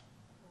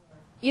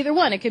 Either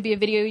one. It could be a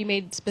video you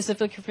made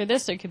specifically for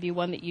this, or it could be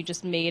one that you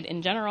just made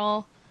in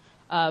general.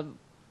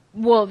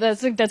 Well,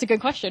 that's a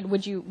good question.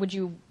 Would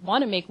you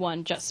want to make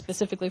one just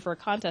specifically for a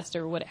contest,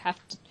 or would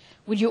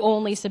would you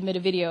only submit a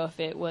video if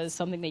it was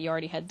something that you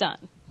already had done?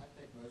 I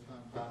think most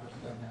nonprofits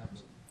don't have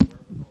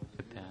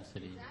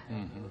capacity.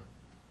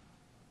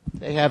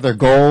 They have their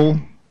goal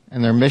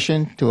and their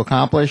mission to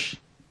accomplish,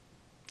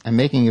 and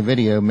making a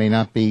video may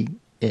not be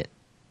it.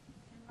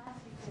 Unless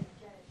you could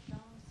get it shown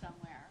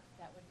somewhere,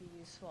 that would be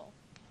useful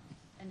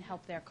and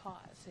help their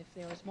cause if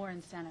there was more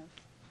incentive.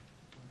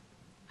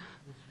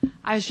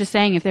 I was just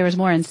saying, if there was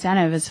more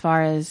incentive as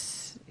far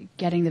as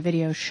getting the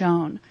video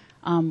shown,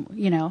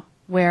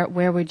 where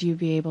would you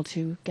be able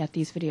to get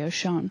these videos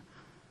shown?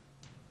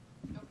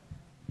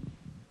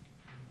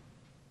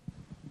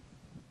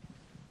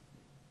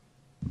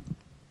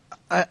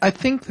 I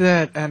think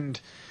that, and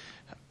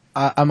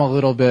I'm a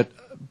little bit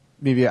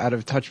maybe out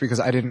of touch because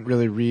I didn't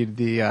really read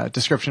the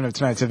description of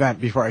tonight's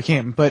event before I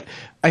came, but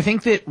I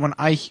think that when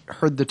I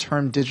heard the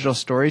term digital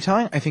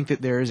storytelling, I think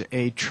that there's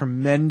a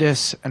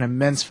tremendous and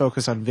immense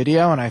focus on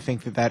video, and I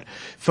think that that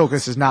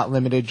focus is not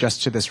limited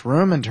just to this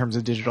room in terms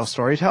of digital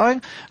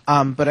storytelling,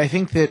 but I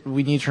think that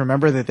we need to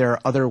remember that there are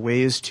other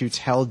ways to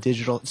tell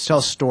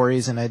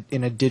stories in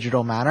a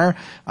digital manner,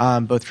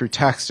 both through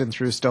text and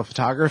through still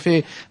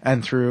photography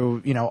and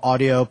through,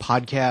 audio,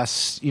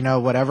 podcasts,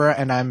 whatever,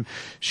 and I'm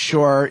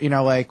sure,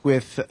 like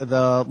with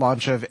the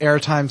launch of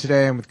Airtime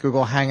today and with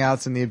Google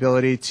Hangouts and the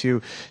ability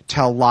to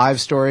tell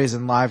live stories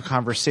and live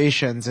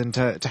conversations and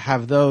to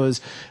have those,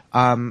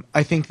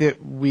 I think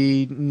that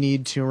we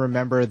need to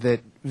remember that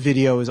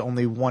video is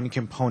only one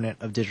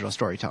component of digital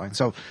storytelling.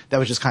 So that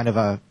was just kind of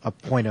a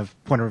point of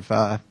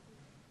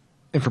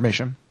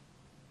information.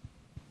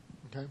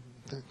 Okay.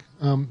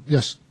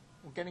 Yes.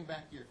 Well, getting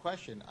back to your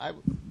question,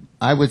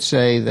 I would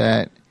say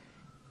that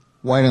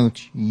why don't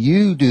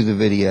you do the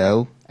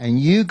video and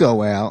you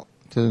go out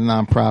to the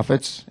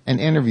nonprofits and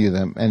interview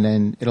them, and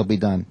then it'll be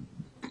done.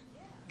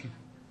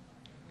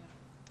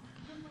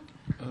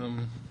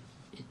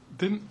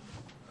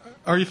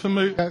 Are you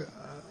familiar?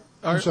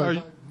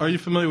 Are you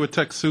familiar with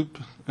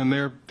TechSoup and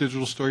their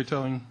digital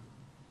storytelling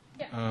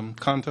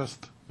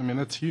contest? I mean,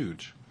 that's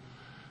huge.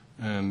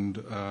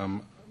 And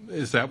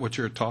is that what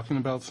you're talking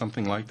about?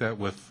 Something like that,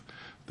 with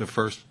the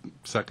first,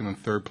 second, and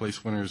third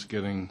place winners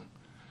getting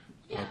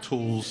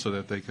tools so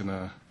that they can. It's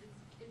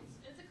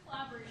a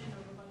collaboration of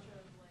a bunch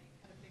of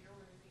kind of bigger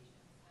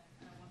organizations that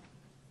kind of want to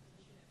push this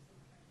initiative, so we're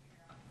trying to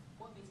figure out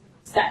what makes the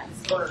most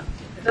sense, or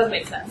it doesn't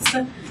make sense.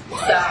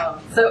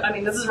 So I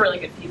mean, this is really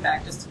good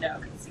feedback just to know,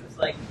 because it seems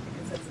like the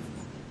consensus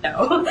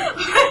no.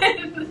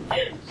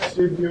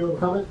 Steve, do you have a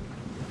comment?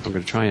 I'm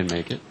going to try and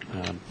make it.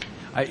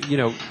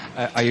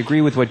 I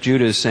agree with what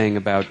Judah is saying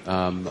about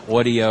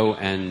audio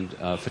and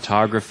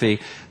photography.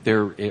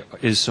 There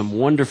is some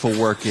wonderful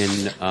work in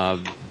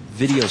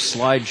video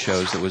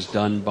slideshows that was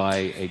done by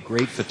a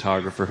great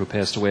photographer who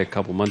passed away a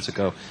couple months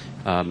ago,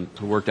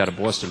 who worked out of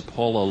Boston,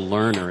 Paula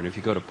Lerner. And if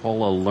you go to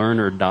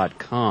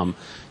paulalerner.com,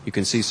 you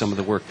can see some of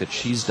the work that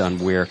she's done,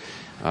 where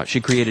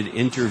she created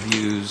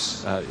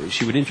interviews.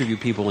 She would interview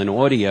people in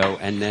audio,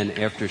 and then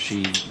after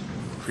she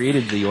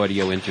created the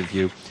audio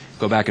interview,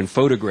 go back and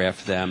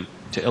photograph them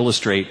to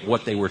illustrate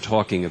what they were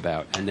talking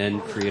about, and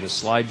then create a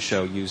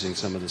slideshow using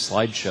some of the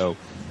slideshow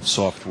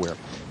software.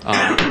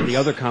 The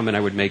other comment I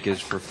would make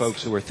is for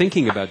folks who are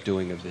thinking about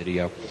doing a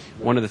video,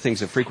 one of the things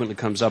that frequently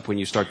comes up when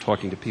you start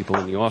talking to people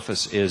in the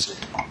office is,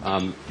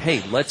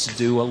 hey, let's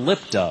do a lip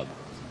dub.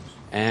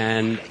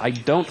 And I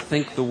don't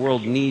think the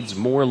world needs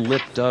more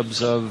lip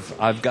dubs of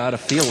I've got a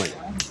feeling.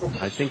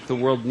 I think the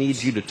world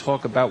needs you to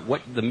talk about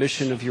what the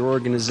mission of your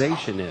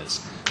organization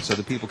is, so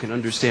that people can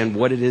understand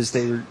what it is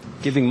they're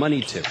giving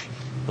money to.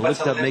 The lip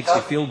dub makes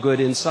you feel good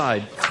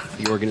inside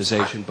the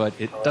organization, but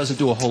it doesn't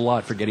do a whole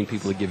lot for getting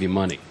people to give you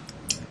money.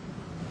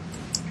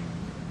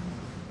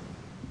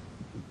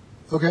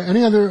 Okay.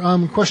 Any other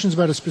questions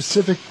about a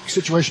specific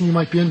situation you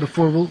might be in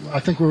before I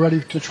think we're ready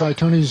to try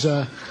Tony's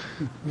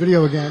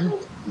video again.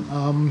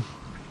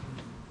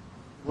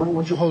 Why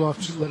don't you hold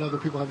off to let other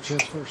people have a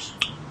chance first?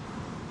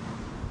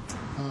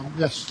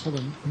 Yes, hold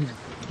on.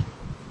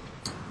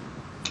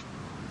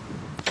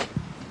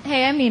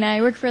 Hey, I'm Nina.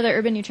 I work for the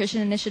Urban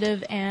Nutrition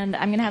Initiative, and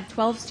I'm going to have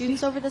 12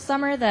 students over the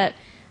summer that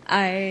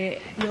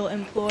I will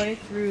employ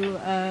through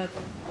a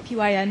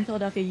PYN,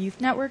 Philadelphia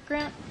Youth Network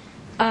grant.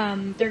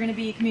 They're going to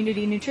be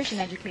community nutrition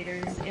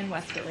educators in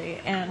West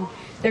Philly, and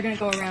they're going to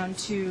go around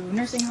to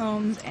nursing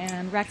homes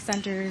and rec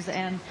centers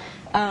and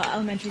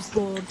elementary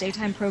school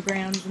daytime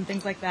programs and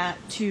things like that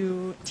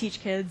to teach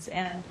kids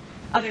and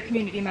other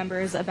community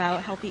members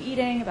about healthy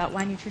eating, about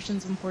why nutrition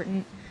is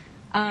important.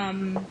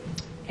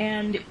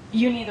 And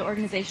UNI, the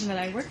organization that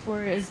I work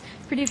for, is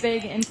pretty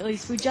big in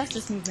Philly's food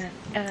justice movement.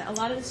 A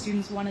lot of the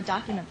students want to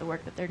document the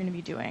work that they're going to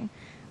be doing.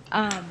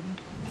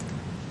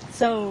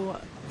 So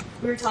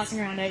we were tossing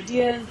around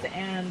ideas,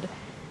 and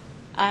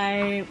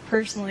I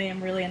personally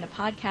am really into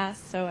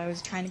podcasts, so I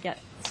was trying to get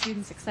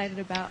students excited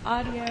about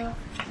audio.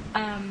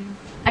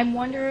 I'm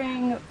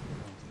wondering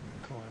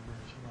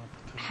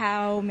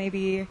how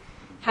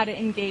to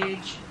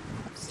engage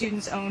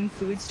students' own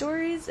food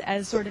stories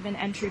as sort of an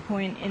entry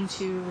point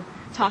into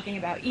talking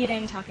about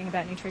eating, talking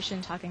about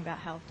nutrition, talking about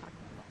health, talking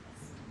about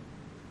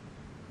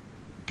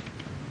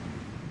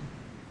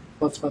wellness.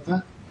 Thoughts about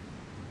that?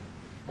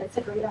 That's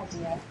a great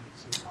idea.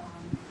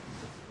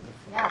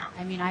 Yeah,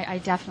 I mean, I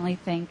definitely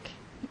think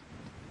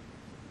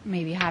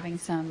maybe having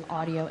some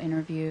audio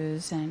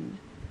interviews and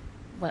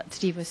what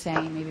Steve was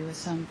saying, maybe with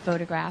some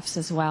photographs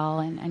as well,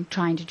 and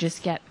trying to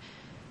just get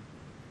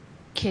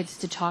kids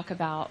to talk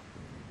about,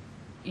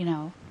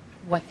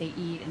 what they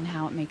eat and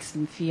how it makes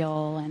them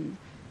feel, and,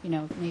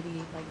 maybe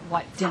like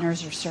what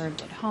dinners are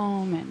served at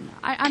home, and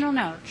I don't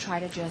know, try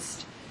to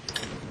just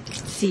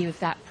see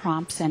if that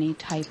prompts any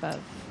type of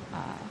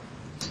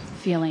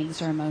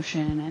feelings or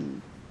emotion,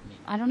 and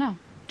I don't know,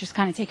 just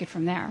kind of take it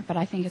from there. But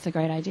I think it's a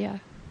great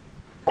idea.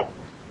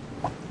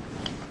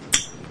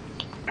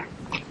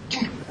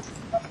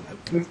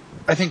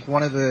 I think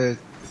one of the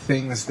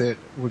things that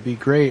would be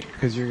great,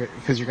 because you're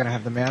going to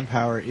have the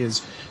manpower,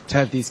 is to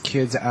have these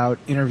kids out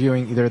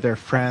interviewing either their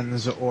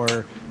friends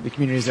or the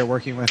communities they're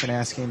working with and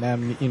asking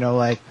them,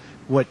 like,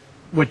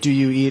 what do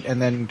you eat,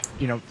 and then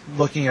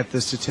looking at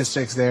the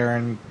statistics there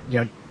and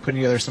putting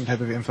together some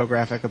type of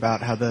infographic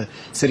about how the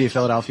city of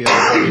Philadelphia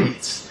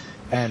eats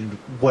and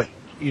what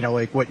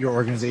what your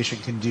organization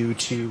can do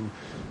to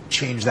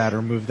change that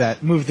or move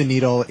the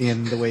needle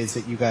in the ways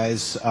that you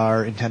guys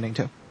are intending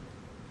to.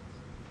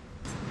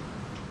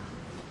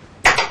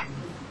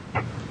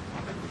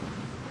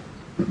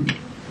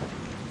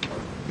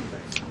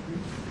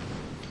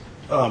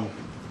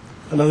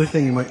 Another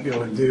thing you might be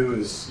able to do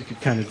is you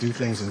could kind of do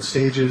things in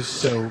stages.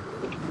 So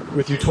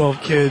with your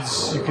 12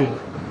 kids, you could,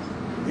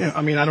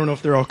 I don't know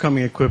if they're all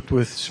coming equipped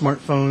with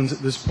smartphones at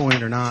this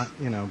point or not,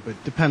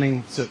 but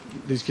depending, so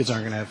these kids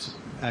aren't going to have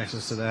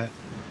access to that.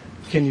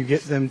 Can you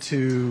get them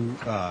to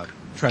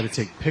try to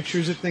take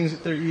pictures of things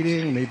that they're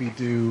eating? Maybe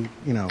do,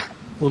 a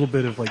little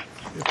bit of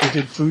if they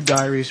did food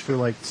diaries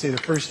for say the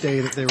first day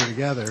that they were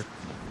together,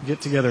 get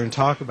together and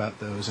talk about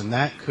those, and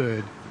that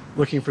could,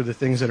 looking for the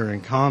things that are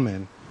in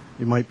common,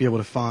 you might be able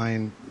to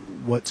find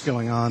what's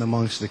going on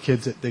amongst the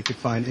kids that they could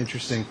find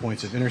interesting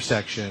points of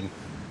intersection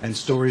and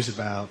stories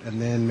about, and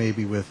then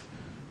maybe with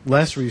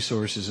less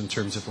resources in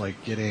terms of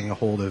getting a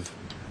hold of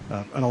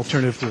an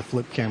alternative to the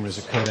flip cameras,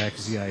 a Kodak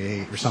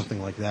ZI-8 or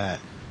something like that,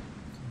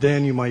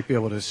 then you might be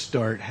able to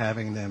start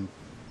having them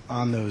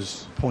on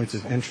those points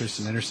of interest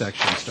and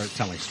intersection start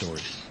telling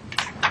stories.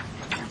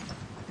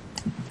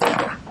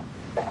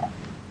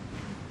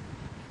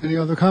 Any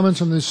other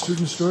comments on the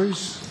student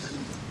stories?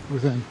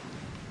 Within.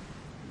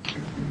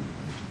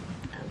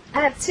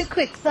 I have two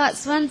quick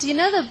thoughts. One, do you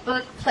know the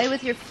book Play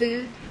With Your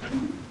Food?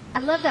 I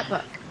love that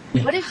book.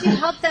 What if you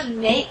help them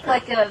make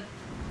a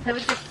Play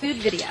With Your Food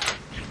video?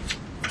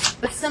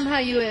 But somehow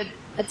you would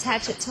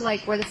attach it to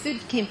where the food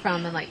came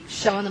from and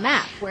show on the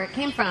map where it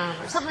came from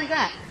or something like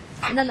that.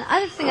 And then the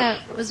other thing I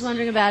was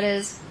wondering about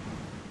is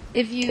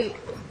if you,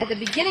 at the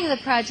beginning of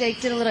the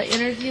project, did a little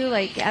interview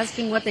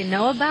asking what they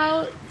know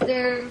about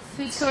their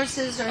food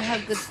sources or how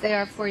good they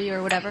are for you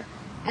or whatever.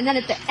 And then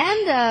at the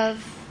end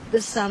of the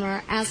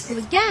summer, ask them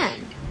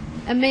again.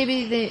 And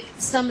maybe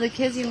some of the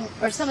kids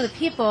or some of the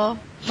people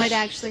might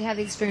actually have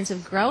the experience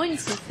of growing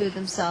some food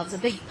themselves, a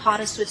big pot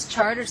of Swiss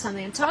chard or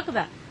something, and talk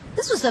about,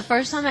 this was the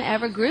first time I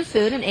ever grew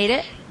food and ate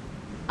it.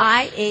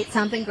 I ate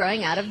something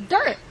growing out of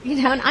dirt,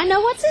 and I know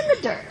what's in the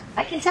dirt.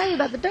 I can tell you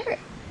about the dirt.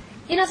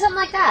 Something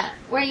like that,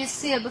 where you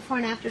see a before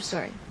and after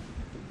story.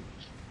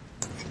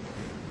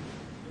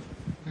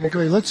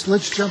 Okay,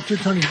 let's jump to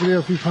Tony's video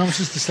if he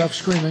promises to stop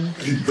screaming.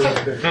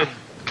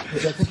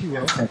 Which I think he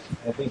will.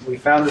 I think we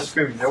found the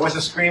screaming. There was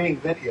a screaming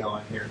video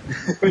on here.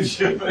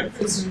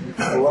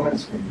 A woman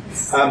screaming.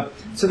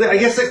 I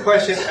guess the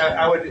question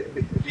I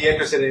would be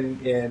interested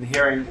in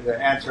hearing,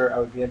 the answer I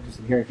would be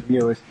interested in hearing from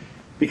you is,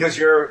 because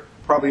you're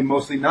probably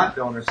mostly not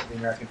donors to the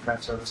American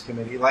Friends Service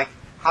Committee,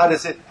 how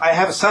does it, I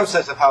have some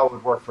sense of how it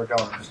would work for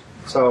donors.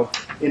 So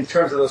in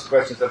terms of those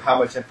questions of how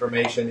much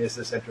information is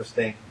this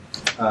interesting,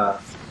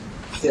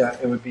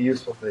 it would be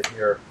useful to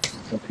hear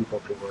some people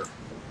who were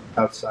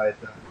outside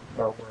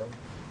our world.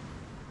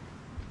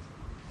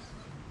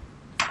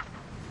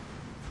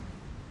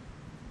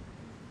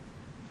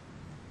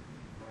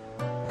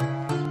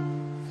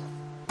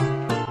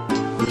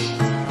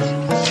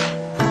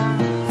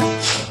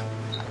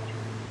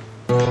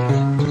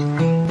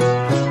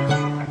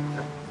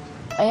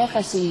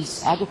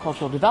 AFSC's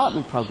agricultural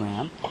development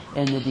program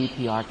in the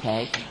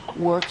DPRK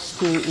works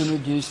to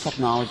introduce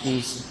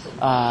technologies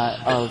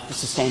of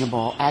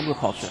sustainable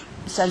agriculture.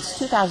 Since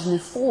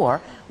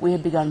 2004, we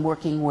have begun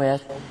working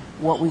with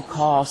what we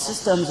call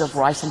systems of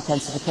rice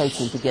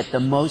intensification to get the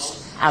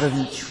most out of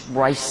each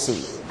rice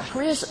seed.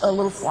 Korea's a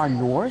little far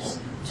north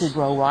to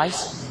grow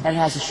rice, and it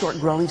has a short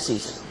growing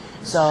season.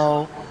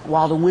 So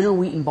while the winter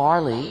wheat and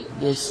barley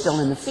is still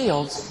in the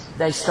fields,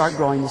 they start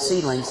growing the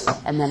seedlings,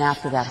 and then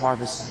after that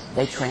harvest,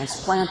 they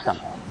transplant them.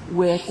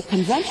 With the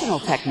conventional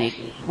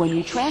technique, when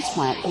you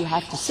transplant, you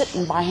have to sit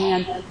and by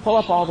hand pull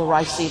up all the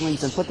rice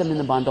seedlings and put them in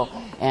the bundle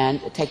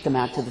and take them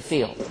out to the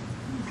field.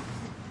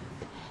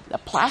 The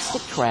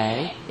plastic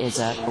tray is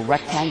a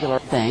rectangular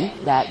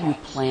thing that you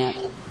plant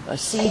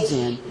seeds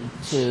in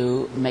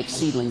to make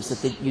seedlings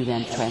that you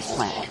then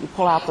transplant. You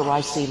pull out the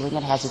rice seedling,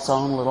 it has its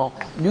own little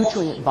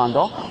nutrient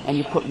bundle, and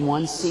you put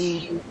one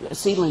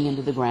seedling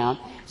into the ground,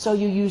 so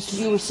you use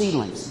fewer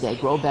seedlings. They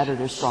grow better,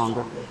 they're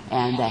stronger,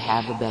 and they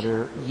have a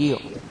better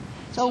yield.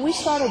 So we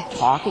started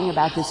talking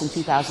about this in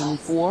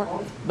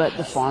 2004, but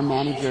the farm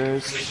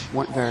managers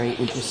weren't very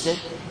interested.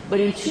 But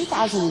in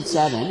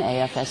 2007,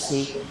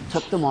 AFSC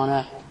took them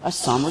on a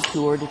summer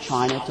tour to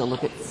China to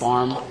look at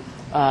farm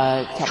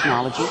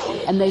technology,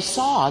 and they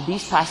saw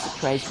these plastic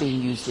trays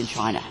being used in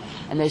China.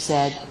 And they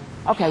said,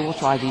 okay, we'll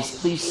try these,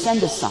 please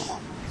send us some.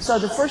 So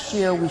the first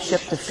year we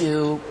shipped a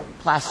few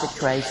plastic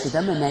trays to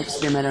them, and they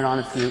experimented on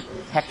a few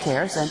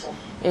hectares, and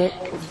it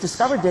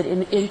discovered that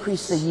it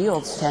increased the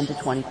yields 10 to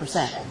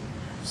 20%.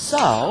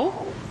 So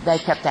they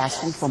kept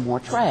asking for more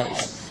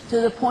trays,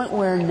 to the point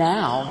where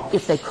now,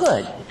 if they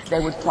could, they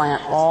would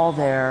plant all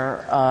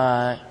their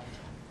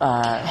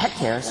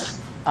hectares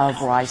of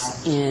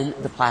rice in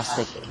the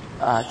plastic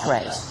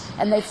trays.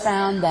 And they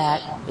found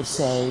that it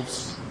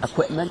saves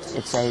equipment,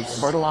 it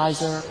saves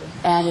fertilizer,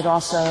 and it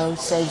also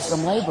saves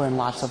them labor in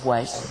lots of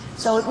ways.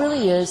 So it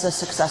really is a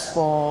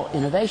successful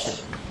innovation.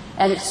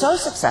 And it's so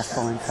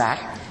successful, in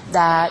fact,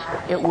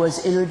 that it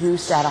was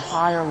introduced at a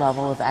higher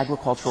level of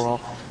agricultural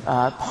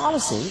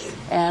policy,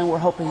 and we're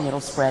hoping it'll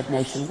spread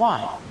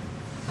nationwide.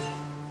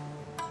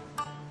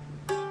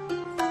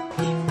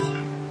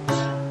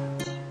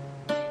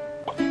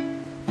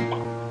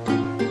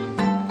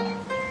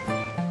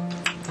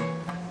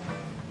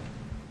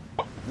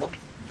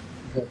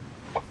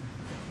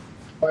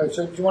 All right,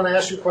 so do you want to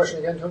ask your question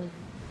again, Tony?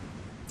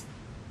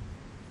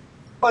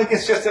 Well, I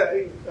guess just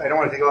I don't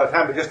want to take a lot of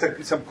time, but just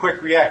some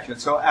quick reaction.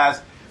 So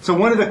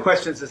one of the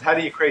questions is, how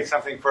do you create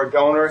something for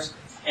donors,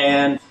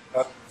 and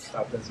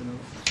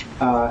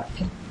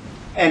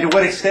and to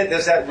what extent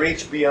does that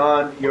reach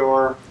beyond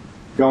your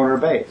donor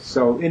base?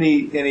 So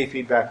any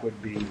feedback would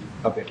be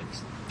of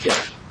interest.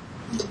 Yeah.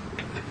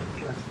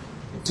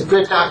 It's a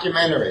good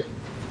documentary.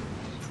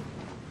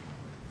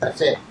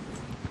 That's it.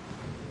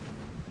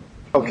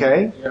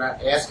 Okay. You're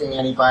not asking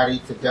anybody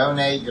to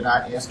donate. You're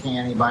not asking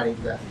anybody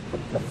to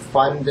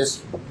fund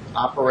this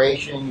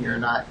operation. You're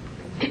not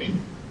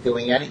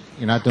doing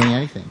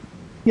anything.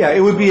 Yeah, it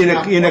would be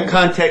in a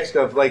context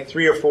of like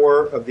 3 or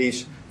 4 of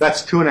these.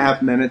 That's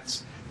 2.5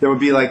 minutes. There would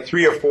be like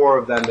 3 or 4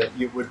 of them that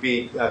would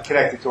be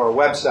connected to our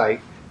website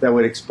that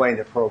would explain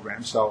the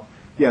program. So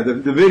yeah, the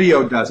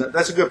video doesn't.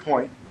 That's a good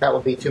point. That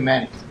would be too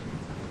many.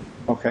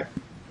 Okay.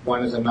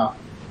 One is enough.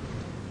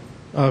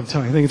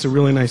 Tony, I think it's a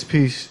really nice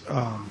piece.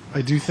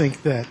 I do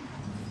think that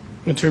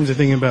in terms of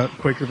thinking about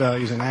Quaker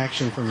values in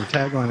action from your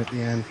tagline at the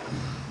end,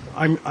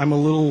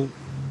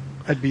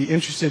 I'd be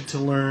interested to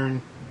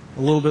learn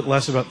a little bit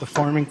less about the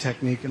farming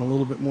technique and a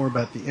little bit more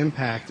about the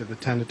impact of the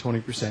 10 to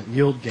 20%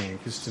 yield gain,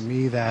 because to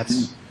me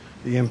that's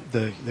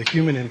the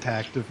human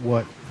impact of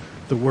what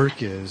the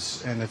work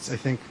is, and it's, I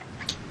think,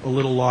 a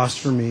little lost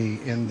for me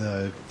in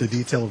the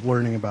detail of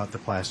learning about the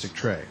plastic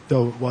tray,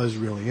 though it was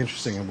really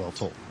interesting and well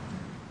told.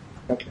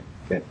 Okay,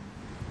 good.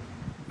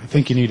 I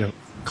think you need a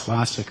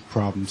classic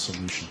problem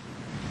solution.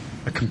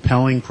 A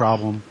compelling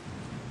problem,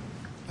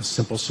 a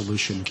simple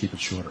solution, and keep it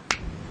shorter.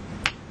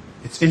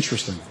 It's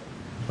interesting,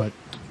 but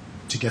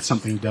to get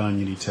something done,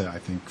 you need to, I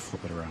think,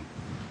 flip it around.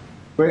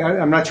 Wait,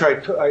 I'm not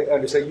sure I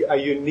understand.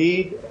 You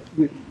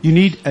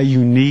need a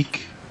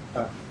unique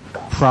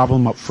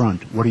problem up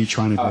front. What are you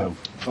trying to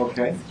do?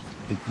 Okay.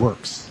 It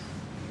works.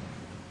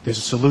 There's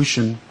a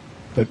solution,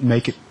 but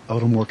make it a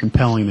little more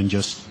compelling than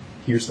just,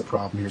 here's the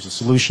problem, here's the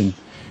solution.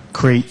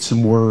 Create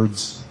some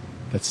words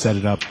that set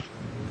it up,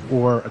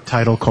 or a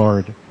title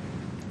card,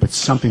 but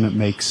something that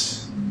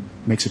makes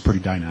it pretty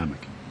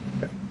dynamic.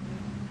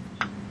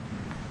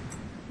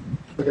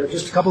 Okay,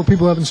 just a couple of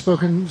people haven't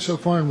spoken so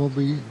far, and we'll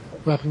be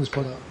wrapping this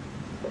part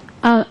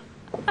up.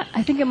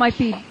 I think it might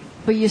be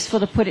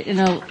useful to put it in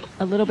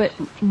a little bit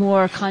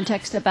more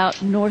context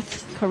about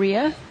North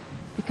Korea,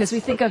 because we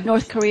think of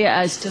North Korea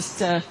as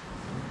just a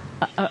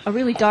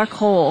really dark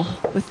hole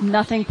with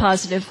nothing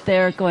positive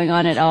there going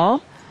on at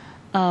all.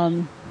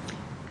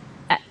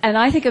 And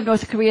I think of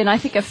North Korea and I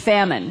think of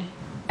famine,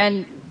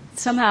 and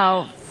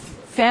somehow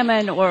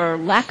famine or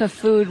lack of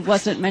food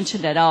wasn't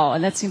mentioned at all,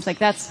 and that seems like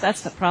that's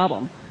the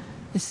problem.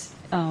 This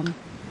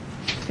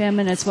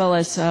famine as well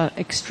as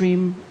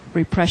extreme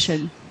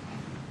repression.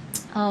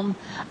 And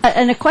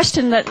a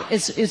question that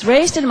is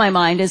raised in my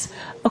mind is,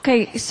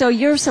 okay, so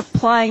you're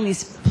supplying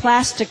these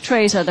plastic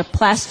trays. Are the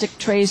plastic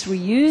trays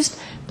reused?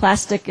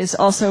 Plastic is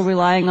also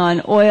relying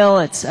on oil.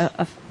 It's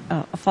a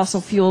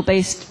fossil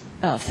fuel-based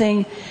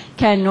thing.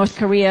 Can North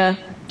Korea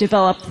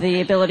develop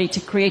the ability to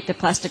create the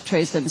plastic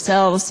trays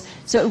themselves?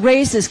 So it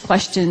raises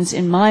questions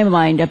in my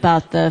mind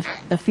about the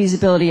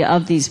feasibility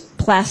of these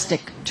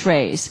plastic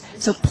trays.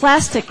 So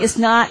plastic is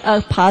not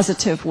a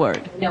positive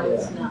word. No,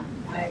 it's not.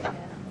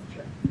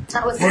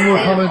 One more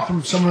comment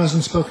from someone who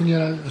hasn't spoken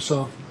yet. I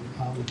saw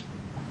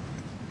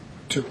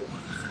 2.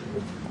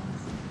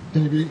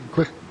 Can you be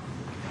quick?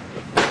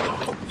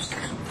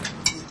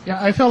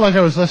 Yeah, I felt like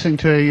I was listening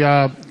to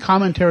a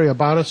commentary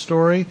about a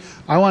story.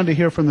 I wanted to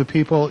hear from the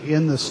people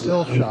in the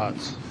still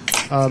shots,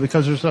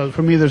 because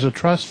for me there's a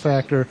trust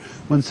factor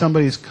when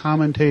somebody's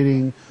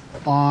commentating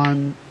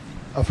on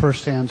a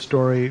first-hand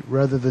story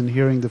rather than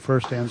hearing the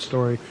first-hand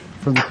story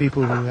from the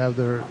people who have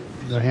their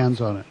hands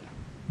on it.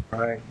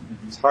 Right.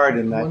 It's hard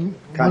in that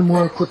context. One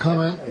more quick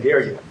comment. I hear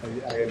you.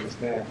 I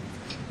understand.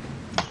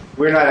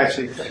 We're not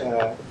actually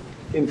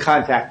in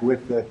contact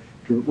with the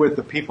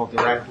people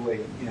directly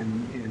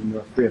in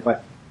North Korea,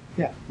 but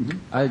yeah. Mm-hmm.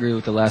 I agree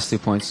with the last 2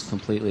 points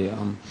completely.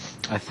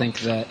 I think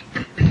that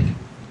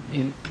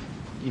you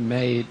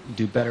may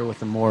do better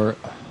with a more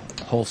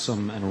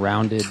wholesome and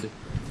rounded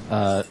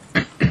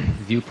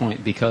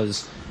viewpoint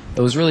because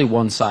it was really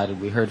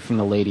one-sided. We heard from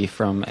the lady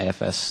from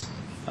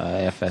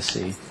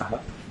AFSC,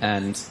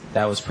 and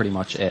that was pretty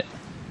much it.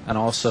 And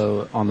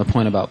also on the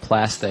point about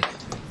plastic,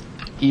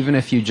 even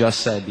if you just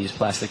said these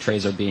plastic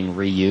trays are being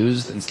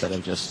reused instead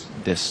of just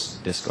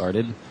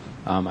discarded,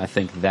 I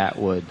think that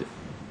would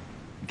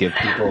give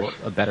people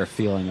a better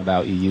feeling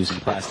about you using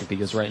plastic,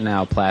 because right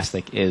now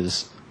plastic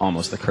is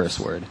almost a curse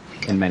word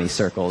in many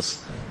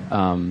circles.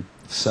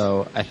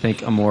 So I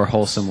think a more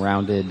wholesome,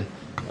 rounded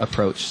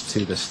approach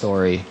to the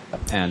story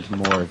and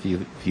more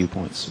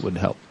viewpoints would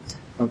help.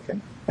 Okay,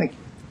 thank you.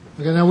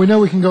 Okay, now we know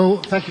we can go.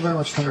 Thank you very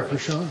much, Tom, for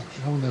showing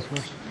that for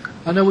us.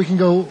 I know we can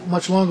go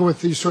much longer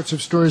with these sorts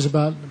of stories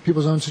about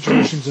people's own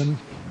situations, and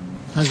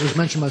as was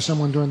mentioned by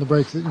someone during the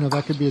break, that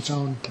that could be its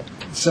own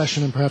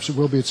session, and perhaps it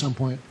will be at some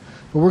point.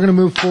 But we're going to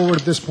move forward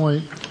at this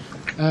point,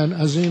 and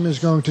Azim is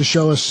going to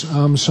show us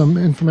some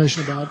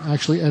information about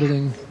actually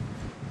editing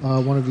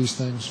one of these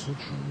things.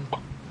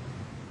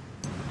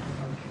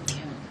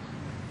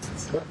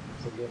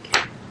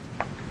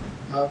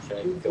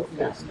 Go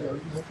faster.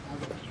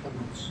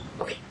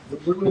 Okay.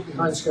 We're a little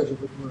behind schedule,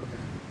 but we're okay.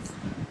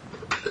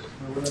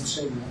 We're not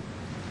saying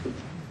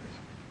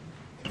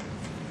that.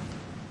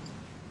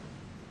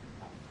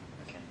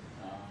 Okay.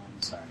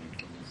 Sorry.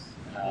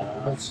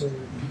 We're not saying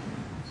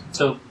that.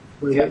 So,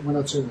 We're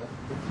not saying that.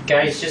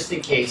 guys, just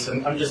in case,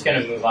 I'm just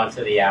going to move on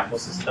to the Apple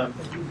system.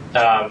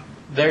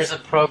 There's a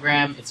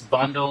program. It's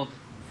bundled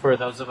for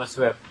those of us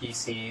who have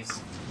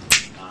PCs.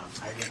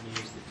 I haven't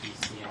used the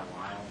PC in a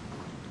while,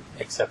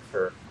 except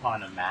for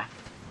on a Mac.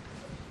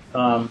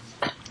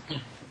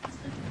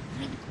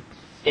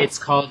 It's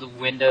called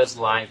Windows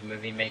Live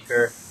Movie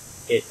Maker.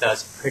 It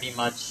does pretty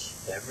much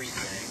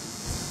everything.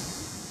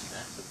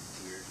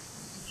 That's weird.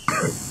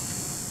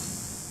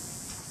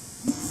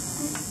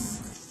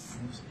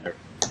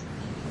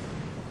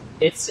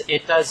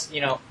 It does,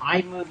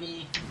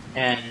 iMovie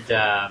and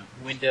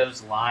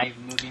Windows Live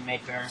Movie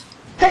Maker.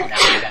 Now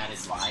that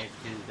is live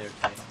to their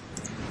title.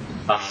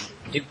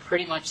 Do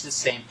pretty much the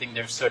same thing.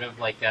 They're sort of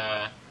like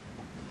a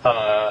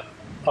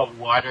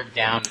watered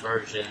down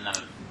version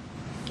of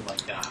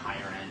like a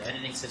higher end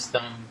editing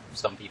system.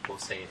 Some people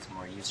say it's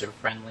more user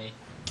friendly.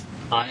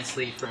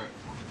 Honestly, for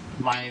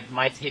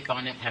my take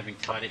on it, having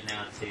taught it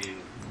now to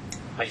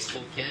high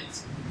school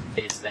kids,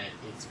 is that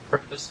it's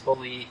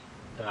purposefully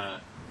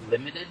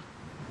limited.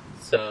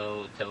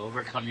 So to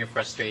overcome your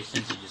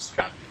frustrations, you just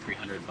drop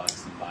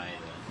 $300 and buy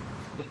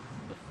the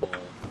full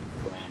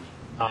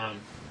Grammy.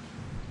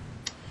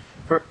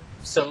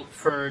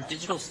 For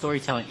digital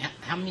storytelling,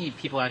 how many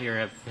people out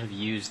here have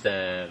used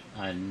a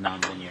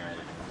nonlinear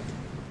editor?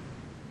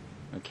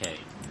 Okay,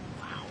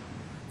 wow.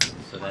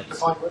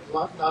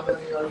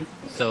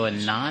 So a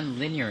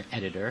non-linear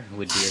editor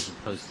would be as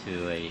opposed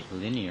to a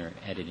linear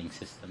editing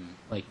system.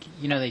 Like,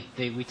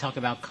 we talk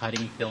about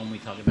cutting film, we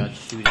talk about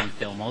shooting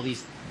film, all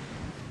these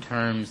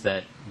terms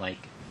that,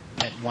 like,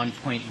 at one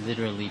point,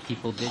 literally,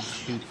 people did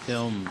shoot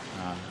film.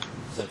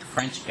 The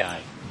French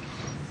guy,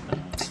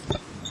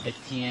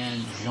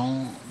 Etienne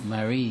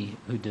Jean-Marie,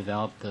 who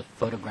developed the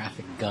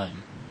photographic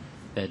gun.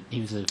 That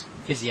he was a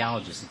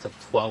physiologist. It took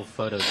 12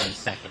 photos in a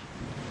second.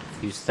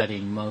 He was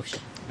studying motion,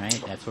 right?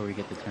 That's where we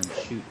get the term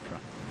shoot from.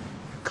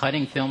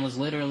 Cutting film was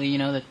literally,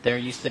 that there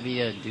used to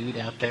be a dude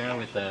out there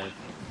with a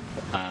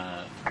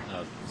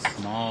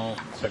small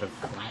sort of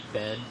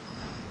flatbed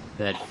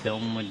that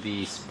film would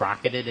be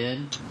sprocketed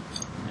in,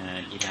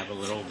 and he'd have a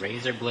little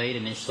razor blade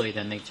initially,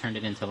 then they turned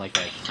it into like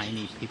a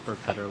tiny paper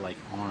cutter like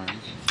arm,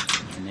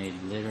 and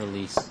they'd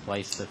literally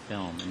splice the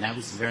film. And that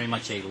was very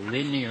much a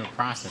linear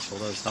process,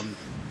 although some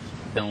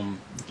film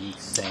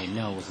geeks say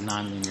no, it was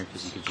non-linear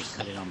because you could just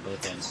cut it on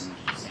both ends and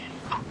just say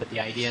anything. But the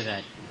idea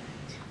that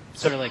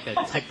sort of like a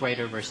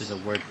typewriter versus a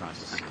word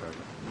processing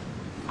program,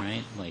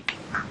 right? Like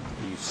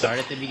you start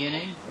at the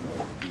beginning,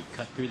 you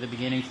cut through the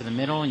beginning to the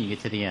middle, and you get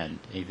to the end.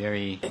 A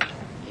very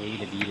A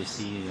to B to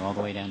C all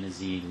the way down to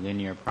Z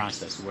linear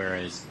process.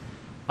 Whereas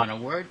on a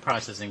word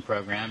processing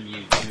program,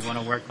 you want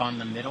to work on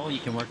the middle, you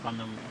can work on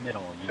the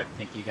middle. You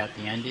think you got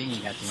the ending,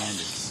 you got the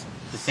ending.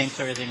 The same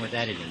sort of thing with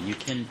editing. You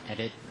can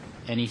edit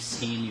any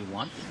scene you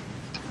want,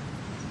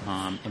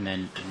 and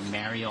then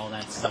marry all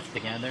that stuff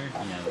together.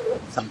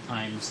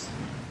 Sometimes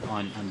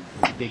on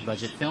big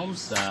budget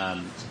films,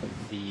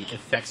 the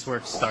effects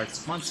work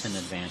starts months in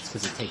advance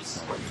because it takes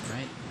so long,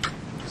 right?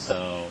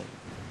 So,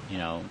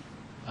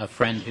 a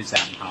friend who's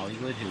out in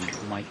Hollywood,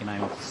 who Mike and I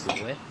went to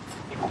school with,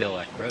 Bill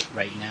Eckroat,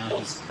 right now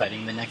he's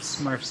cutting the next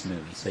Smurfs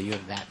movie, so you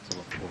have that to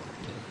look forward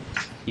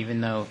to. Even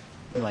though,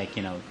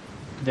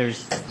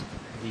 there's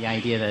the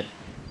idea that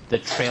the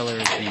trailer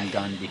is being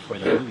done before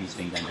the movie's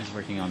being done. He's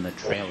working on the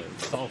trailer.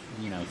 It's all,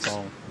 it's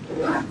all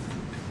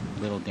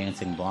little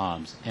dancing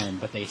blobs,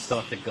 but they still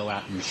have to go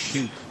out and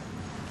shoot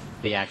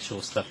the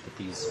actual stuff that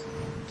these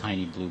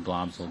tiny blue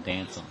blobs will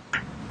dance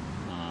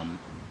on.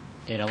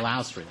 It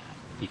allows for that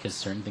because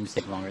certain things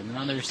take longer than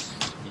others.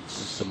 It's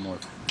just a more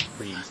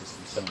freeing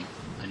system. So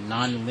a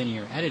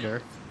non-linear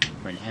editor,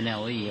 or an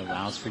NLE,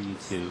 allows for you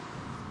to,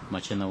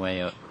 much in the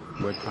way of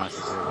word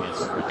processor, we have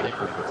super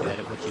typewriter to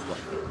edit what you'd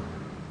like.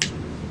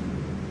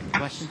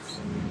 Questions?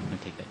 I'm going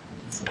to take that.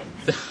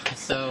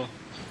 So,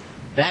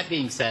 that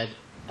being said,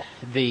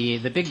 the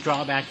big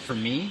drawback for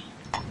me,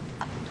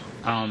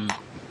 and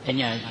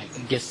yeah, I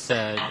guess,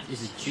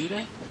 is it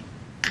Judah?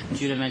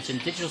 Judah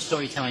mentioned digital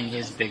storytelling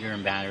is bigger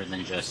and badder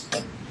than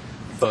just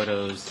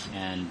photos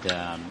and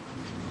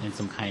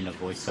some kind of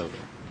voiceover.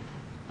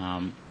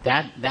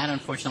 That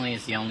unfortunately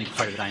is the only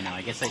part of it I know.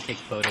 I guess I take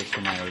photos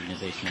for my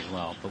organization as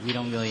well, but we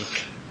don't really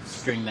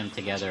string them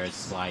together as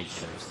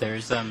slideshows.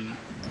 There's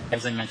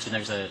as I mentioned,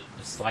 there's a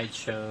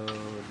slideshow.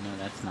 No,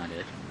 that's not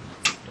it.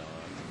 That's a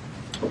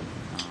dog.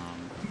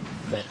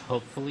 That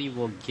hopefully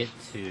we'll get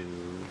to.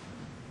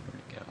 Where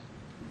it go?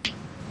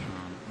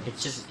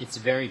 It's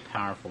very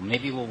powerful.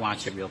 Maybe we'll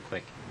watch it real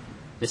quick.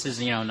 This is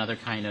another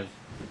kind of.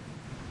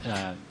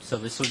 So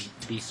this would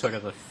be sort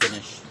of a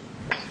finished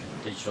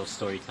digital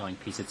storytelling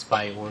piece. It's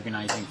by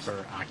Organizing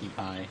for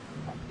Occupy.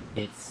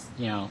 It's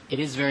it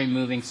is very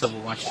moving. So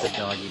we'll watch the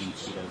dog eating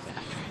Cheetos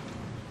after.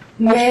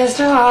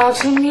 Mr.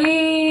 Auctioneer,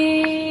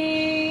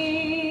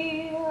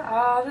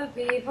 all the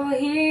people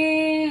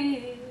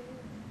here,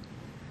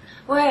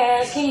 we're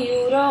asking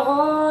you to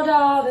hold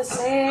all the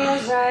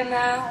sales right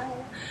now.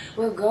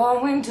 We're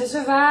going to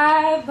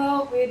survive,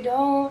 but we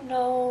don't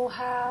know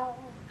how.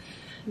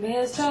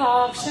 Mr.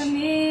 Auctioneer,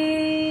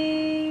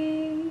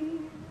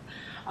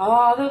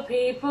 all the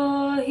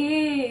people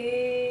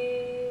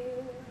here,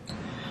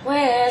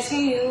 we're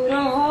asking you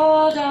to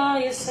hold all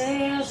your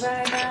sales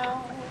right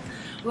now.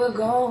 We're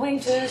going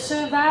to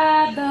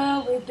survive,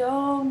 but we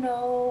don't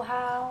know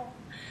how.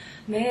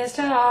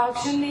 Mr.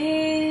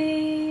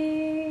 Auctioneer,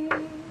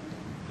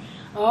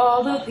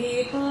 all the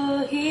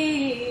people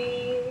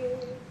here,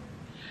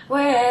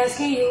 we're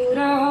asking you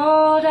to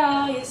hold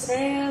all your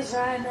sales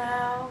right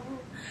now.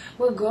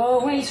 We're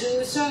going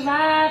to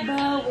survive,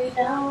 but we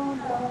don't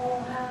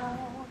know how.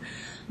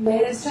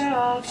 Mr.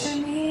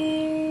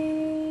 Auctioneer,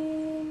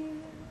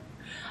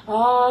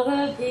 all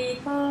the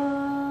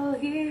people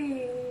here.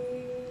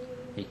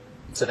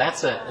 So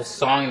that's a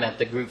song that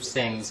the group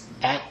sings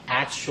at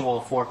actual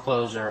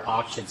foreclosure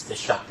auctions to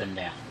shut them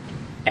down.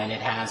 And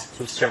it has,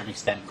 to a certain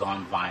extent,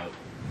 gone viral.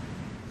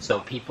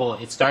 So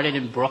it started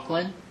in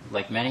Brooklyn,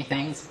 like many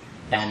things,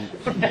 and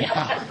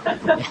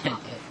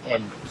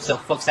and so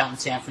folks out in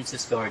San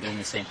Francisco are doing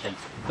the same thing.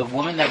 The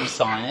woman that we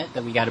saw in it,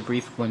 that we got a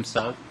brief glimpse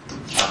of,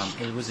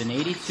 it was an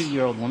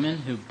 82-year-old woman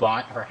who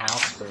bought her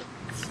house for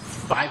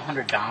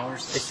 $500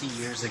 50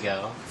 years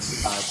ago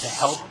to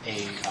help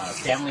a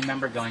family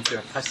member going through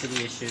a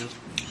custody issue.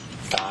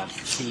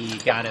 She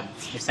got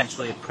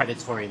essentially a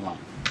predatory loan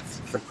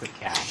for quick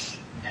cash,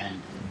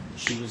 and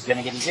she was going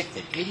to get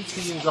evicted.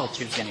 82 years old,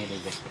 she was going to get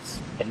evicted.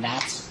 And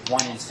that's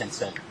one instance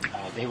that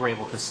they were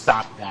able to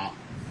stop that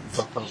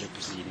foreclosure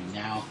proceeding.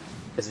 Now,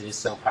 because it is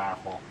so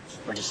powerful,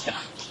 we're just going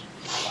to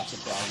watch a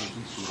dog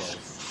eating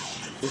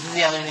Cheetos. This is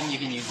the other thing you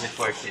can use it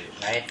for too,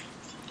 right?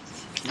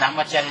 Not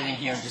much editing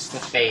here, just the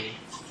fade.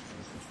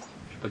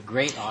 But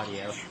great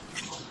audio. Of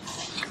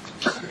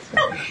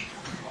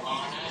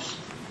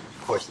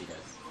course he does.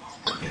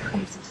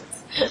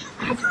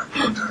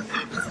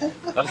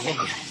 Okay.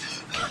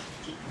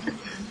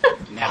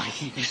 Now I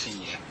can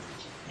continue.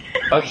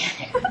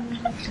 Okay.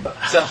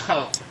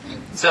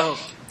 So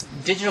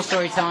digital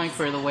storytelling,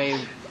 for the way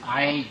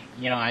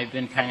I've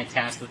been kind of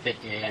tasked with it,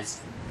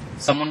 is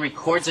someone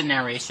records a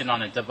narration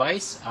on a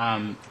device.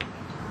 I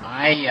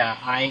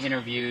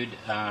interviewed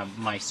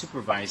my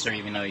supervisor,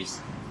 even though he's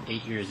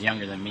 8 years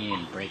younger than me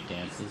in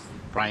breakdances,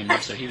 Brian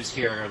Mercer. He was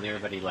here earlier,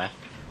 but he left,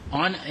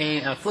 on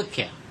a flip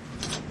cam,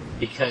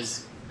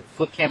 because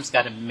flip cam's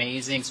got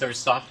amazing sort of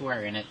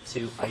software in it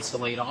to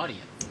isolate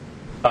audio.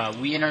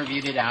 We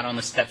interviewed it out on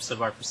the steps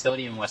of our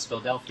facility in West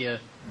Philadelphia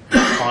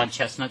on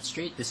Chestnut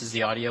Street. This is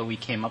the audio we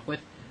came up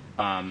with.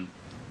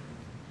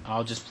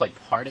 I'll just play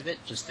part of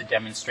it just to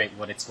demonstrate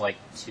what it's like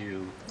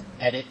to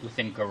edit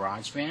within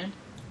GarageBand.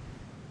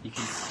 You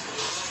can.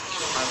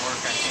 My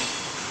work, I think,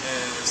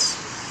 is.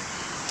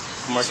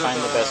 More time,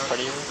 the best part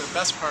of your work? The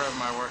best part of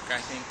my work, I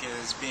think,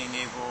 is being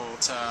able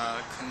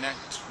to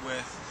connect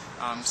with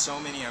so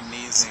many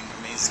amazing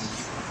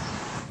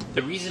people.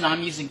 The reason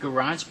I'm using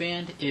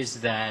GarageBand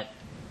is that,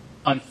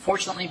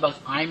 unfortunately, both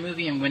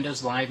iMovie and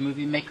Windows Live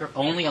Movie Maker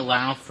only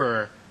allow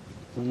for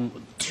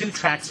 2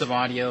 tracks of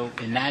audio,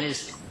 and that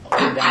is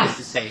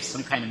to say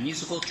some kind of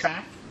musical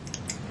track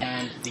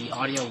and the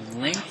audio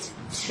linked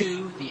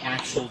to the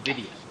actual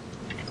video.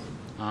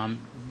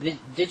 The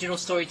digital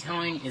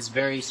storytelling is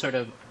very sort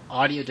of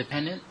audio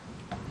dependent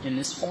in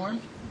this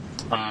form.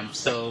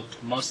 So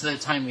most of the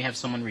time we have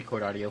someone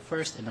record audio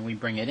first and then we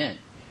bring it in.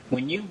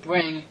 When you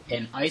bring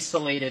an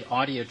isolated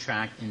audio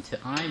track into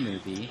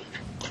iMovie,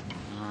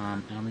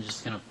 and I'm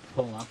just going to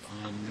pull up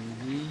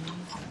iMovie.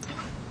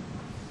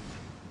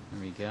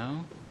 There we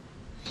go.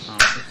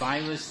 If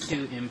I was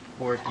to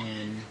import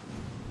in,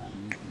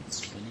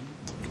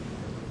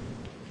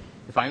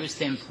 if I was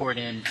to import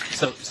in,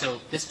 so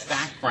this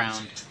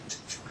background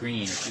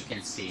green, if you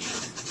can see,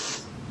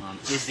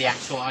 is the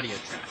actual audio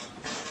track.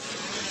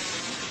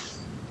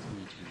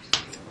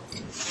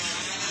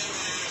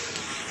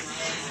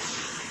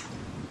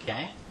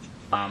 Okay?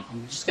 I'm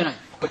just going to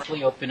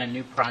quickly open a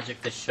new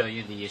project to show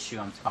you the issue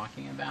I'm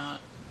talking about.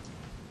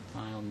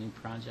 File, new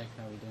project.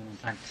 How are we doing on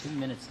time? 2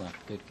 minutes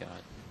left. Good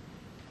God.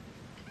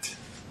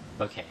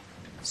 Okay.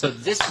 So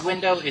this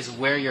window is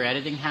where your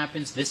editing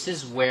happens. This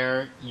is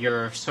where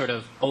your sort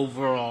of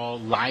overall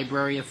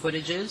library of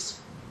footage is.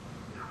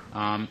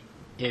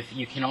 If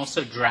you can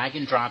also drag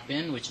and drop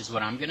in, which is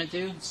what I'm going to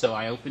do. So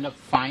I opened up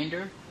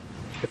Finder.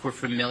 If we're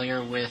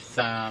familiar with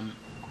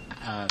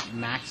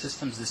Mac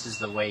systems, this is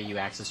the way you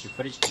access your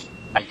footage.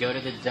 I go to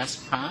the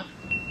desktop.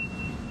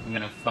 I'm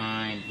going to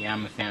find, yeah,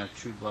 I'm a fan of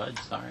True Blood,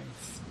 sorry.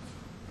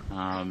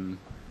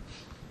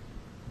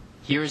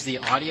 Here's the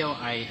audio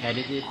I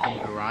edited in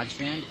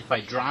GarageBand. If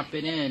I drop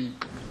it in,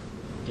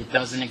 it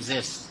doesn't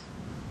exist.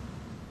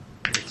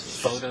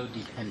 It's photo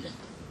dependent.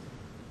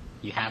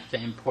 You have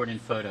to import in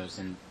photos,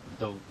 and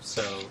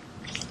so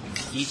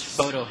each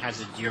photo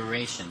has a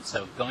duration.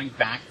 So going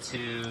back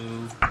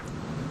to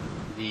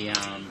the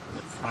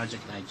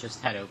project I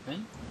just had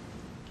open,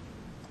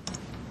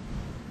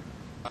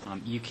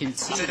 you can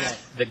see that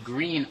the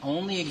green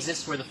only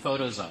exists where the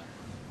photos are.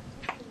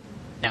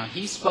 Now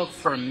he spoke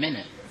for a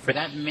minute. For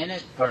that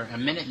minute, or a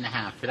minute and a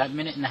half, for that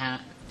minute and a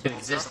half to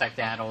exist, I have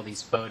to add all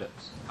these photos.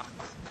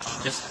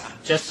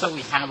 Just so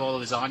we have all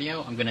of his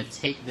audio, I'm going to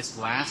take this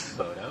last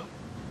photo.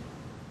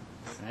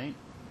 Right?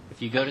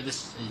 If you go to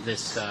this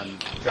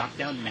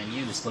drop-down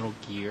menu, this little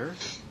gear,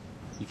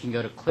 you can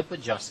go to Clip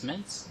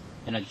Adjustments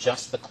and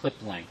adjust the clip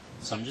length.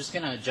 So I'm just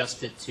going to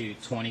adjust it to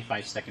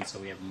 25 seconds so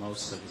we have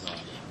most of his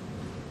audio,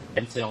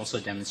 and to also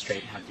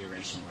demonstrate how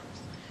duration works.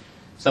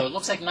 So it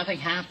looks like nothing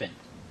happened.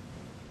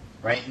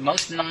 Right?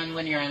 Most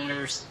nonlinear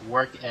editors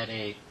work at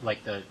the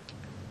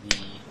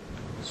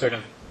sort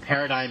of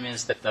paradigm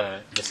is that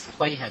this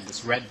playhead,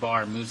 this red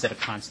bar, moves at a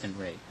constant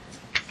rate.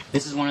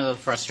 This is one of the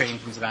frustrating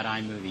things about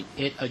iMovie.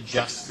 It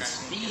adjusts the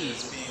speed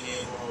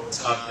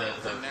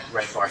of the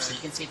red bar. So you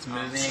can see it's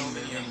moving.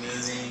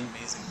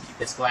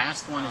 This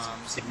last one is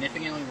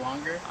significantly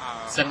longer.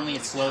 Suddenly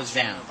it slows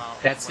down.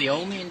 That's the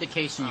only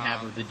indication you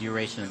have of the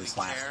duration of this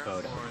last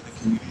photo.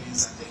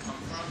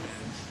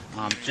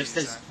 Just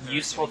as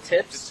useful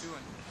tips,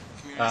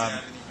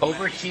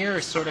 over here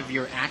is sort of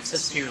your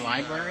access to your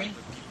library.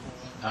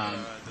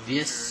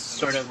 This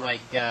sort of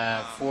like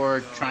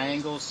 4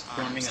 triangles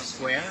forming a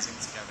square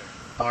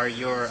are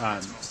your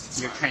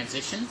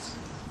transitions.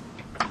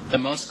 The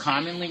most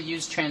commonly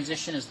used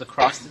transition is the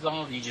cross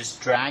dissolve. You just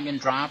drag and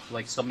drop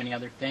like so many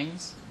other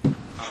things.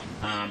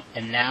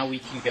 And now we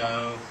can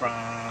go from,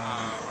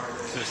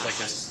 so it's like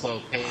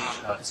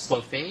a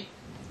slow fade.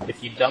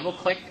 If you double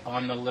click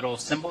on the little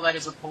symbol that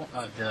is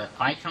the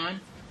icon,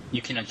 you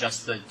can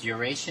adjust the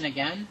duration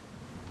again.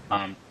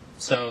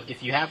 So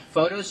if you have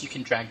photos, you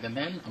can drag them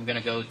in. I'm going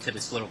to go to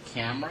this little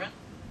camera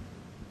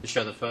to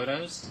show the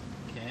photos.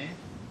 Okay,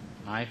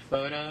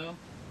 iPhoto.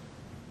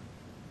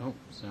 Oh,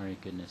 sorry,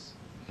 goodness.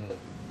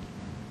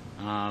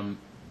 I'll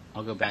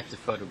go back to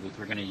photo booth.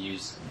 We're going to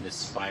use this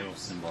spiral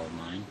symbol of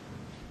mine.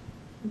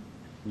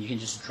 You can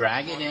just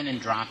drag it in and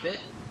drop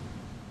it.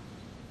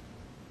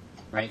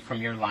 Right,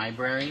 from your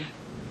library.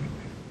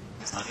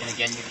 And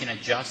again, you can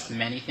adjust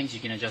many things. You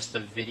can adjust the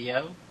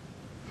video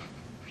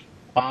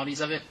qualities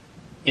of it.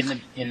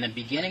 In the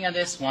beginning of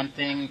this, one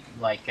thing,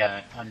 like,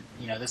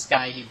 this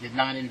guy, he did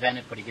not invent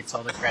it, but he gets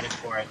all the credit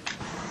for it.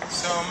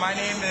 So my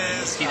name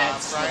is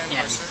Brian.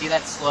 You see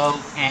that slow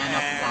pan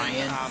up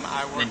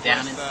Brian, and then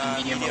down into the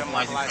Media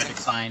Mobilizing Project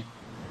sign.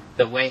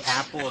 The way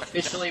Apple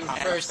officially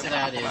refers to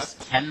that is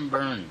Ken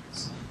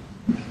Burns.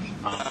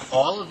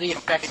 All of the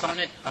effects on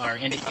it are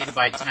indicated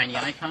by tiny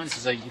icons.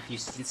 So if you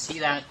can see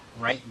that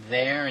right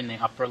there in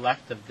the upper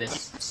left of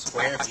this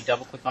square, if you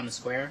double click on the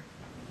square,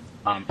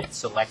 it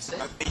selects it.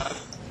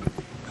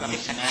 You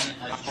can then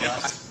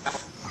adjust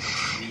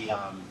the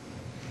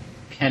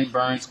Ken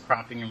Burns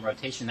cropping and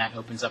rotation. That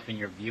opens up in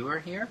your viewer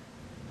here.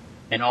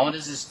 And all it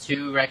is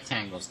 2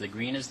 rectangles. The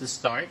green is the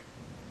start.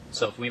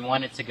 So if we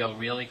wanted to go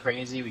really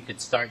crazy, we could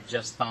start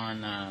just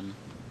on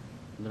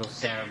little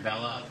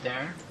Sarabella up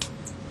there.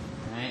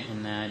 Right,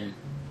 and then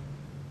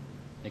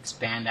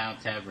expand out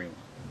to everyone.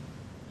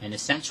 And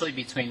essentially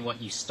between what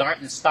you start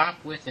and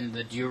stop with and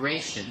the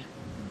duration,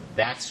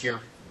 that's your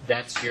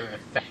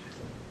effect.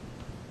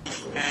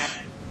 And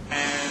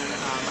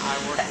I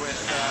work with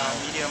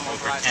Media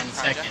Mobilizing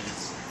for 10 Project.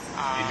 seconds.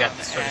 You've got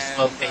this sort of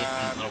slow pace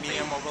and little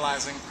Media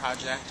Mobilizing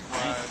Project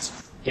was...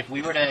 If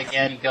we were to,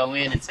 again, go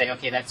in and say,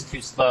 okay, that's too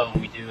slow, and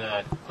we do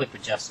a clip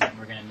adjustment,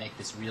 we're going to make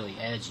this really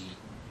edgy.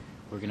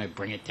 We're going to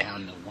bring it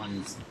down to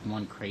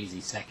one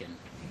crazy second.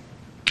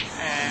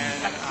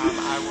 And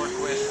I work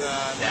with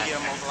Media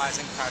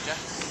Mobilizing Project.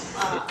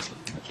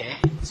 Okay,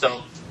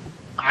 so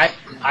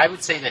I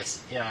would say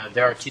this.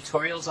 There are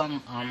tutorials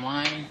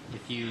online.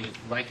 If you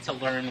like to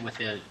learn with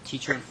a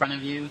teacher in front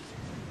of you,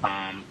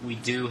 we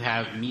do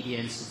have media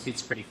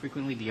institutes pretty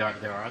frequently.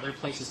 There are other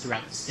places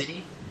throughout the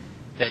city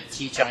that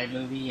teach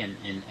iMovie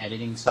and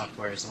editing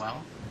software as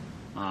well.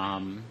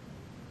 And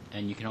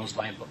you can always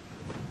buy a book.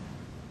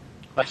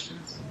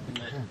 Questions in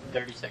the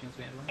 30 seconds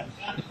we have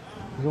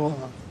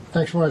left?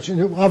 Thanks very much.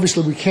 And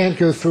obviously, we can't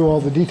go through all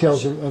the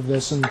details of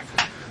this, and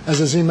as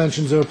Azim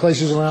mentions, there are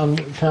places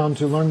around town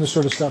to learn this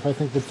sort of stuff. I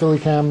think that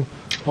PhillyCam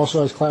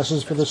also has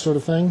classes for this sort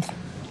of thing,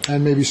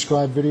 and maybe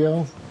Scribe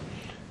Video.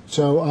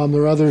 So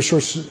there are other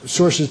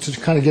sources to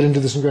kind of get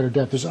into this in greater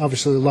depth. There's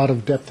obviously a lot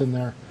of depth in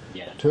there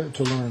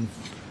to learn.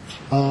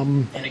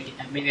 And again,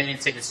 maybe I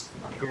didn't say this.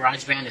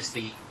 GarageBand is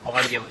the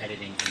audio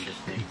editing end of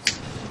things.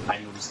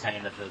 iMovie is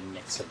kind of the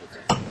mix of the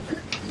two.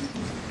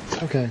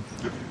 Okay.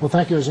 Well,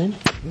 thank you, Azim.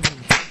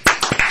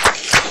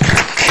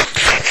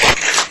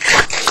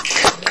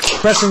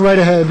 Pressing right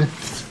ahead,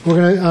 we're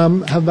going to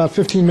have about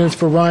 15 minutes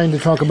for Ryan to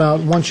talk about,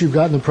 once you've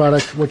gotten the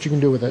product, what you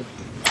can do with it.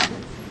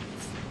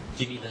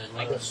 Do you need the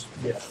mic?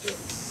 Yeah.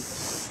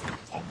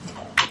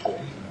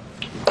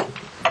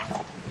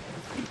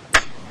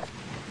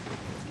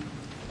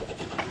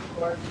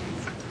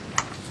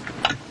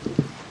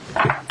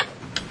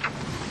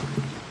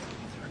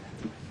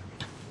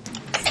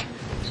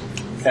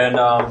 And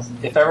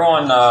if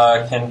everyone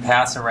can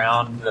pass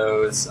around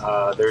those,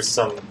 there's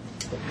some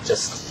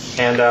just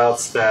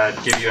handouts that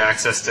give you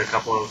access to a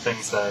couple of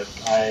things that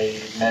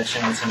I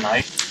mentioned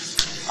tonight.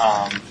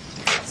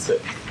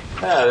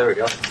 There we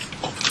go.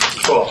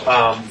 Cool.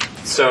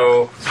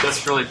 So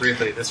just really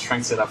briefly, this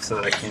shrinks it up so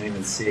that I can't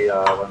even see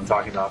what I'm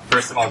talking about.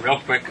 First of all, real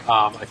quick,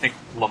 I think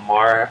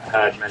Lamar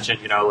had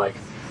mentioned, like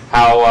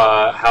how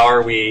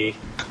are we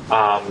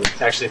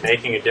actually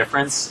making a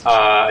difference?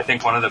 I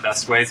think one of the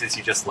best ways is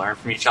you just learn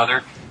from each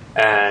other.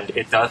 And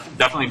it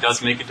definitely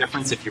does make a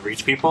difference if you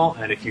reach people,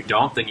 and if you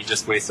don't, then you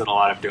just wasted a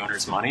lot of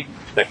donors' money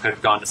that could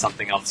have gone to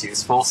something else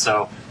useful.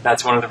 So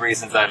that's one of the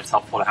reasons that it's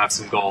helpful to have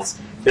some goals.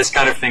 This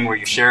kind of thing where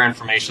you share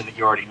information that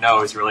you already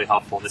know is really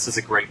helpful. This is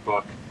a great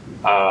book,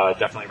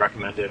 definitely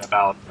recommended,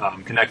 about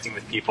connecting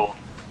with people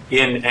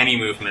in any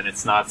movement.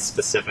 It's not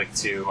specific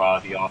to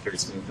the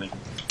author's movement.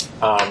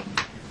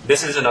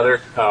 This is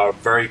another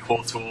very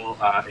cool tool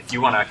if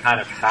you want to kind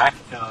of hack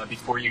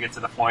before you get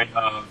to the point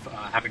of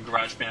having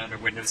GarageBand or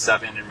Windows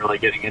 7 and really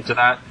getting into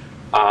that,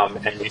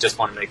 and you just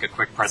want to make a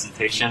quick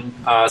presentation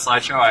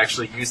slideshow. I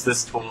actually use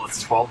this tool.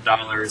 It's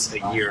 $12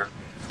 a year,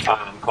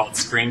 called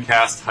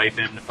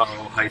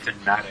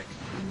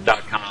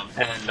screencast-o-matic.com.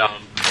 And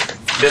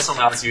this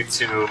allows you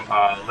to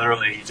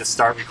literally just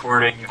start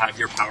recording. You have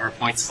your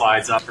PowerPoint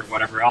slides up or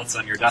whatever else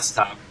on your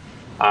desktop.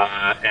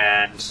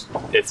 And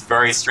it's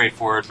very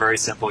straightforward, very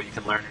simple. You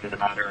can learn it in a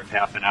matter of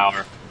half an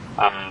hour.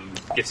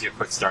 Gives you a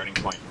quick starting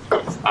point.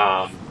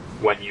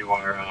 When you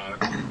are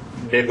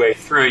midway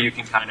through, you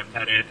can kind of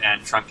edit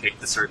and truncate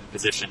the certain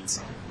positions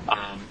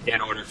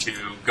in order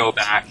to go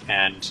back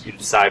and you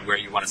decide where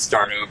you want to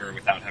start over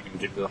without having to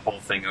do the whole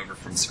thing over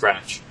from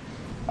scratch.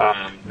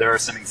 There are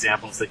some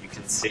examples that you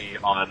can see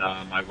on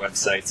my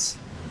websites.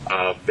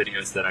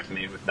 Videos that I've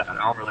made with that. I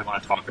don't really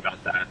want to talk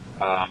about that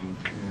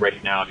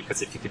right now,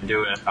 because if you can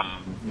do it,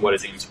 what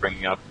Azim's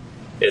bringing up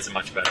is a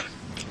much better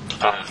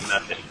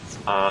method.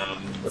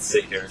 Let's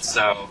see here.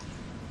 So,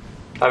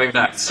 I'll be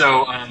back.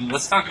 So,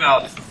 let's talk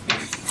about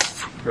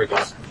here we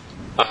go.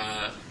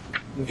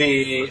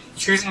 The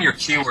choosing your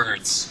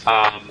keywords.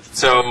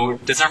 So,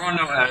 does everyone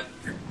know?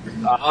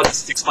 I'll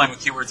just explain what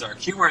keywords are.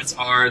 Keywords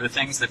are the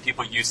things that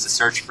people use to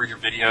search for your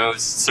videos,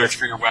 search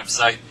for your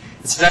website.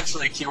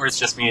 Essentially, keywords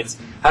just means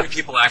how do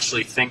people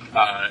actually think,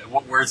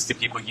 what words do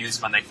people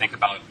use when they think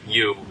about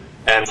you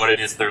and what it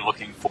is they're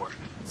looking for.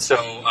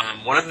 So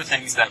one of the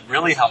things that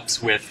really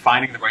helps with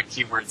finding the right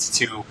keywords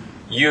to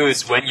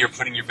use when you're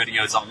putting your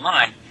videos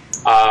online,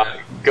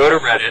 go to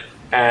Reddit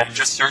and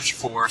just search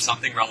for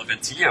something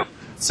relevant to you.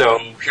 So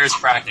here's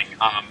fracking.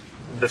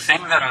 The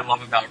thing that I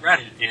love about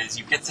Reddit is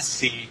you get to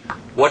see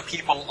what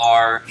people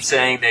are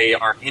saying they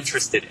are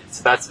interested in.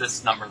 So that's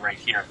this number right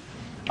here.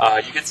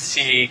 You get to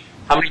see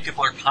how many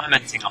people are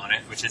commenting on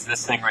it, which is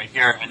this thing right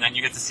here, and then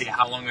you get to see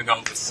how long ago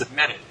it was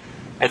submitted.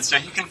 And so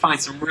you can find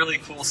some really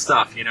cool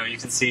stuff. You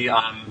can see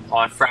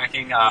on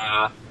fracking,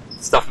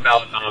 stuff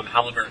about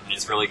Halliburton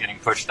is really getting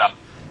pushed up.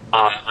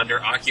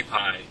 Under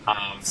Occupy,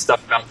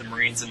 stuff about the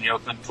Marines and the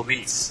Oakland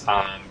Police.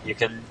 You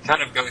can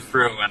kind of go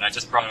through, and I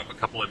just brought up a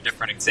couple of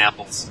different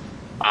examples.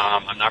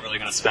 I'm not really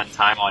going to spend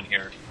time on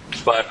here,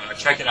 but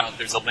check it out.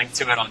 There's a link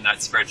to it on that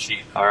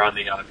spreadsheet, or on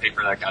the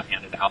paper that got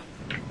handed out.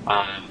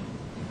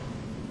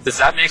 Does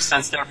that make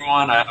sense to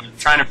everyone? I'm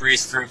trying to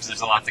breeze through because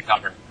there's a lot to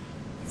cover.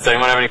 Does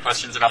anyone have any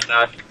questions about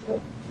that?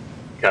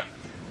 Okay.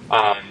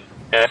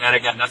 And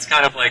again, that's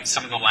kind of like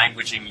some of the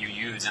languaging you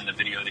use in the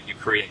video that you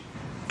create.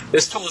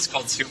 This tool is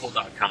called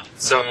Suval.com.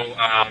 So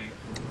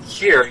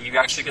here, you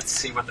actually get to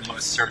see what the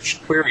most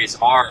searched queries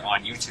are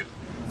on YouTube.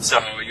 So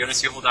you go to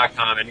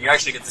Suval.com, and you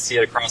actually get to see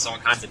it across all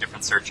kinds of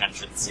different search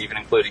engines, even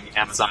including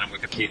Amazon and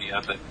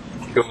Wikipedia, but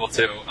Google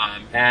too.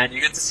 And you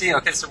get to see,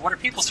 okay, so what are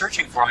people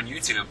searching for on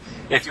YouTube?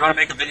 If you want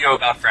to make a video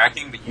about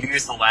fracking, but you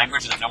use the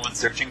language that no one's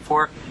searching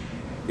for,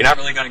 you're not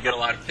really going to get a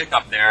lot of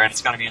pickup there, and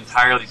it's going to be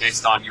entirely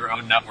based on your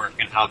own network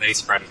and how they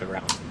spread it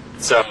around.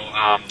 So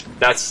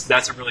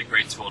that's a really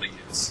great tool to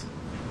use.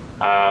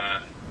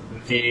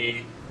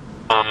 The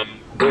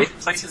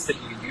places that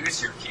you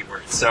use your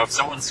keywords. So if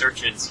someone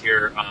searches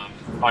here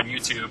on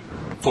YouTube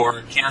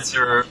for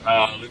cancer,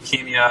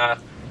 leukemia.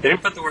 They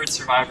didn't put the word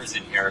survivors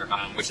in here,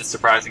 which is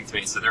surprising to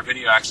me. So their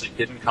video actually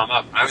didn't come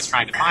up. I was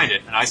trying to find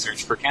it, and I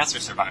searched for cancer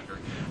survivor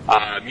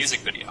music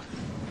video.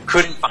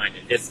 Couldn't find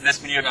it. This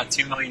video got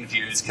 2 million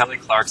views. Kelly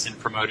Clarkson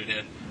promoted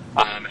it.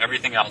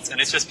 Everything else.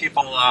 And it's just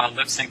people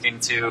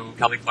lip-syncing to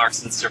Kelly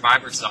Clarkson's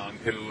Survivor song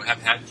who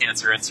have had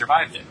cancer and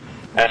survived it,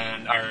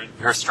 and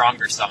her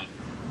Stronger song.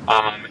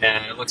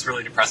 And it looks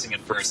really depressing at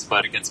first,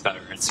 but it gets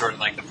better. It's sort of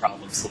like the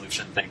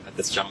problem-solution thing that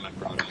this gentleman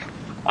brought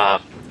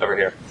up over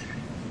here.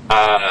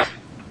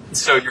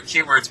 So your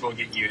keywords will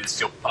get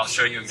used. I'll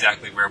show you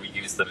exactly where we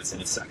use those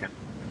in a second.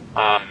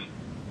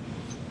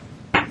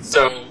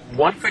 So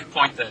one quick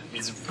point that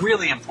is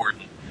really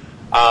important.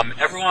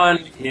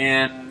 Everyone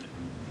in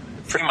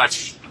pretty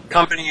much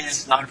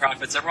companies,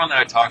 nonprofits, everyone that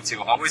I talk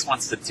to always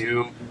wants to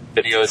do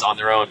videos on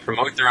their own,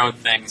 promote their own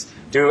things,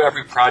 do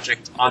every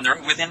project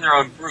within their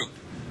own group,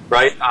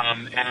 right?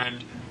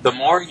 And the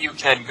more you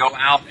can go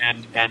out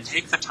and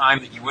take the time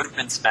that you would have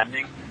been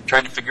spending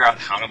trying to figure out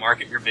how to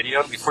market your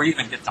video before you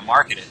even get to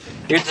market it,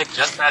 you take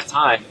just that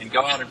time and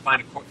go out and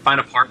find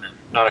a partner,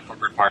 not a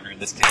corporate partner in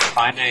this case.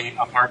 Find a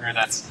partner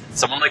that's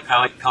someone like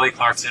Kelly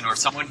Clarkson or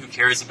someone who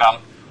cares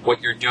about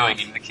what you're doing.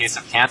 In the case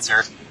of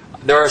cancer,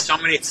 there are so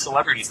many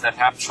celebrities that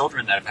have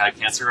children that have had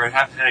cancer or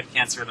have had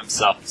cancer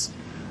themselves.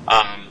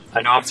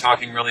 I know I'm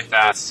talking really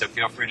fast, so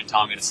feel free to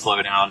tell me to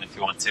slow down if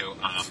you want to.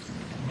 I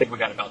think we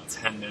got about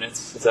 10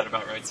 minutes. Is that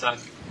about right,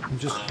 Seth? I'm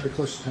just very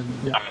close to 10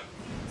 minutes. Yeah.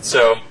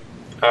 So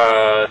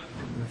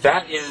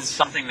that is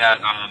something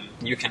that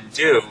you can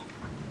do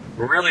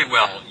really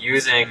well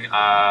using,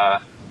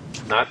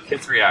 not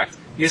Kids React,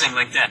 using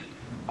LinkedIn.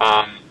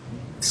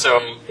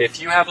 So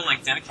if you have a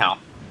LinkedIn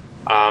account,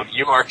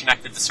 you are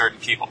connected to certain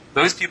people.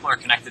 Those people are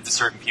connected to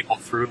certain people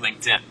through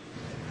LinkedIn.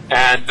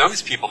 And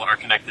those people are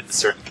connected to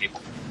certain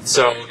people.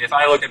 So if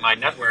I look at my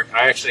network,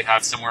 I actually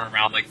have somewhere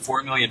around like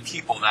 4 million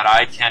people that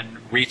I can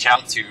reach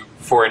out to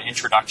for an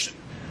introduction.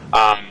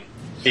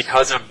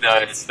 Because of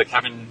it's the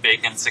Kevin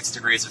Bacon 6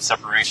 degrees of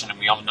separation, and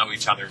we all know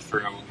each other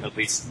through at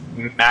least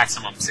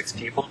maximum 6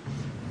 people,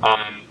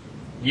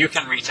 you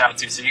can reach out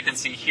to. So you can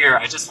see here,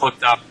 I just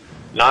looked up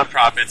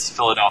nonprofits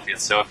Philadelphia.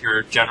 So if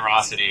you're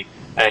Generosity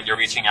and you're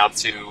reaching out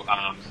to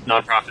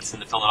nonprofits in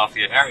the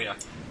Philadelphia area,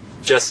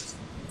 just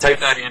type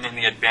that in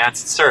the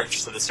advanced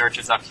search. So the search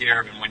is up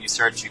here, and when you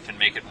search, you can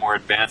make it more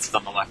advanced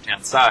on the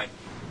left-hand side.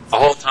 A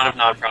whole ton of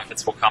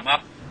nonprofits will come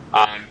up.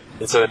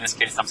 And so in this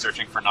case, I'm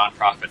searching for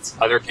nonprofits.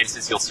 Other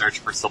cases, you'll search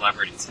for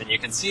celebrities. And you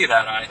can see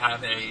that I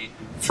have a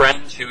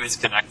friend who is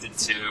connected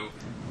to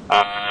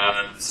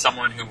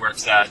someone who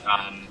works at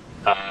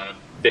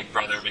Big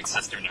Brother, Big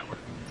Sister Network.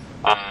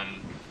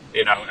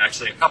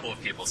 Actually a couple of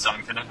people. So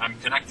I'm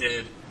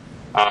connected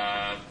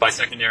by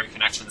secondary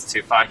connections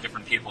to 5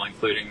 different people,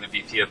 including the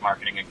VP of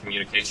Marketing and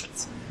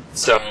Communications.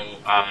 So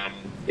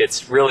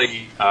it's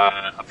really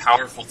a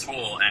powerful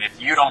tool, and if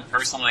you don't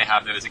personally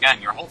have those,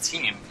 again, your whole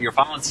team, your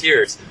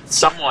volunteers,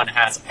 someone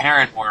has a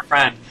parent or a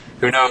friend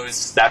who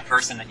knows that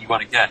person that you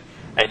want to get,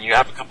 and you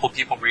have a couple of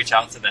people reach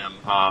out to them,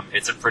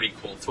 it's a pretty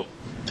cool tool.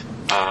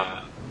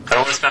 I don't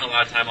want to spend a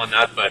lot of time on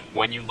that, but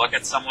when you look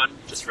at someone,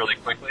 just really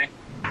quickly,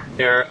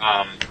 here,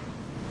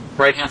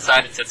 right-hand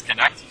side it says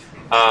connect.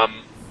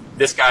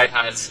 This guy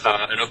has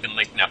an open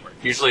link network.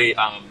 Usually,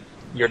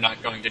 you're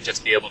not going to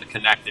just be able to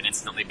connect and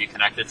instantly be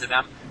connected to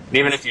them. And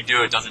even if you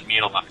do, it doesn't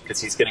mean a lot because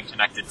he's getting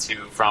connected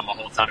from a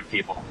whole ton of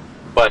people.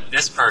 But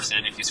this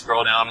person, if you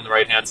scroll down on the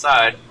right-hand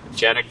side,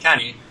 Janet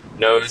Kenny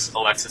knows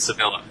Alexa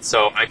Sevilla.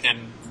 So I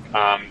can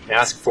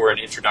ask for an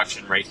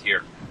introduction right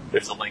here.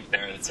 There's a link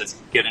there that says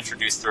get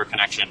introduced through a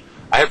connection.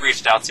 I have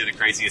reached out to the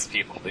craziest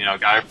people. A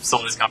guy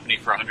sold his company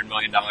for $100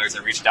 million. I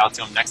reached out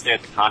to him. Next day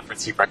at the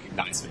conference, he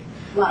recognized me.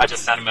 Wow. I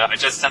just sent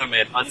him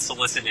an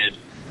unsolicited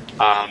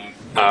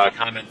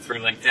comment through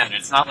LinkedIn.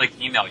 It's not like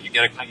email.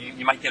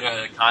 You might get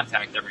a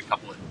contact every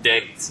couple of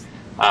days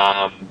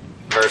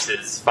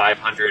versus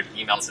 500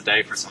 emails a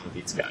day for some of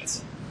these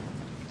guys.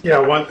 Yeah,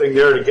 one thing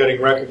there to getting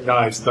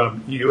recognized,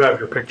 you have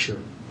your picture.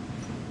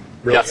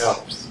 Really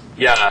helps.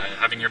 Yeah,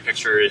 having your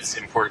picture is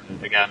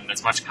important. Again,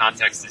 as much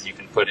context as you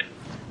can put in.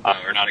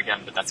 Or not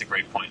again, but that's a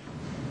great point.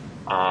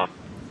 Let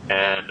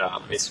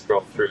me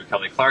scroll through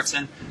Kelly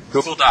Clarkson.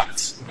 Google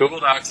Docs.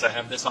 Google Docs, I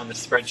have this on the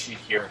spreadsheet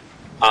here.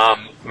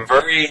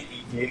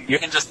 You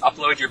can just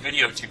upload your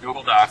video to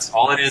Google Docs.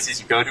 All it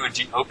is you go to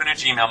open a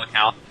Gmail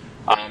account.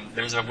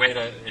 There's a way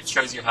it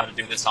shows you how to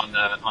do this on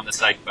the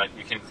site, but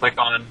you can click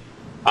on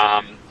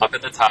up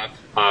at the top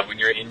when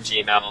you're in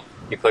Gmail.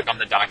 You click on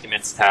the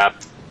Documents tab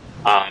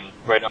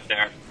right up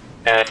there,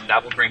 and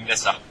that will bring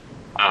this up.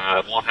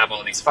 It won't have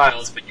all these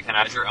files, but you can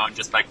add your own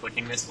just by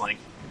clicking this link.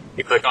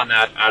 You click on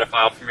that, add a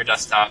file from your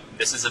desktop.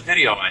 This is a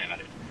video I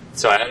added.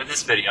 So I added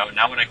this video.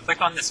 Now when I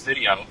click on this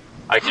video,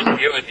 I can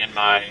view it in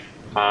my,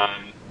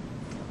 hang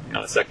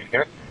on a second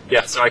here.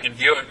 Yeah, so I can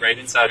view it right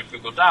inside of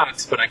Google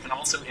Docs, but I can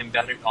also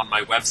embed it on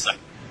my website.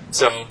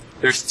 So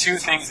there's 2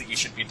 things that you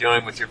should be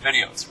doing with your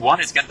videos. One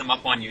is get them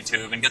up on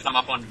YouTube and get them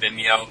up on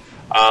Vimeo.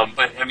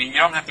 But I mean, you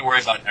don't have to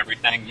worry about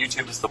everything.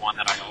 YouTube is the one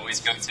that I always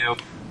go to.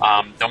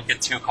 Don't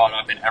get too caught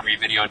up in every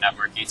video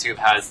network. YouTube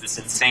has this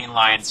insane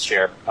lion's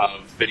share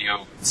of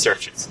video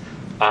searches.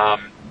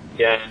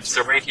 And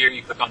so right here,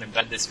 you click on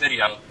embed this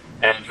video,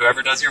 and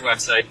whoever does your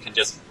website can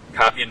just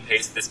copy and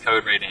paste this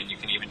code right in. You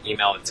can even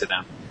email it to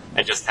them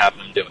and just have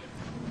them do it.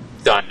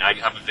 Done. Now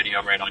you have a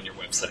video right on your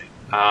website.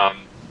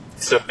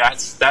 So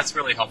that's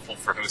really helpful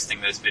for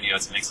hosting those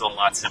videos. It makes it a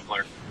lot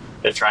simpler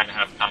than trying to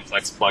have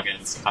complex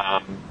plugins.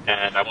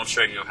 And I won't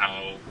show you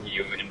how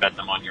you embed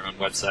them on your own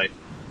website.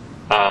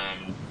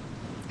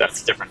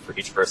 That's different for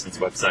each person's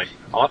website.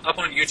 Up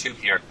on YouTube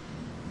here,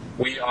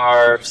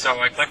 so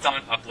I clicked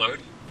on upload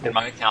in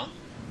my account.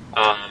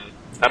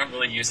 I don't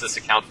really use this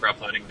account for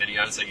uploading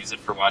videos. I use it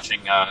for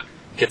watching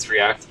kids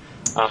react.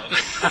 I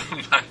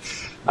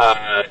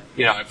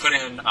put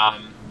in,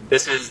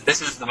 this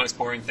is the most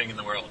boring thing in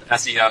the world,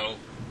 SEO,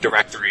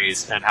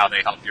 directories, and how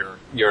they help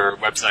your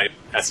website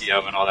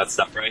SEO and all that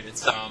stuff, right?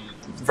 It's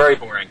very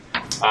boring.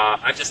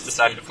 I just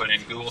decided to put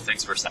in Google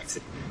thinks we're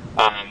sexy.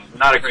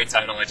 Not a great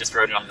title, I just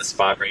wrote it on the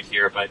spot right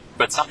here,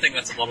 but something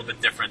that's a little bit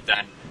different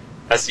than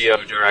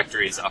SEO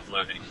directories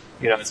uploading.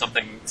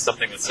 Something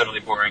that's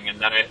totally boring, and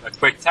then a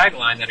quick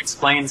tagline that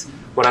explains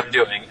what I'm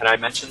doing, and I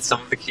mentioned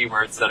some of the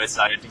keywords that I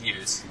decided to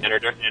use: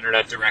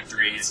 internet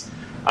directories,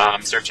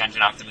 search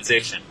engine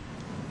optimization.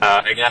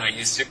 Again, I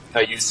use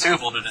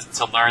Suval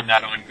to learn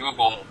that on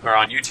Google or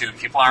on YouTube,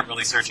 people aren't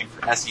really searching for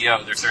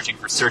SEO; they're searching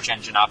for search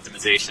engine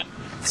optimization.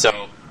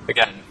 So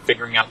again,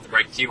 figuring out the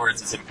right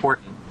keywords is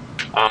important.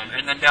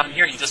 And then down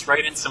here, you just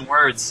write in some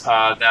words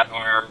that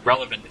are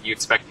relevant that you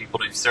expect people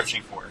to be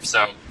searching for.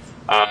 So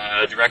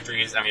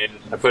directories, I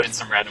put in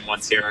some random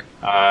ones here,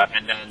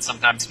 and then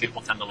sometimes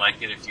people tend to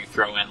like it if you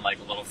throw in like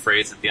a little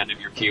phrase at the end of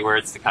your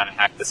keywords to kind of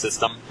hack the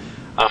system.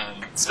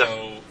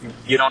 So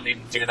you don't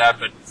need to do that,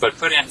 but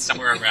put in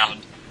somewhere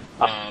around,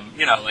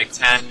 like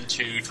 10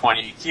 to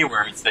 20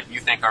 keywords that you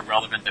think are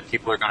relevant that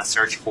people are going to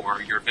search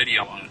for your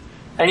video on.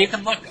 And you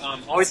can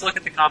always look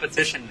at the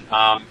competition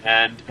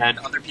and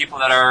other people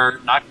that are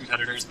not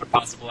competitors but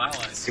possible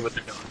allies, see what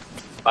they're doing.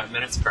 5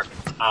 minutes, perfect.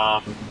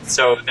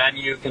 So then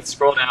you can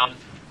scroll down.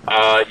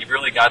 You've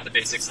really got the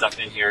basic stuff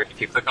in here. If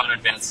you click on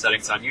advanced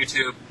settings on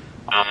YouTube,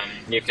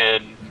 you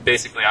can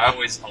basically, I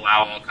always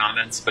allow all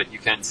comments, but you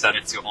can set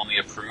it to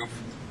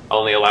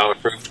only allow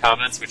approved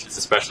comments, which is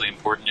especially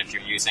important if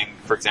you're using,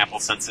 for example,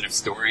 sensitive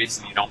stories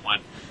and you don't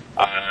want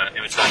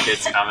immature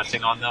kids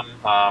commenting on them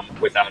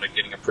without it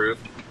getting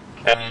approved.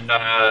 And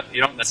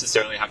you don't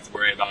necessarily have to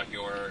worry about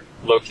your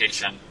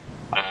location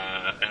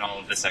and all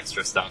of this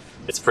extra stuff.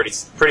 It's pretty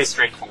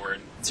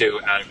straightforward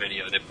to add a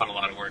video. They put a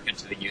lot of work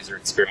into the user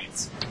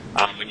experience.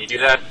 When you do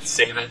that,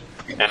 save it,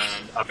 and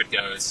up it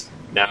goes.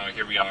 Now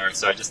here we are.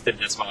 So I just did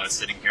this while I was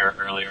sitting here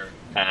earlier,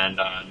 and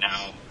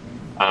now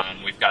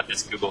we've got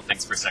this Google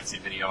Thinks We're Sexy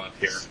video up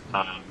here.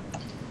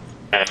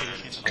 And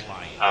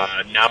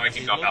now I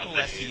can go about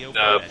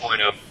the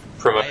point of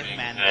promoting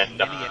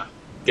and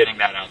getting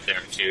that out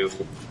there to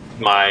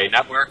my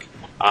network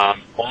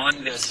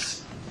on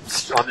this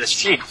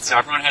sheet. So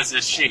everyone has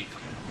this sheet.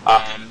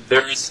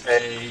 There's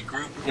a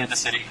group in the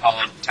city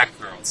called Tech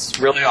Girls.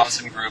 Really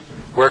awesome group.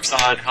 Works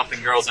on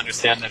helping girls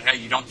understand that, hey,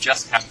 you don't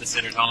just have to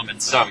sit at home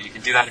and sew. You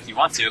can do that if you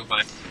want to,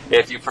 but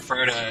if you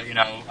prefer to,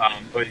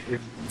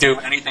 do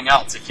anything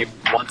else, if you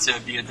want to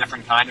be a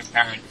different kind of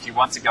parent, if you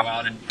want to go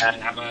out and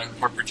have a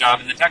corporate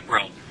job in the tech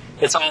world,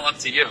 it's all up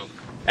to you.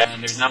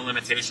 And there's no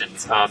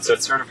limitations. So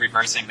it's sort of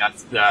reversing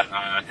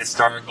that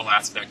historical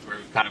aspect where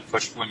we've kind of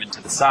pushed women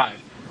to the side.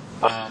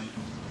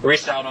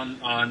 Reached out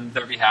on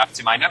their behalf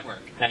to my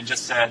network and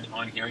just said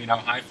on here,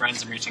 hi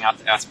friends, I'm reaching out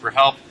to ask for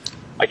help.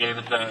 I gave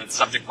it the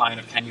subject line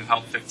of can you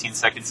help, 15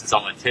 seconds is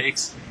all it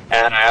takes.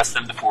 And I asked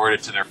them to forward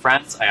it to their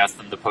friends. I asked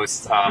them to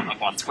post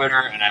up on Twitter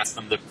and asked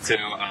them to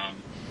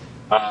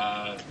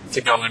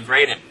go and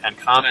rate it and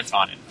comment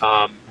on it.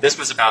 This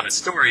was about a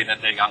story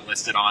that they got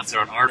listed on,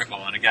 so an article.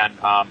 And again,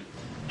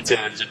 to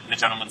the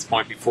gentleman's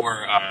point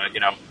before,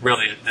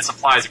 really this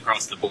applies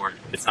across the board.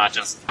 It's not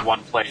just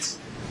one place.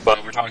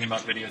 But we're talking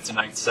about video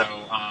tonight, so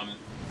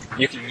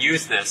you can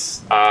use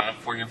this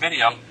for your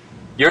video.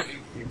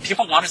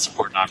 People want to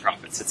support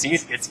nonprofits.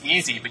 It's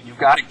easy, but you've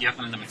got to give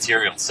them the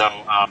material. So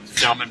the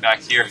gentleman back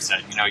here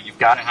said, you've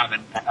got to have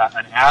an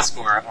ask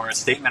or a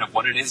statement of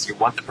what it is you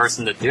want the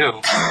person to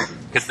do,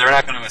 because they're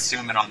not going to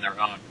assume it on their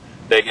own.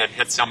 They get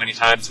hit so many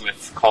times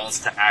with calls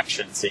to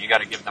action, so you got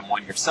to give them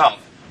one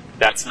yourself.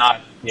 That's not,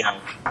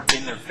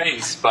 in their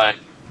face, but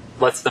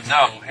lets them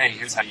know, hey,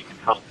 here's how you can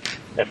help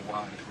and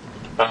why.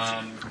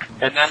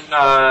 And then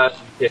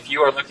if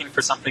you are looking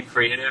for something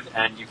creative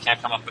and you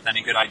can't come up with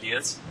any good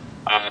ideas,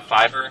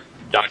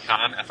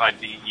 Fiverr.com,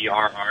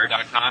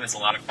 Fiverr.com is a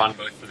lot of fun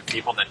both for the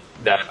people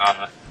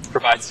that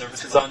provide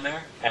services on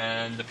there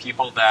and the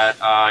people that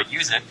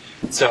use it.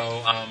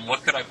 So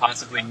what could I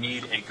possibly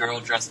need a girl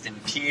dressed in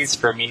peas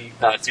for me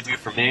to do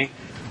for me?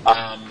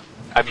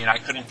 I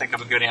couldn't think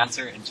of a good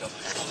answer until I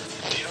saw this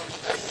video.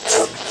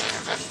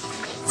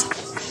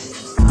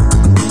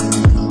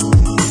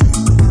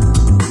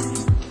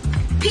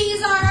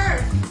 Peas on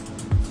Earth.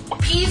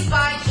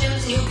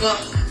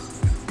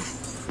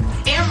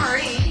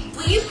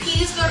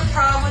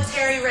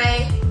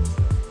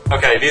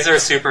 okay, these are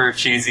super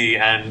cheesy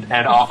and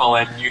awful,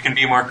 and you can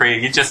be more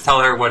creative. You just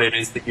tell her what it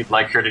is that you'd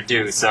like her to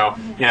do. So,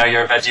 you know,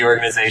 you're a veggie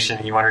organization,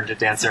 and you want her to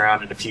dance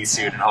around in a pea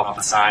suit and hold up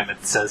a sign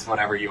that says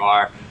whatever you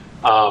are.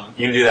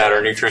 You can do that,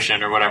 or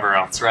nutrition, or whatever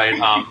else, right?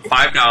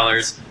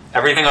 $5.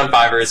 Everything on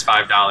Fiverr is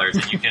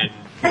 $5, and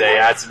they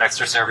add some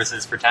extra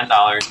services for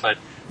 $10, but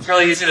it's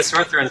really easy to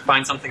sort through and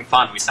find something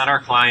fun. We sent our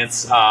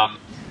clients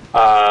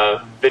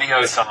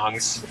video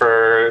songs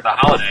for the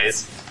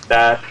holidays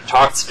that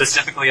talked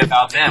specifically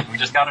about them. We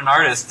just got an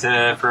artist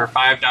for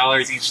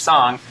 $5 each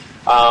song.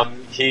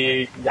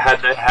 He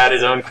had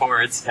his own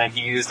chords, and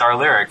he used our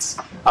lyrics.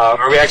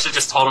 Or we actually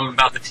just told him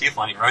about the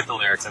tiefel, and he wrote the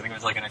lyrics. I think it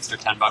was like an extra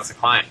 $10 a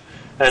client.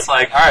 And it's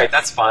like, all right,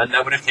 that's fun.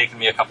 That would have taken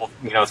me a couple,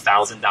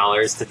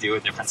 $1,000 to do a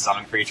different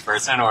song for each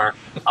person, or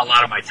a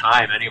lot of my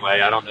time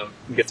anyway. I don't know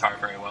guitar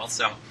very well,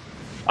 so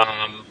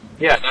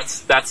yeah,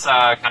 that's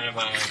kind of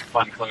a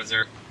fun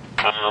closer.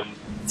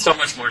 So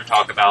much more to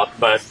talk about,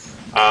 but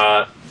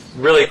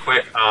really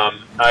quick,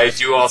 I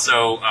do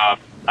also,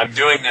 I'm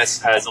doing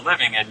this as a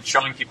living and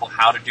showing people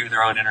how to do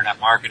their own internet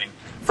marketing.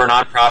 For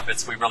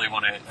nonprofits, we really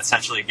want to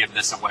essentially give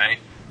this away.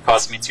 It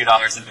costs me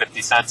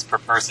 $2.50 per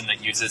person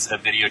that uses a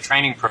video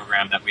training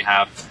program that we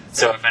have.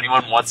 So if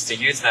anyone wants to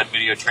use that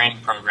video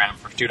training program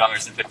for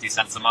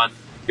 $2.50 a month,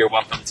 you're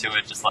welcome to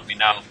it. Just let me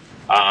know.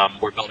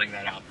 We're building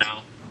that out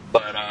now.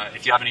 But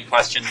if you have any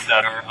questions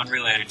that are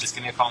unrelated, just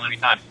give me a call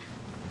anytime.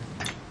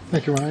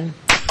 Thank you, Ryan.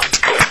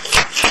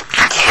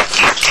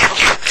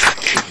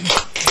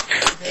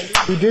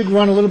 We did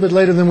run a little bit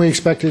later than we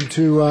expected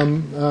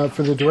to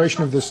for the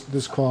duration of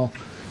this call,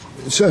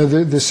 so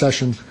this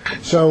session.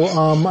 So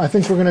I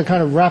think we're going to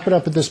kind of wrap it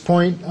up at this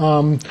point.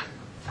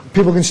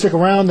 People can stick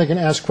around. They can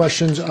ask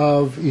questions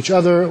of each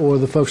other or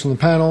the folks on the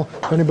panel.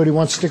 If anybody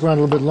wants to stick around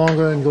a little bit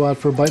longer and go out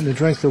for a bite and a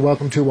drink, they're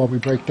welcome to while we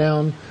break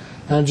down.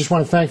 And I just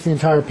want to thank the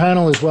entire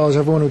panel as well as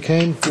everyone who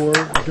came for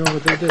doing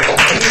what they did.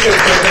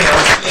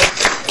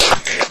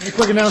 A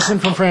quick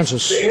announcement from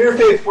Francis. The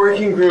Interfaith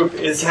Working Group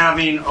is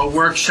having a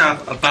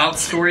workshop about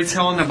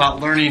storytelling, about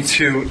learning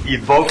to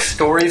evoke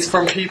stories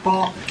from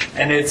people,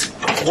 and it's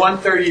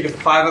 1:30 to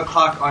 5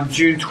 o'clock on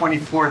June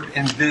 24th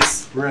in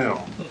this room.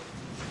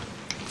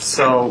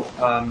 So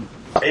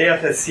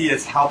AFSC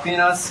is helping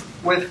us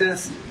with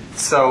this,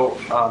 so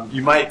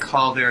you might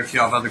call there if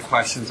you have other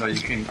questions, or you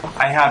can.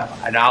 I have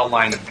an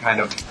outline of kind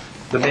of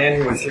the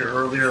man who was here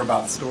earlier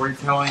about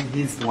storytelling.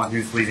 He's the one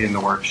who's leading the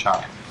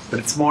workshop. But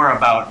it's more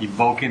about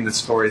evoking the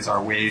stories,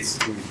 our ways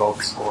to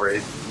evoke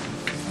stories.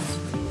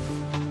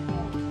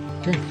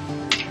 Okay.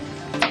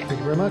 Thank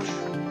you very much.